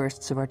astonishing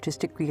bursts of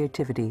artistic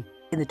creativity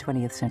in the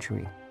 20th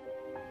century.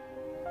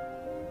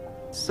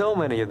 So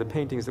many of the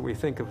paintings that we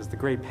think of as the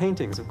great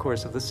paintings, of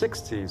course, of the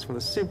 60s, from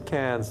the soup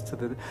cans to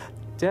the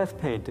death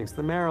paintings,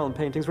 the Marilyn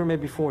paintings, were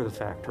made before the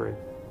factory.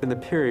 In the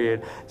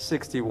period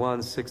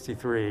 61,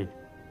 63,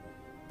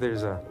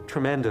 there's a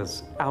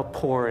tremendous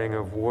outpouring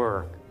of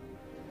work.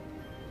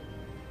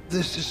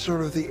 This is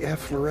sort of the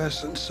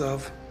efflorescence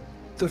of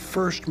the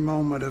first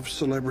moment of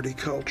celebrity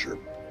culture.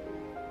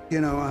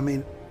 You know, I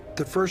mean,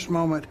 the first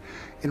moment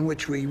in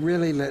which we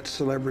really let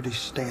celebrity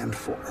stand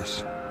for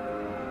us.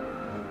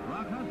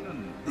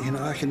 You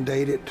know, I can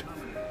date it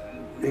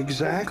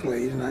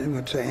exactly, and I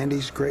would say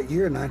Andy's great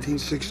year,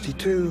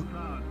 1962.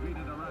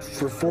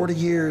 For 40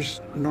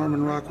 years,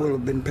 Norman Rockwell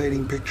had been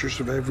painting pictures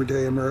of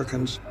everyday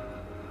Americans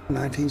In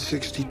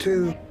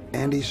 1962,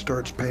 Andy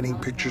starts painting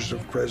pictures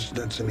of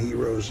presidents and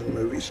heroes and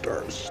movie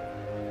stars.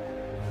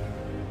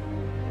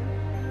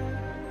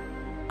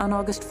 On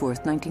August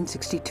 4th,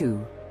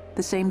 1962,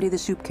 the same day the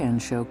Soup Can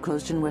Show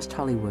closed in West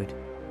Hollywood,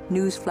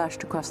 news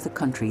flashed across the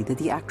country that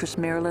the actress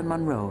Marilyn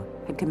Monroe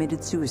had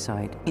committed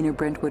suicide in her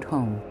Brentwood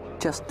home,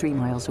 just 3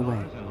 miles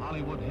away.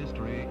 Hollywood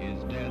history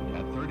is dead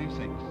at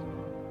 36.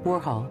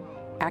 Warhol,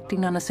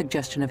 acting on a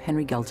suggestion of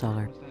Henry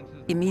Geldzahler,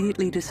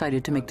 immediately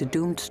decided to make the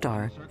doomed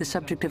star the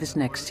subject of his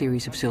next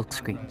series of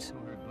silkscreens.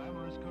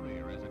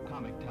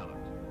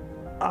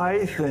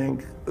 I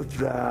think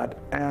that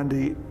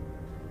Andy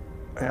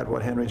had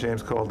what Henry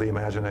James called the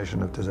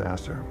imagination of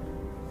disaster,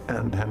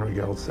 and Henry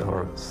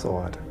Geldzahler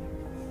saw it.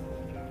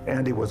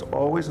 Andy was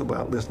always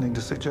about listening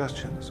to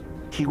suggestions.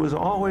 He was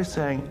always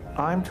saying,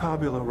 I'm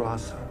tabula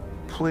rasa.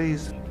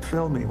 Please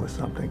fill me with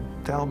something.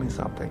 Tell me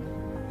something.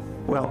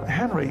 Well,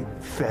 Henry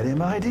fed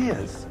him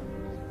ideas.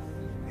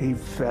 He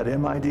fed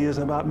him ideas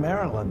about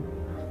Marilyn.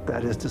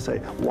 That is to say,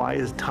 why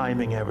is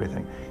timing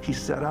everything? He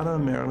set out on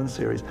a Marilyn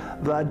series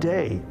the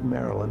day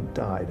Marilyn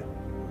died.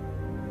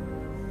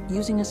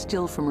 Using a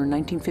still from her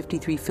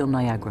 1953 film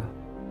Niagara,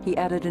 he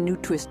added a new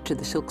twist to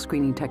the silk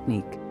screening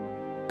technique,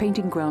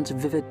 painting grounds of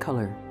vivid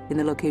color in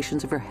the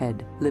locations of her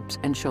head, lips,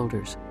 and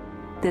shoulders,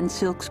 then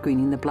silk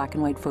screening the black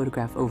and white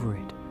photograph over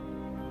it.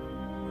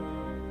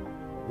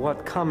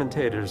 What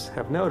commentators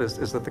have noticed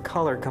is that the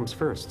color comes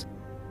first.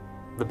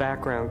 The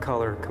background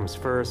color comes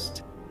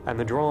first, and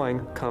the drawing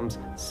comes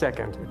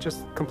second.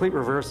 Just complete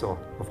reversal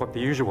of what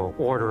the usual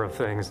order of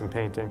things in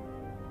painting.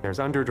 There's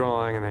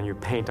underdrawing, and then you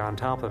paint on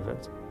top of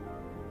it.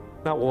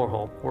 Not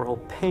Warhol.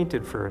 Warhol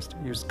painted first,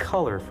 used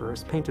color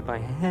first, painted by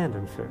hand,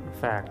 in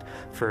fact,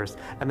 first,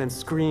 and then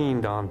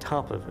screened on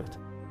top of it.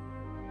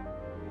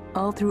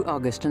 All through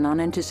August and on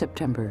into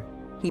September,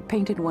 he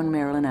painted one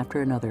Marilyn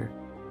after another,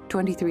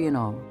 23 in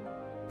all,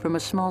 from a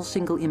small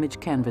single-image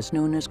canvas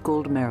known as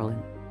Gold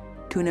Marilyn,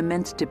 to an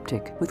immense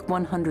diptych with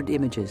 100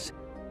 images,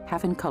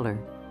 half in color,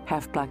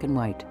 half black and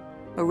white,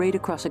 arrayed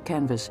across a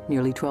canvas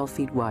nearly 12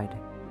 feet wide.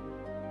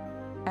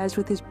 As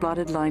with his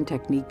blotted line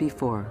technique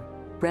before,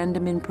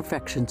 random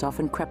imperfections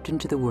often crept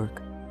into the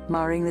work,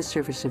 marring the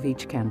surface of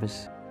each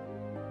canvas.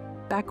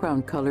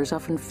 Background colors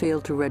often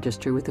failed to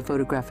register with the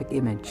photographic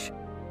image,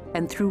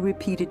 and through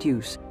repeated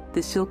use,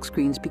 the silk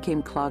screens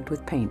became clogged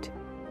with paint,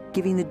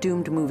 giving the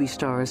doomed movie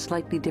star a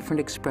slightly different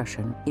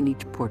expression in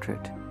each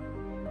portrait.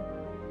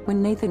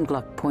 When Nathan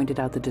Gluck pointed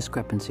out the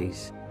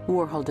discrepancies,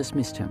 Warhol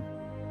dismissed him.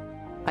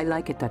 "I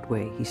like it that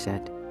way," he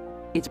said.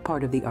 "It's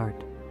part of the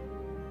art."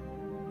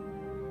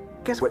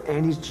 Guess what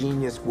Andy's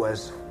genius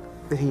was?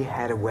 That he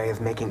had a way of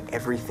making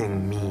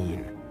everything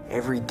mean.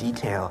 Every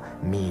detail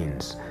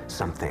means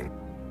something.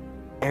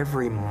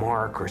 Every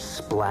mark or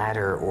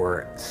splatter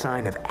or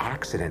sign of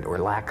accident or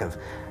lack of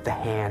the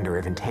hand or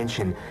of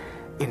intention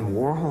in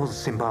Warhol's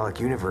symbolic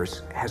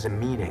universe has a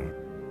meaning.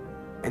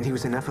 And he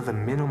was enough of a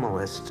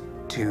minimalist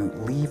to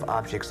leave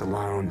objects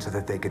alone so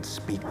that they could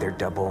speak their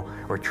double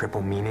or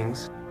triple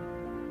meanings.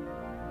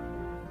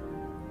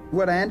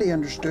 What Andy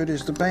understood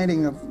is the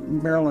painting of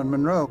Marilyn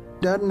Monroe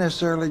doesn't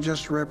necessarily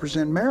just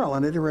represent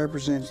Marilyn, it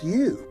represents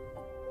you.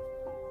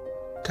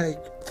 Take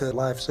the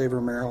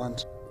Lifesaver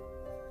Marilyns.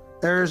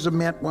 There's a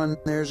mint one,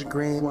 there's a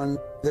green one,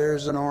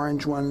 there's an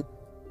orange one,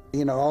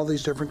 you know, all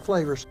these different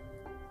flavors.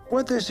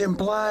 What this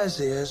implies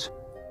is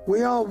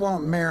we all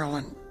want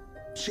Marilyn.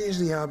 She's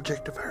the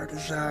object of our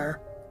desire.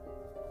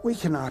 We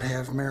cannot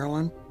have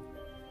Marilyn,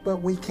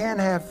 but we can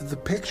have the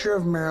picture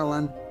of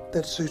Marilyn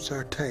that suits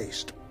our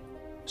taste.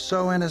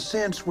 So in a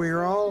sense, we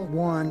are all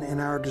one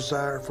in our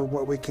desire for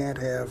what we can't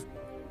have.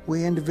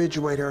 We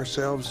individuate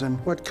ourselves in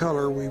what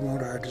color we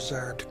want our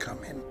desire to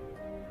come in.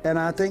 And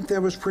I think that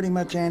was pretty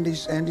much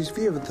Andy's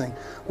view of the thing.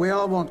 We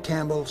all want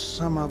Campbell,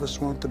 some of us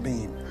want the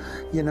bean.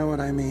 You know what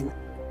I mean?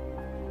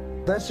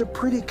 That's a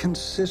pretty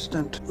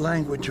consistent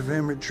language of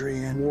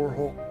imagery in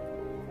Warhol.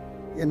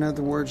 In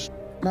other words,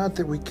 not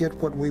that we get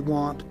what we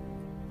want,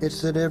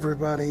 it's that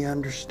everybody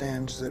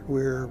understands that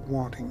we're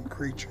wanting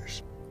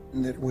creatures,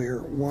 and that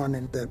we're one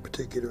in that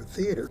particular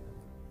theater.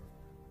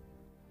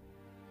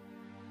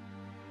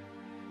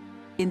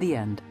 In the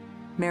end,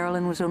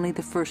 Marilyn was only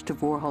the first of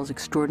Warhol's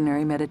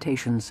extraordinary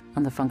meditations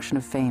on the function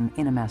of fame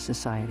in a mass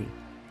society.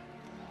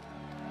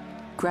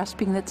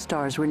 Grasping that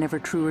stars were never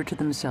truer to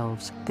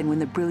themselves than when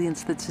the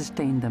brilliance that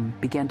sustained them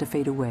began to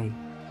fade away,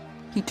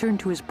 he turned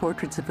to his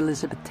portraits of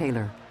Elizabeth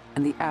Taylor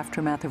and the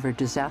aftermath of her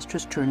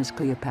disastrous turn as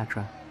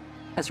Cleopatra,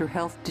 as her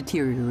health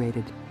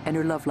deteriorated and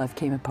her love life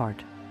came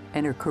apart,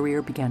 and her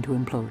career began to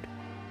implode.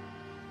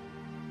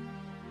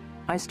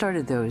 "I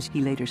started those,"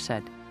 he later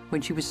said, "when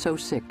she was so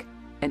sick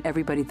and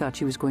everybody thought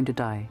she was going to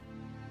die.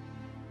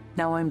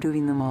 Now I'm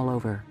doing them all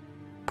over,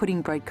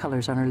 putting bright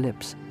colors on her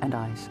lips and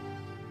eyes."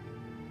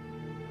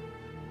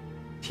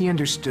 He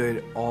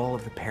understood all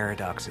of the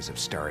paradoxes of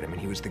stardom,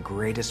 and he was the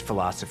greatest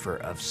philosopher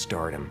of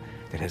stardom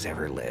that has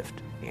ever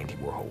lived, Andy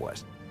Warhol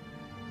was.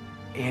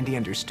 Andy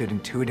understood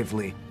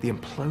intuitively the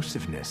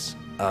implosiveness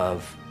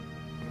of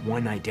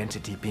one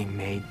identity being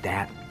made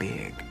that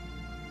big.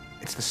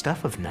 It's the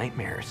stuff of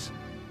nightmares.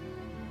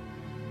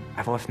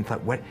 I've often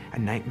thought, what a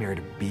nightmare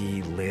to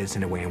be Liz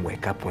in a way and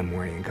wake up one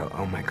morning and go,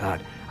 oh my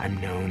God, I'm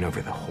known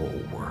over the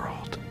whole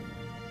world,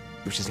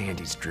 which is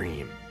Andy's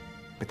dream.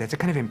 But that's a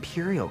kind of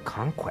imperial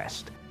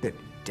conquest that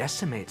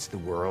decimates the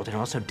world and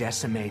also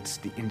decimates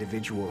the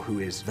individual who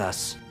is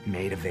thus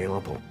made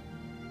available.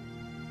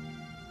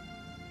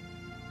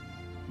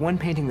 One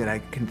painting that I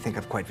can think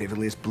of quite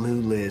vividly is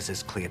Blue Liz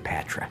as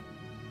Cleopatra.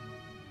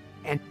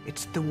 And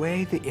it's the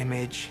way the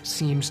image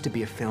seems to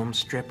be a film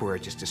strip or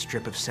just a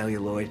strip of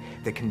celluloid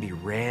that can be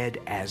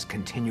read as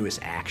continuous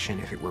action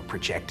if it were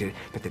projected,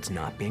 but that's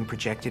not being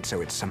projected,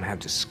 so it's somehow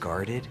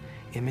discarded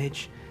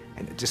image.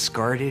 And a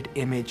discarded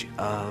image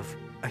of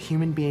a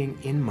human being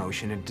in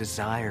motion, a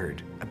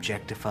desired,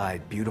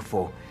 objectified,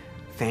 beautiful,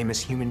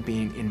 famous human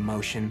being in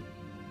motion,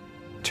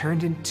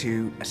 turned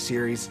into a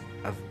series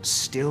of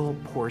still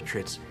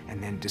portraits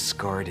and then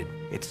discarded.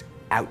 It's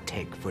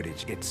outtake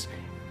footage. It's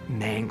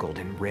mangled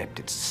and ripped.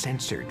 It's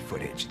censored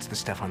footage. It's the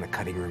stuff on the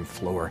cutting room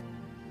floor.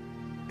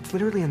 It's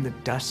literally in the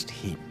dust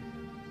heap.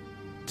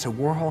 So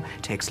Warhol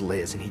takes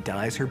Liz and he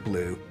dyes her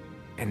blue,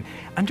 and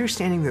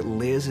understanding that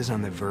Liz is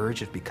on the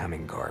verge of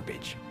becoming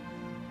garbage,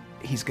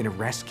 he's going to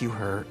rescue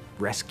her,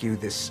 rescue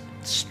this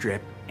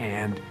strip,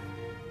 and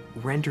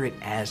render it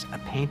as a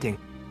painting.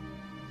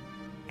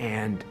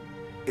 And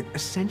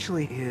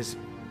essentially his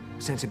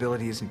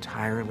sensibility is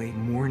entirely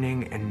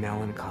mourning and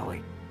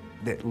melancholy.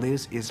 That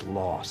Liz is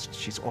lost.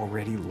 She's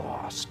already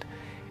lost.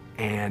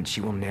 And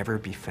she will never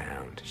be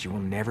found. She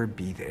will never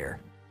be there.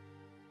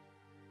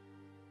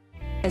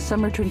 As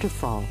summer turned to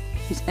fall,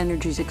 his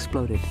energies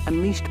exploded,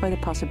 unleashed by the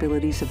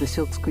possibilities of the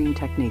silkscreen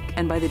technique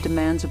and by the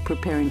demands of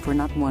preparing for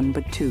not one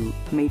but two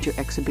major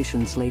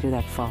exhibitions later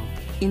that fall.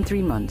 In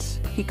 3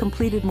 months, he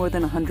completed more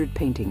than 100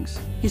 paintings.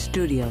 His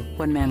studio,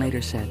 one man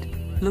later said,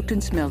 looked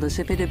and smelled as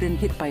if it had been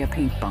hit by a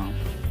paint bomb.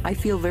 I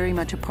feel very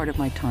much a part of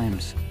my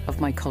times, of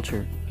my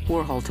culture,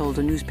 Warhol told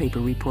a newspaper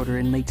reporter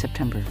in late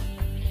September.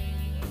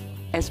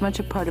 As much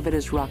a part of it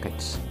as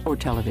rockets or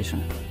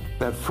television.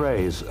 That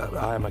phrase,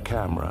 I am a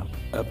camera,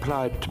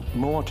 applied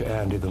more to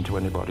Andy than to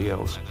anybody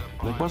else.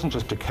 It wasn't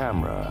just a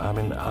camera. I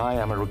mean, I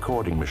am a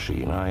recording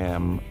machine. I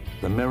am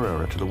the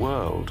mirror to the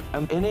world.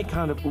 And any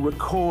kind of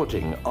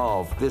recording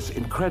of this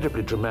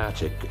incredibly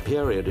dramatic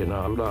period in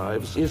our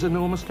lives is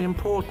enormously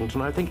important.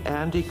 And I think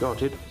Andy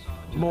got it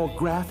more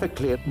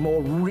graphically,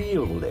 more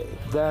really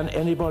than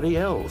anybody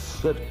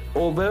else. That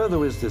although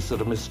there is this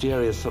sort of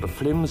mysterious sort of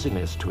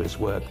flimsiness to his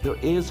work, there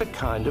is a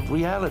kind of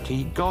reality.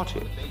 He got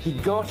it. He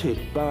got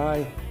it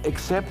by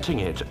accepting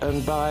it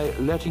and by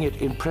letting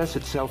it impress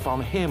itself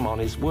on him, on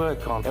his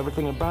work, on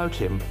everything about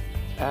him.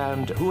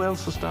 And who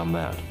else has done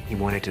that? He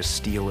wanted to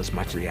steal as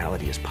much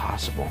reality as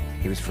possible.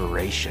 He was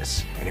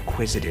voracious and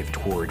acquisitive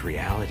toward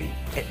reality.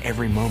 At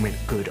every moment,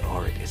 good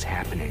art is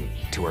happening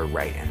to our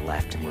right and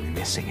left, and we're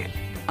missing it.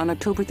 On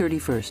October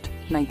 31st,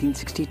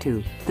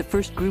 1962, the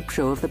first group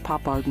show of the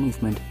pop art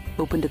movement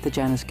opened at the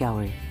Janus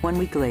Gallery. 1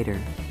 week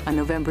later, on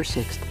November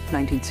 6th,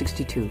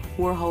 1962,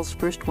 Warhol's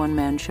first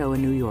one-man show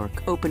in New York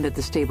opened at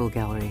the Stable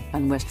Gallery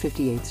on West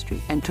 58th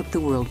Street and took the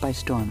world by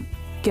storm.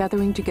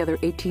 Gathering together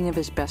 18 of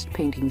his best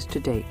paintings to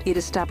date, it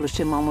established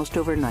him almost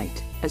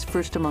overnight as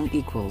first among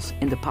equals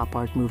in the pop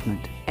art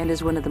movement and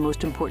as one of the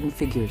most important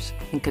figures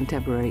in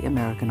contemporary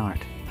American art.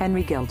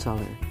 Henry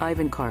Geldzahler,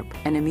 Ivan Karp,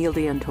 and Emile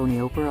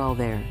D'Antonio were all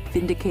there,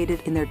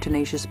 vindicated in their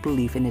tenacious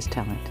belief in his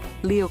talent.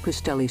 Leo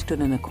Costelli stood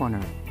in a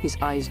corner, his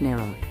eyes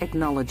narrowed,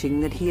 acknowledging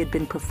that he had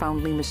been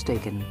profoundly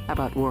mistaken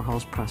about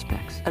Warhol's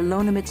prospects.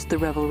 Alone amidst the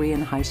revelry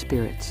and high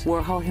spirits,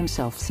 Warhol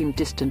himself seemed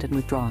distant and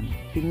withdrawn,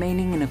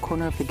 remaining in a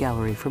corner of the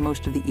gallery for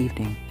most of the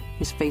evening,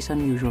 his face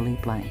unusually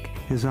blank.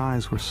 His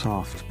eyes were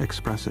soft,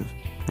 expressive.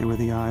 They were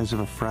the eyes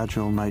of a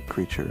fragile night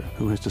creature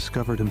who has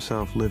discovered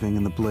himself living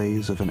in the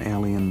blaze of an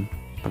alien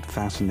but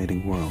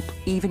fascinating world.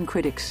 Even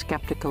critics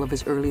skeptical of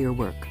his earlier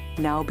work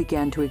now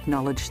began to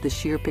acknowledge the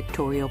sheer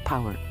pictorial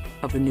power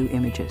of the new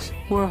images.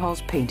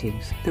 Warhol's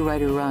paintings, the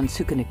writer Ron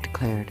Sukenik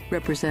declared,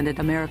 represented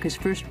America's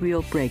first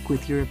real break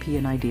with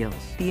European ideals.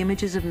 The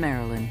images of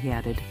Marilyn, he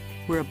added,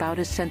 were about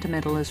as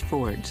sentimental as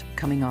Fords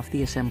coming off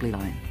the assembly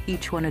line,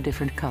 each one a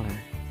different color,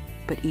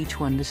 but each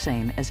one the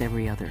same as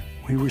every other.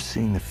 We were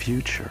seeing the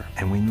future,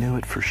 and we knew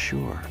it for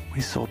sure. We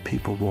saw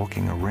people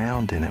walking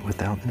around in it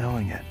without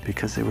knowing it,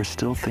 because they were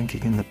still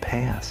thinking in the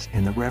past,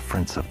 in the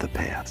reference of the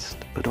past.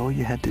 But all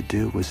you had to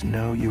do was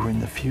know you were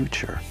in the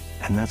future,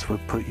 and that's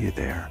what put you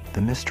there.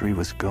 The mystery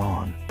was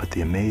gone, but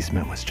the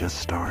amazement was just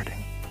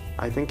starting.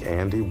 I think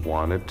Andy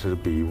wanted to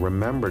be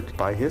remembered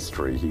by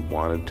history. He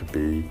wanted to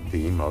be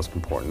the most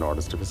important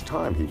artist of his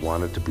time. He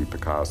wanted to be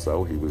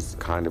Picasso. He was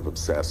kind of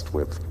obsessed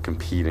with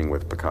competing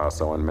with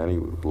Picasso on many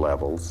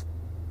levels.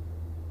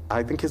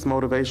 I think his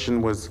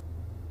motivation was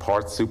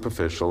part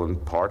superficial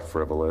and part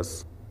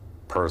frivolous,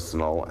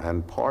 personal,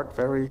 and part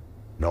very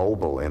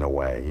noble in a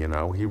way, you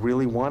know? He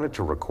really wanted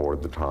to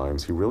record the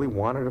times. He really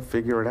wanted to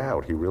figure it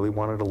out. He really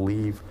wanted to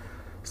leave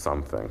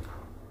something.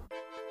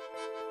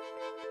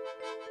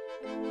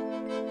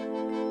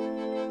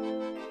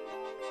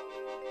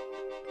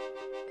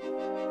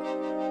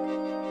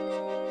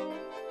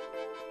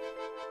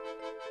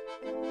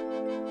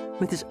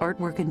 With his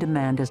artwork in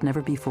demand as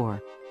never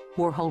before,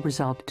 Warhol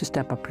resolved to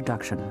step up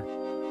production.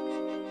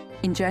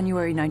 In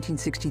January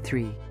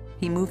 1963,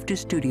 he moved his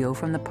studio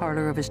from the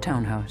parlor of his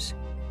townhouse,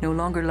 no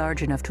longer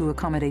large enough to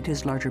accommodate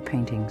his larger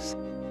paintings,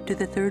 to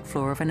the third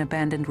floor of an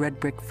abandoned red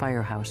brick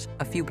firehouse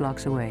a few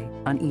blocks away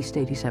on East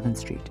 87th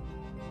Street.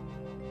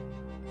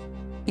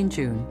 In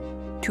June,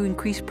 to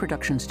increase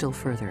production still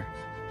further,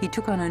 he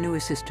took on a new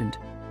assistant,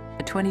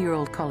 a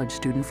 20-year-old college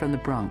student from the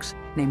Bronx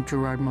named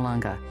Gerard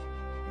Malanga,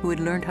 who had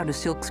learned how to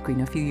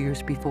silkscreen a few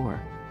years before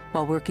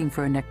while working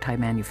for a necktie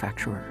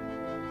manufacturer.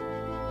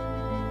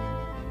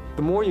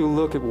 The more you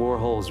look at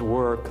Warhol's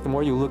work, the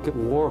more you look at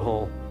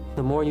Warhol,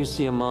 the more you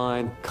see a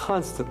mind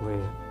constantly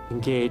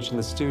engaged in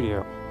the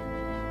studio.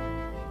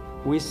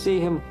 We see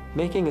him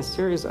making a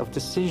series of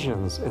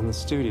decisions in the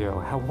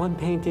studio, how one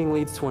painting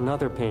leads to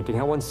another painting,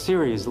 how one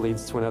series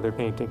leads to another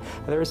painting.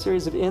 And there are a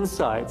series of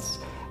insights,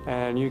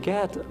 and you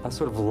get a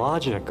sort of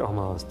logic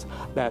almost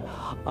that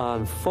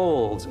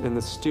unfolds in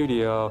the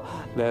studio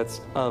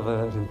that's of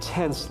an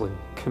intensely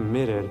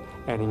committed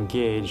and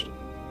engaged,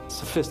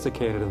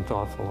 sophisticated and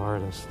thoughtful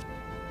artist.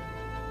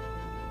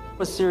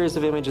 A series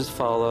of images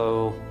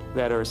follow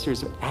that are a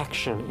series of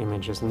action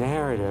images,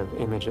 narrative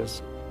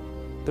images.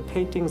 The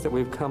paintings that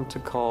we've come to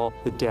call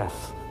the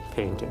death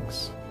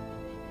paintings.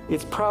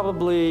 It's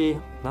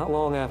probably not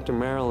long after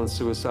Marilyn's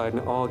suicide in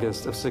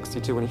August of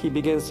 '62 when he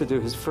begins to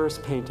do his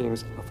first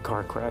paintings of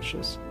car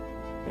crashes.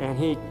 And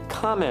he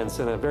comments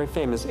in a very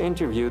famous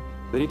interview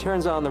that he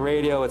turns on the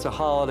radio, it's a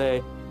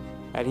holiday,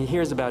 and he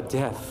hears about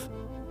death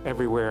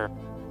everywhere.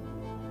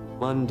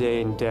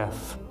 Mundane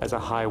death as a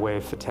highway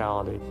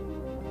fatality.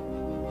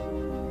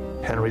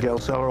 Henry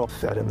Geldzahler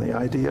fed him the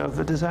idea of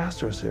the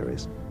disaster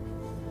series.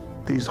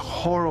 These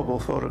horrible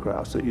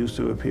photographs that used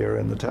to appear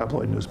in the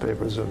tabloid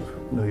newspapers of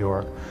New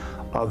York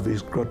of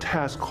these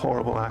grotesque,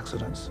 horrible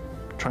accidents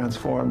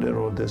transformed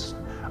into this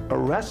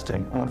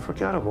arresting,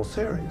 unforgettable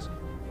series.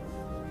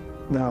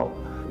 Now,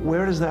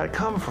 where does that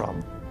come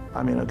from?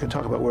 I mean, I can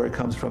talk about where it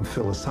comes from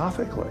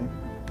philosophically,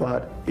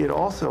 but it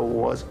also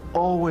was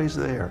always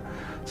there.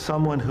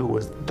 Someone who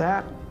was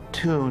that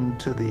tuned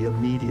to the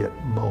immediate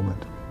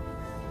moment.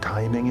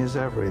 Timing is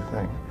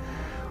everything.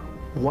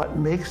 What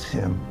makes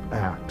him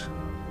act?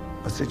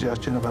 A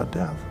suggestion about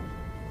death.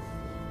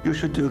 You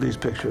should do these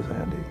pictures,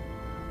 Andy.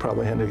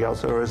 Probably Henry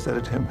Geldzahler has said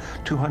it to him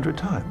 200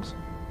 times,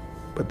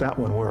 but that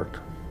one worked.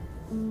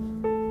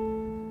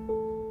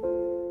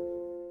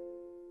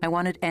 I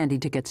wanted Andy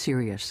to get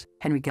serious,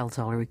 Henry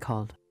Geldzahler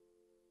recalled.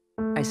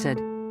 I said,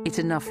 it's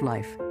enough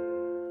life.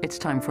 It's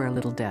time for a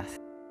little death.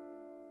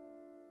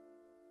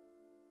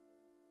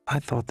 I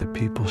thought that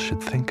people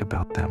should think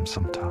about them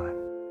sometime.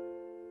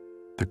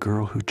 The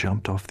girl who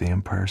jumped off the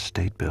Empire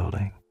State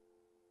Building,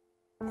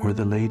 or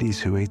the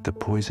ladies who ate the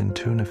poisoned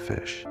tuna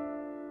fish,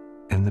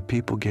 and the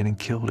people getting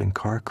killed in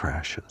car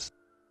crashes.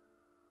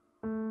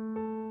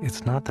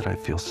 It's not that I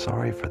feel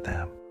sorry for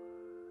them.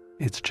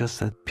 It's just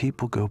that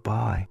people go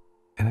by,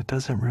 and it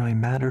doesn't really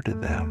matter to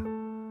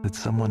them that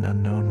someone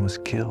unknown was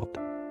killed.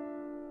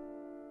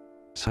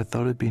 So I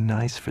thought it'd be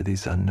nice for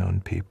these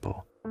unknown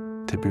people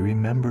to be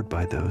remembered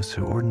by those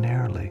who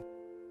ordinarily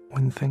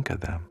wouldn't think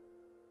of them.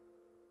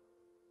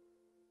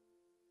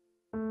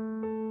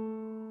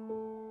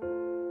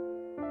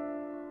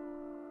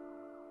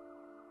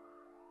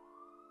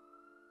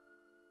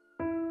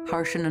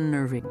 Harsh and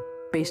unnerving,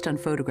 based on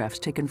photographs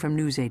taken from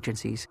news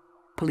agencies,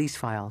 police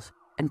files,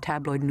 and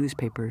tabloid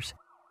newspapers.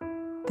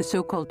 The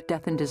so-called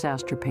death and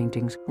disaster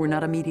paintings were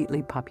not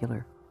immediately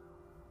popular.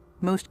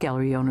 Most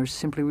gallery owners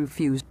simply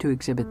refused to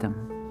exhibit them.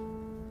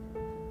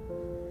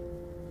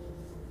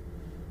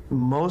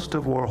 Most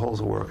of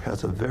Warhol's work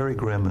has a very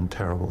grim and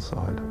terrible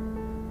side.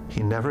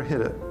 He never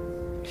hid it.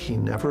 He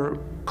never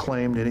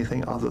claimed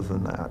anything other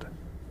than that.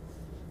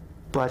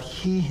 But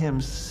he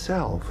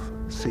himself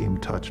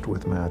seemed touched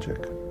with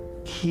magic.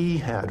 He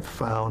had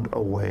found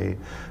a way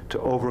to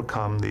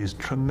overcome these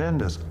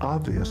tremendous,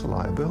 obvious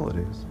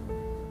liabilities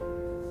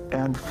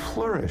and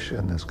flourish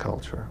in this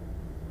culture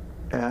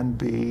and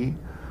be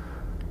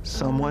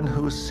someone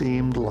who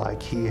seemed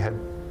like he had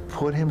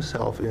put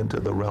himself into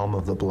the realm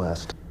of the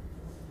blessed.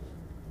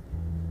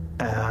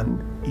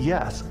 And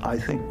yes, I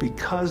think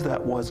because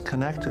that was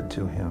connected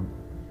to him,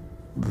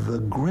 the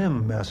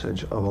grim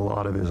message of a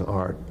lot of his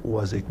art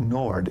was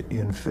ignored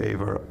in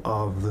favor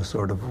of the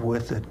sort of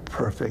with it,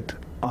 perfect,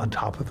 on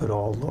top of it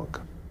all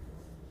look.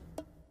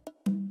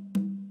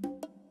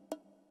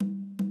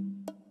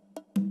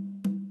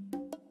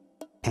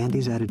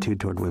 Andy's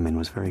attitude toward women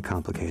was very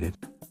complicated.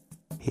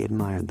 He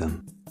admired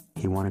them.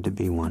 He wanted to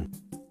be one.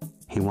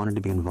 He wanted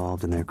to be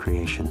involved in their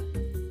creation.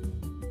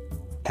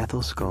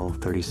 Ethel Skull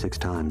 36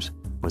 Times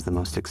was the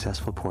most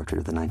successful portrait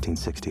of the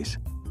 1960s.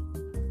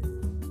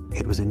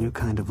 It was a new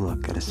kind of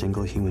look at a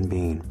single human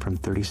being from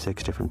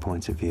 36 different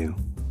points of view,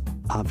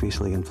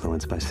 obviously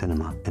influenced by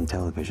cinema and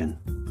television.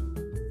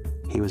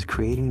 He was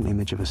creating an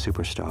image of a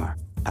superstar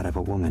out of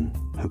a woman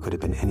who could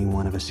have been any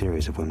one of a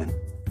series of women.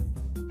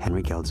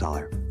 Henry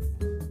Geldzahler.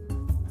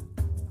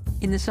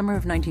 In the summer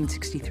of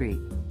 1963,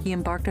 he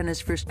embarked on his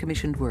first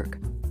commissioned work,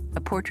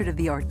 a portrait of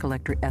the art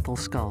collector Ethel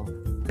Scull,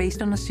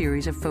 based on a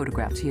series of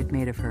photographs he had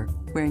made of her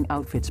wearing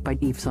outfits by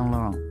Yves Saint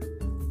Laurent.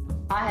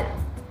 I had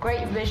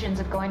great visions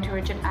of going to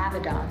Richard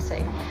Avedon,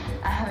 see,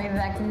 having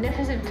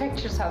magnificent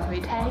pictures of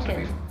me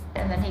taken,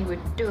 and then he would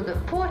do the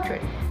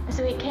portrait. And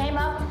so he came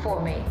up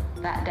for me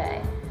that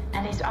day,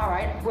 and he said, all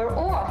right, we're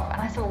off.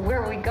 And I said, well,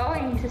 where are we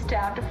going? He says,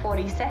 down to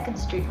 42nd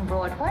Street and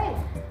Broadway.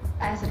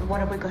 I said, what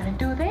are we going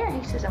to do there?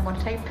 He says, I'm going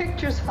to take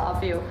pictures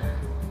of you.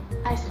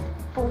 I said,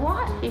 for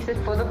what? He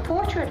said, for the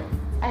portrait.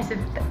 I said,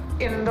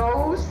 in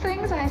those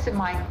things? I said,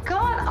 my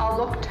God, I'll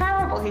look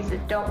terrible. He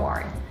said, don't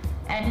worry.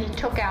 And he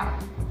took out,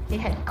 he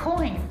had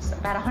coins,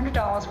 about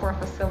 $100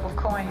 worth of silver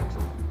coins.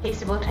 He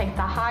said, we'll take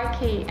the high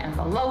key and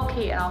the low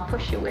key, and I'll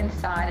push you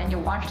inside, and you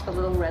watch the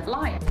little red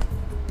light.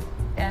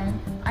 And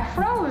I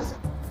froze.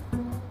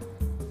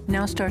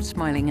 Now start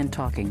smiling and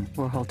talking,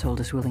 Warhol told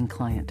his willing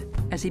client,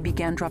 as he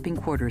began dropping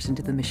quarters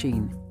into the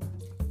machine.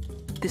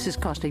 This is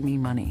costing me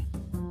money.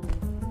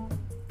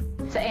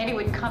 So Andy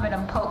would come in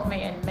and poke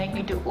me and make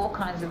me do all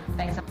kinds of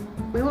things.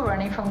 We were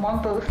running from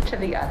one booth to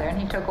the other, and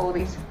he took all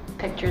these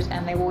pictures,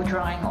 and they were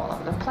drying all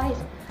over the place.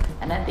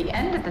 And at the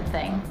end of the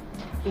thing,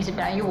 he said,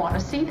 now you want to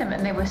see them.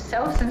 And they were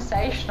so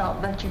sensational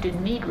that you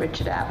didn't need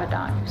Richard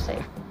Avedon, you see.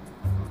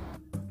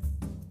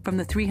 From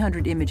the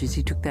 300 images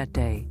he took that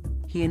day,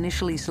 he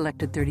initially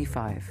selected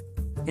 35,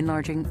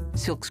 enlarging,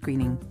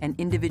 silkscreening, and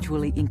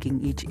individually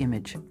inking each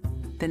image,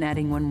 then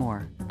adding one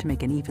more to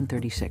make an even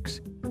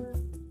 36.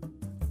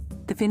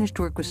 The finished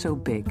work was so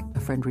big, a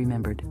friend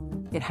remembered,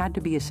 it had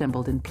to be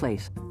assembled in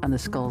place on the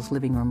Skull's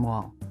living room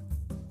wall.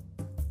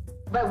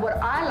 But what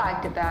I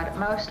liked about it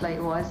mostly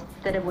was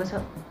that it was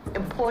a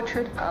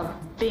portrait of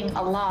being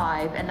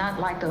alive, and not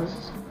like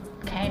those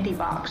candy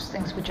box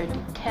things, which I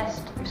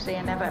detest. You see,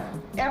 I never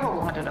ever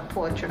wanted a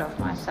portrait of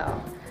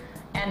myself.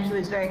 And he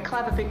was very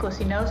clever because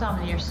he knows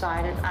I'm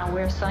nearsighted. I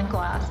wear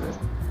sunglasses.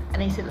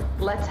 And he said,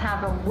 let's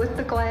have them with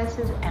the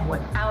glasses and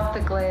without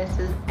the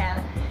glasses.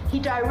 And he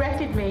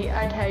directed me,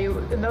 I tell you,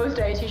 in those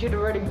days he should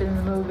have already been in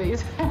the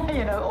movies,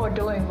 you know, or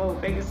doing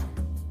movies.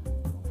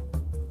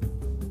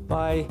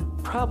 By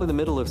probably the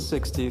middle of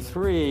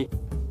 '63,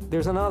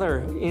 there's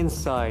another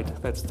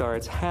insight that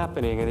starts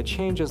happening, and it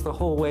changes the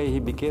whole way he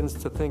begins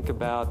to think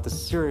about the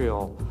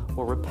serial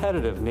or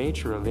repetitive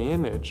nature of the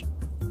image.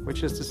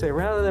 Which is to say,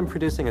 rather than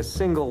producing a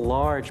single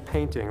large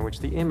painting in which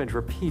the image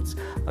repeats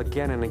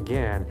again and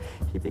again,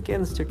 he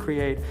begins to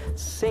create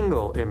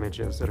single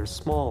images that are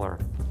smaller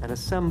and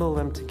assemble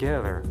them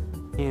together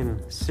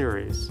in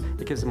series.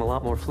 It gives him a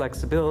lot more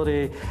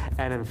flexibility,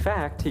 and in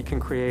fact, he can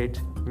create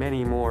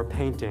many more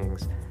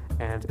paintings.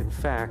 And in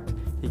fact,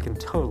 he can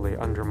totally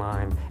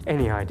undermine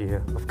any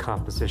idea of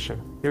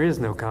composition. There is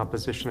no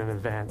composition in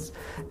advance.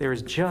 There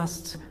is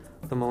just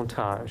the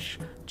montage,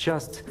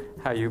 just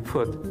how you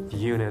put the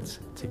units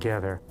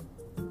together.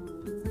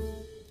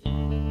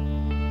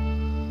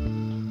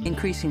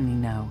 Increasingly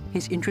now,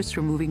 his interests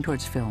were moving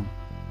towards film.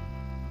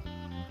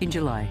 In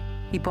July,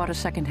 he bought a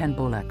second-hand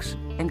Bolex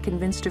and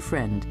convinced a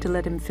friend to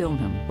let him film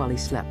him while he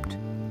slept.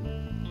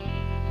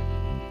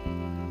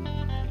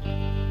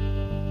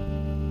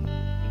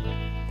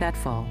 That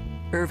fall,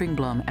 Irving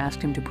Blum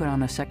asked him to put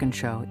on a second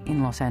show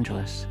in Los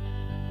Angeles.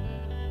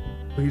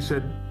 He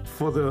said,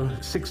 for the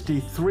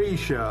 '63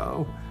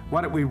 show,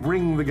 why don't we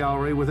ring the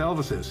gallery with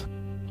Elvis's?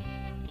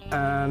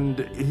 And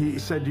he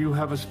said, you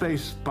have a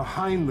space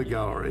behind the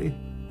gallery.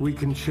 We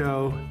can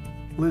show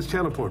Liz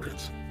Taylor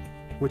portraits,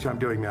 which I'm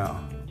doing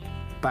now,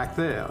 back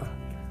there.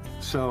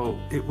 So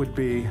it would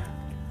be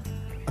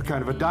a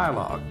kind of a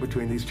dialogue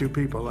between these two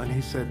people. And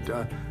he said,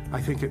 I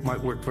think it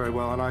might work very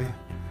well. And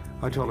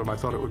I told him I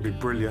thought it would be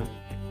brilliant.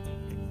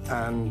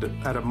 And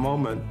at a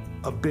moment,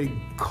 a big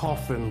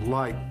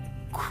coffin-like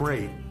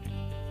crate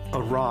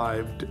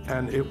arrived,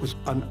 and it was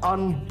an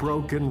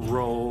unbroken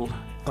roll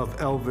of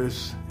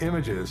Elvis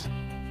images.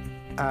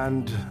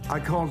 And I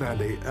called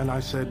Andy and I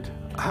said,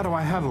 how do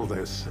I handle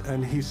this?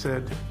 And he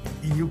said,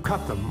 you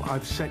cut them.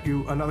 I've sent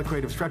you another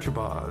crate of stretcher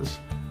bars.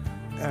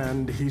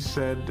 And he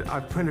said,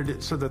 I've printed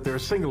it so that there are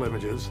single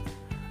images,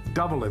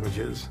 double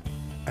images,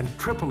 and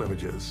triple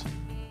images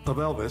of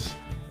Elvis.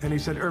 And he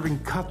said, Irving,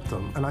 cut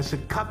them. And I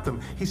said, cut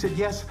them. He said,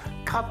 yes,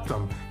 cut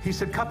them. He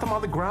said, cut them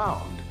on the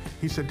ground.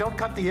 He said, don't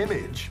cut the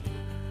image.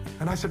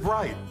 And I said,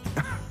 right.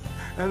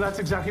 And that's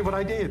exactly what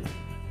I did.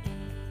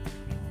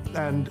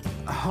 And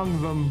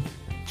hung them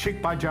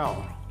cheek by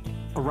jowl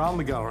around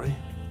the gallery.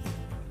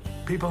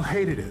 People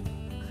hated it.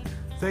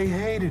 They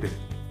hated it.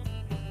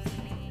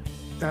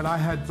 And I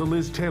had the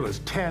Liz Taylor's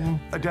 10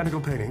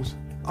 identical paintings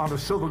on a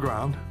silver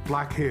ground,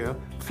 black hair,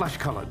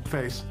 flesh-colored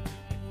face,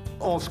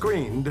 all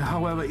screened,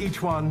 however,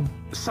 each one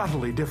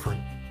subtly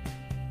different.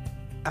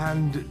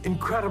 And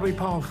incredibly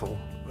powerful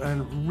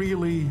and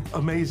really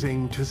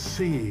amazing to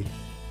see.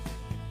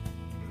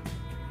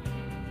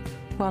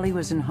 While he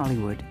was in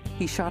Hollywood,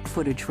 he shot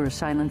footage for a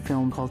silent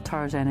film called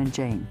Tarzan and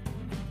Jane,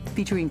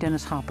 featuring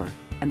Dennis Hopper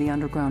and the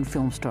underground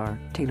film star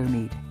Taylor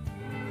Mead.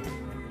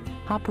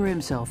 Hopper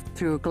himself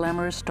threw a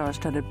glamorous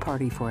star-studded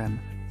party for him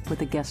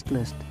with a guest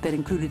list that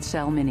included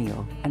Sal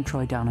Mineo and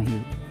Troy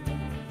Donahue.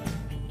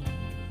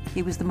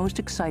 It was the most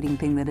exciting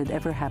thing that had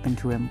ever happened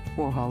to him,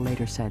 Warhol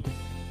later said,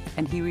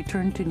 and he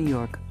returned to New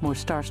York more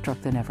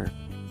starstruck than ever.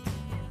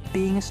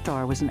 Being a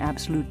star was an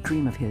absolute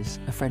dream of his,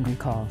 a friend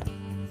recalled.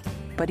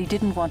 But he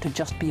didn't want to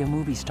just be a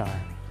movie star.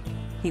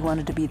 He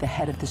wanted to be the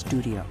head of the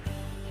studio.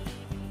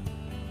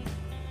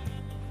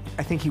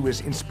 I think he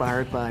was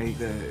inspired by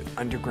the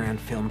underground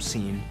film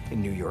scene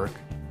in New York,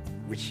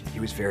 which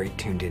he was very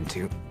tuned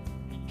into.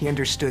 He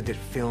understood that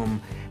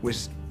film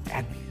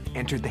had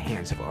entered the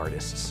hands of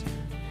artists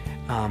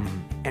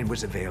and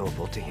was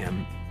available to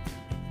him.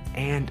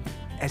 And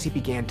as he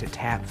began to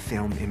tap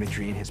film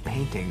imagery in his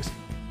paintings,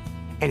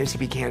 and as he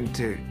began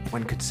to,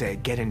 one could say,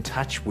 get in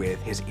touch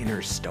with his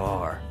inner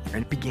star,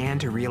 and began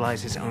to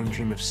realize his own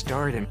dream of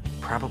stardom,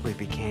 probably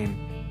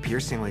became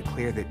piercingly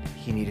clear that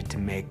he needed to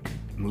make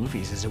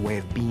movies as a way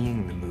of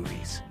being the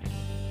movies.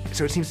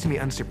 So it seems to me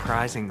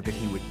unsurprising that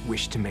he would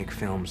wish to make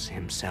films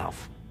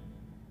himself.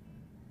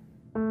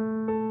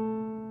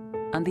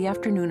 On the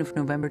afternoon of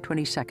November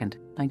 22nd,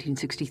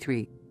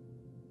 1963,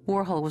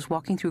 Warhol was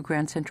walking through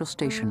Grand Central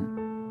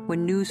Station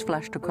when news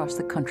flashed across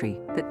the country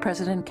that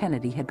President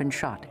Kennedy had been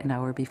shot an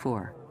hour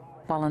before.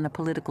 While on a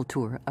political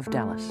tour of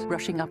Dallas,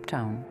 rushing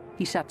uptown,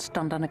 he sat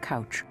stunned on a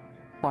couch,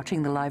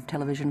 watching the live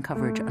television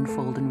coverage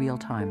unfold in real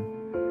time,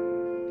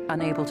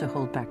 unable to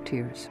hold back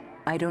tears.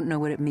 "I don't know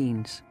what it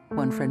means,"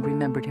 one friend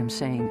remembered him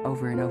saying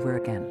over and over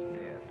again.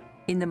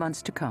 In the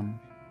months to come,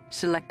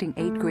 selecting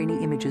 8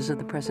 grainy images of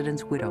the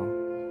president's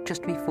widow,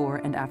 just before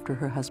and after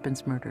her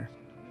husband's murder,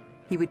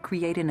 he would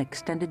create an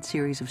extended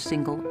series of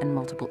single and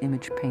multiple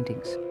image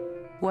paintings.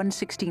 One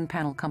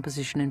 16-panel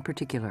composition in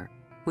particular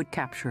would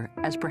capture,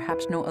 as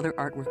perhaps no other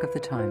artwork of the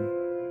time,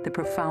 the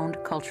profound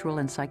cultural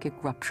and psychic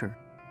rupture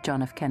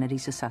John F.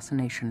 Kennedy's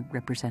assassination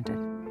represented.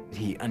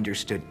 He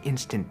understood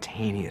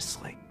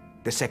instantaneously.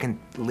 The second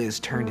Liz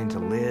turned into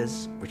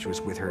Liz, which was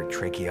with her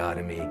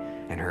tracheotomy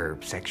and her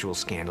sexual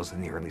scandals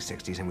in the early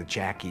 60s, and with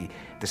Jackie,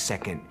 the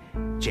second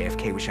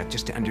JFK was shot,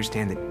 just to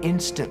understand that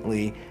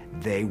instantly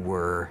they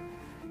were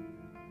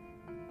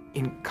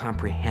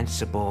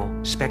incomprehensible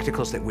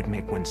spectacles that would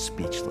make one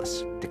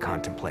speechless to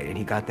contemplate, and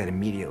he got that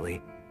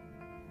immediately.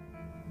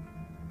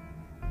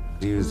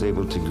 He was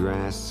able to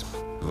grasp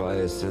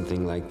via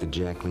something like the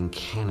Jacqueline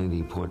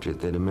Kennedy portrait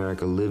that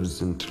America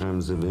lives in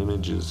terms of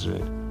images,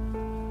 right?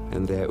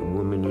 And that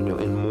woman, you know,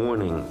 in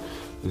mourning,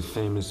 the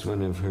famous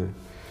one of her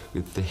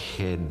with the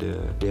head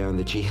down,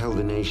 that she held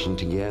the nation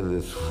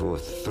together for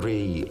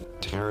 3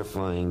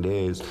 terrifying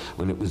days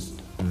when it was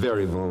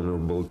very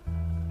vulnerable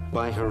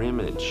by her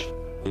image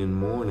in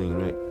mourning,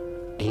 right?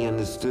 He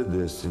understood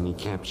this and he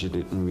captured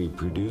it and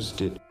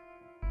reproduced it.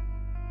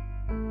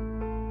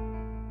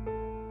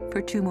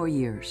 For 2 more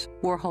years,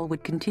 Warhol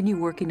would continue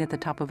working at the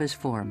top of his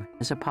form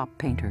as a pop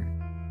painter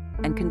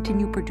and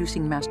continue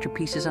producing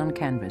masterpieces on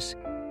canvas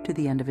to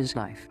the end of his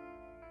life.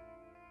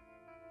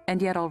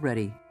 And yet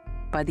already,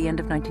 by the end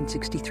of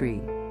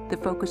 1963, the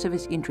focus of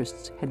his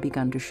interests had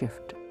begun to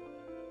shift.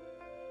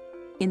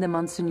 In the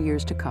months and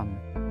years to come,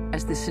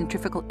 as the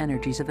centrifugal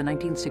energies of the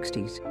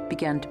 1960s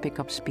began to pick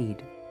up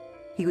speed,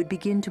 he would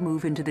begin to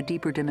move into the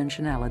deeper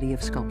dimensionality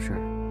of sculpture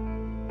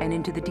and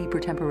into the deeper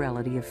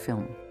temporality of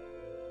film.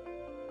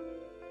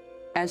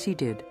 As he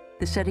did,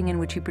 the setting in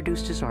which he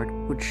produced his art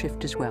would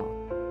shift as well,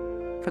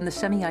 from the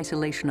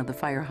semi-isolation of the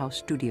firehouse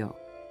studio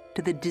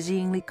to the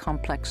dizzyingly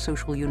complex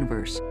social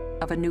universe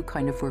of a new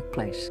kind of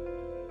workplace,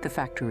 the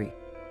factory,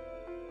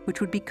 which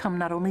would become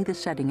not only the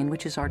setting in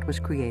which his art was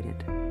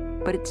created,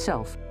 but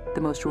itself the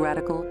most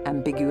radical,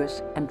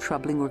 ambiguous, and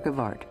troubling work of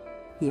art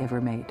he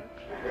ever made.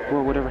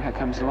 Well, whatever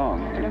comes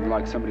along. And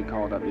like somebody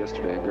called up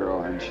yesterday, a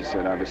girl, and she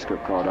said, I have a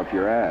script called Up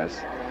Your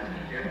Ass.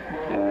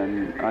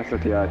 And I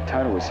thought the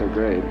title was so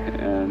great,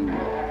 and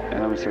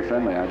I was so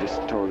friendly, I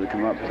just told her to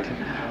come up.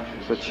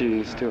 But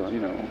she still, you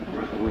know,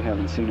 we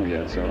haven't seen her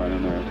yet, so I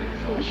don't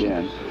know.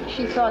 Again.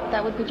 She thought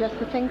that would be just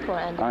the thing for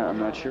Andy. I'm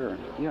not sure.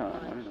 Yeah, I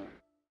don't know.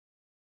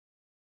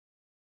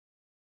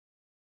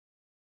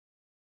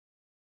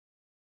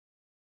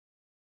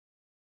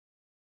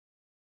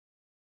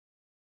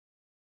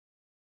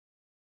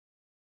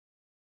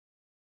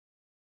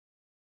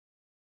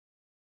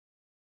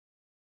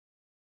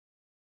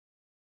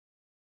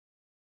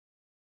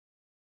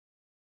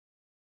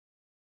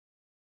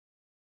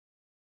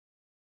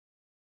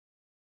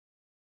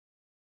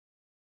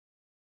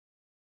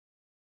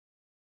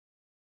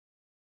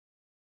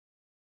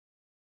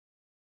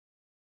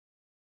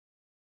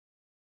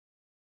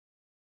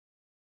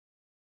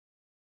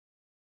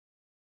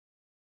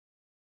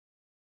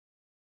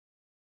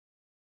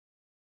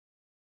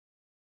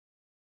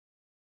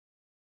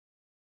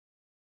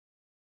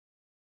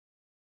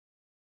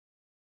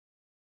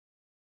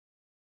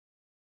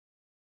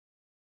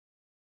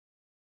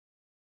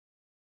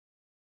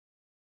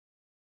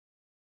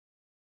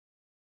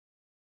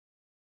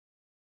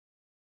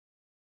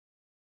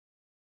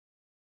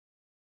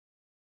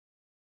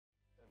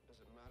 Does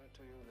it matter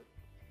to you that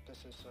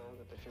this is so,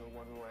 that they feel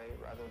one way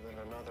rather than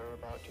another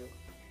about you?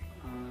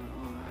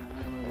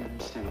 I don't really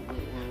understand. What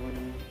do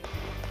you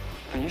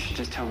mean? You should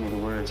just tell me the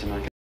words and I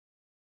can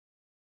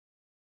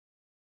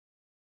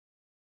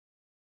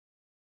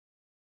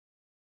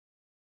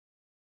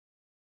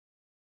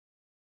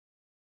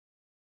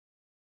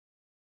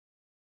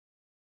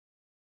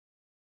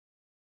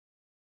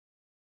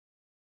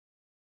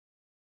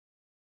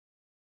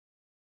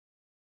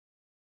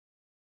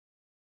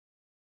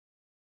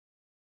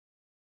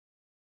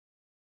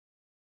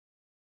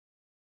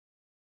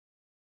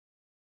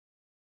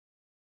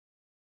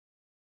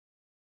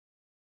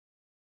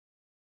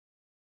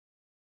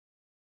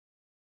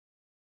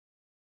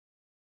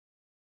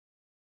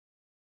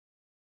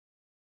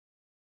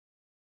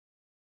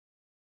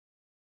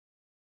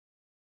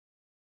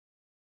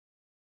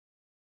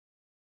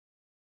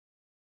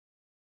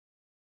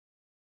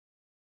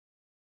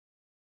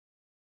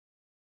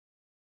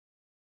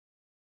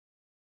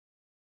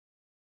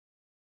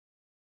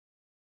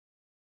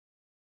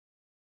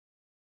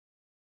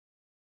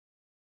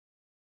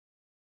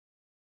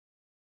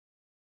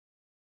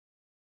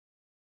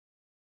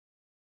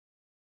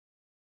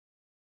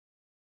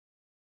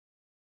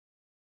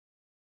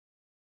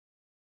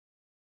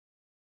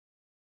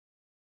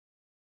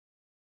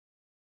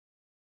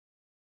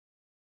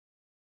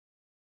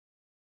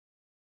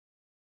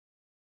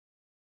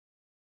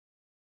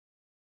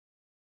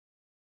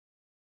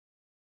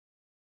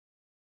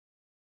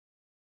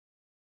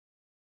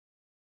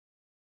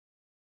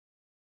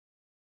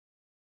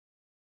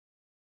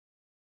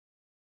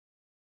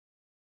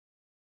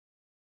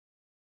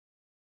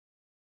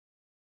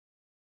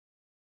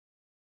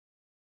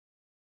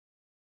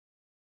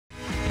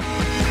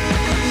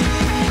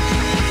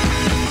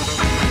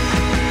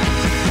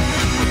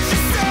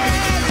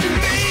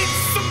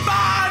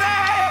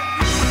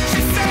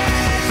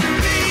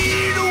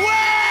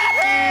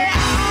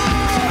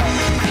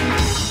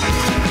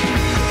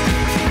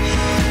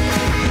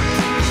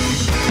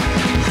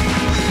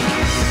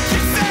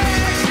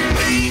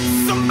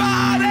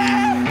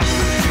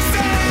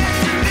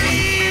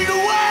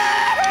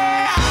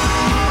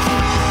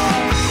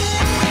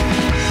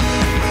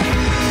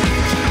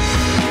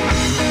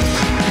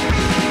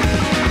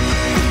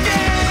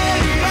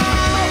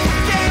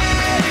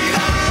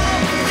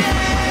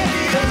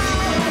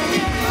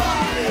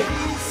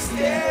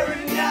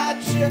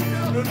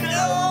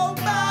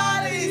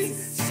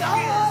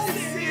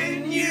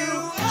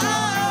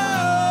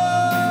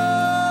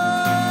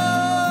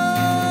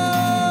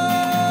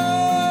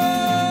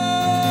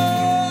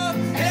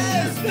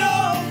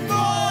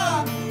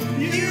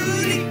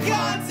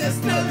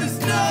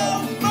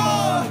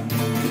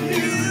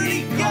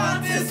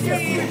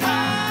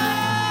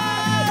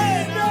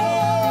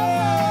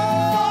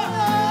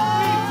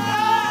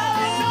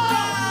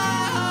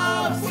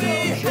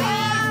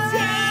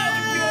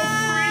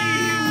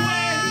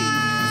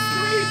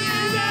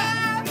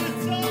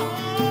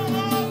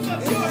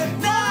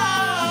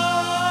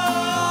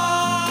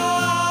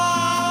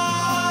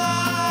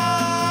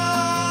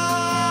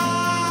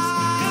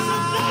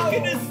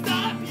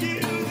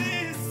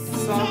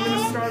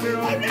gonna start it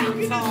all from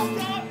the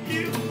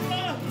top.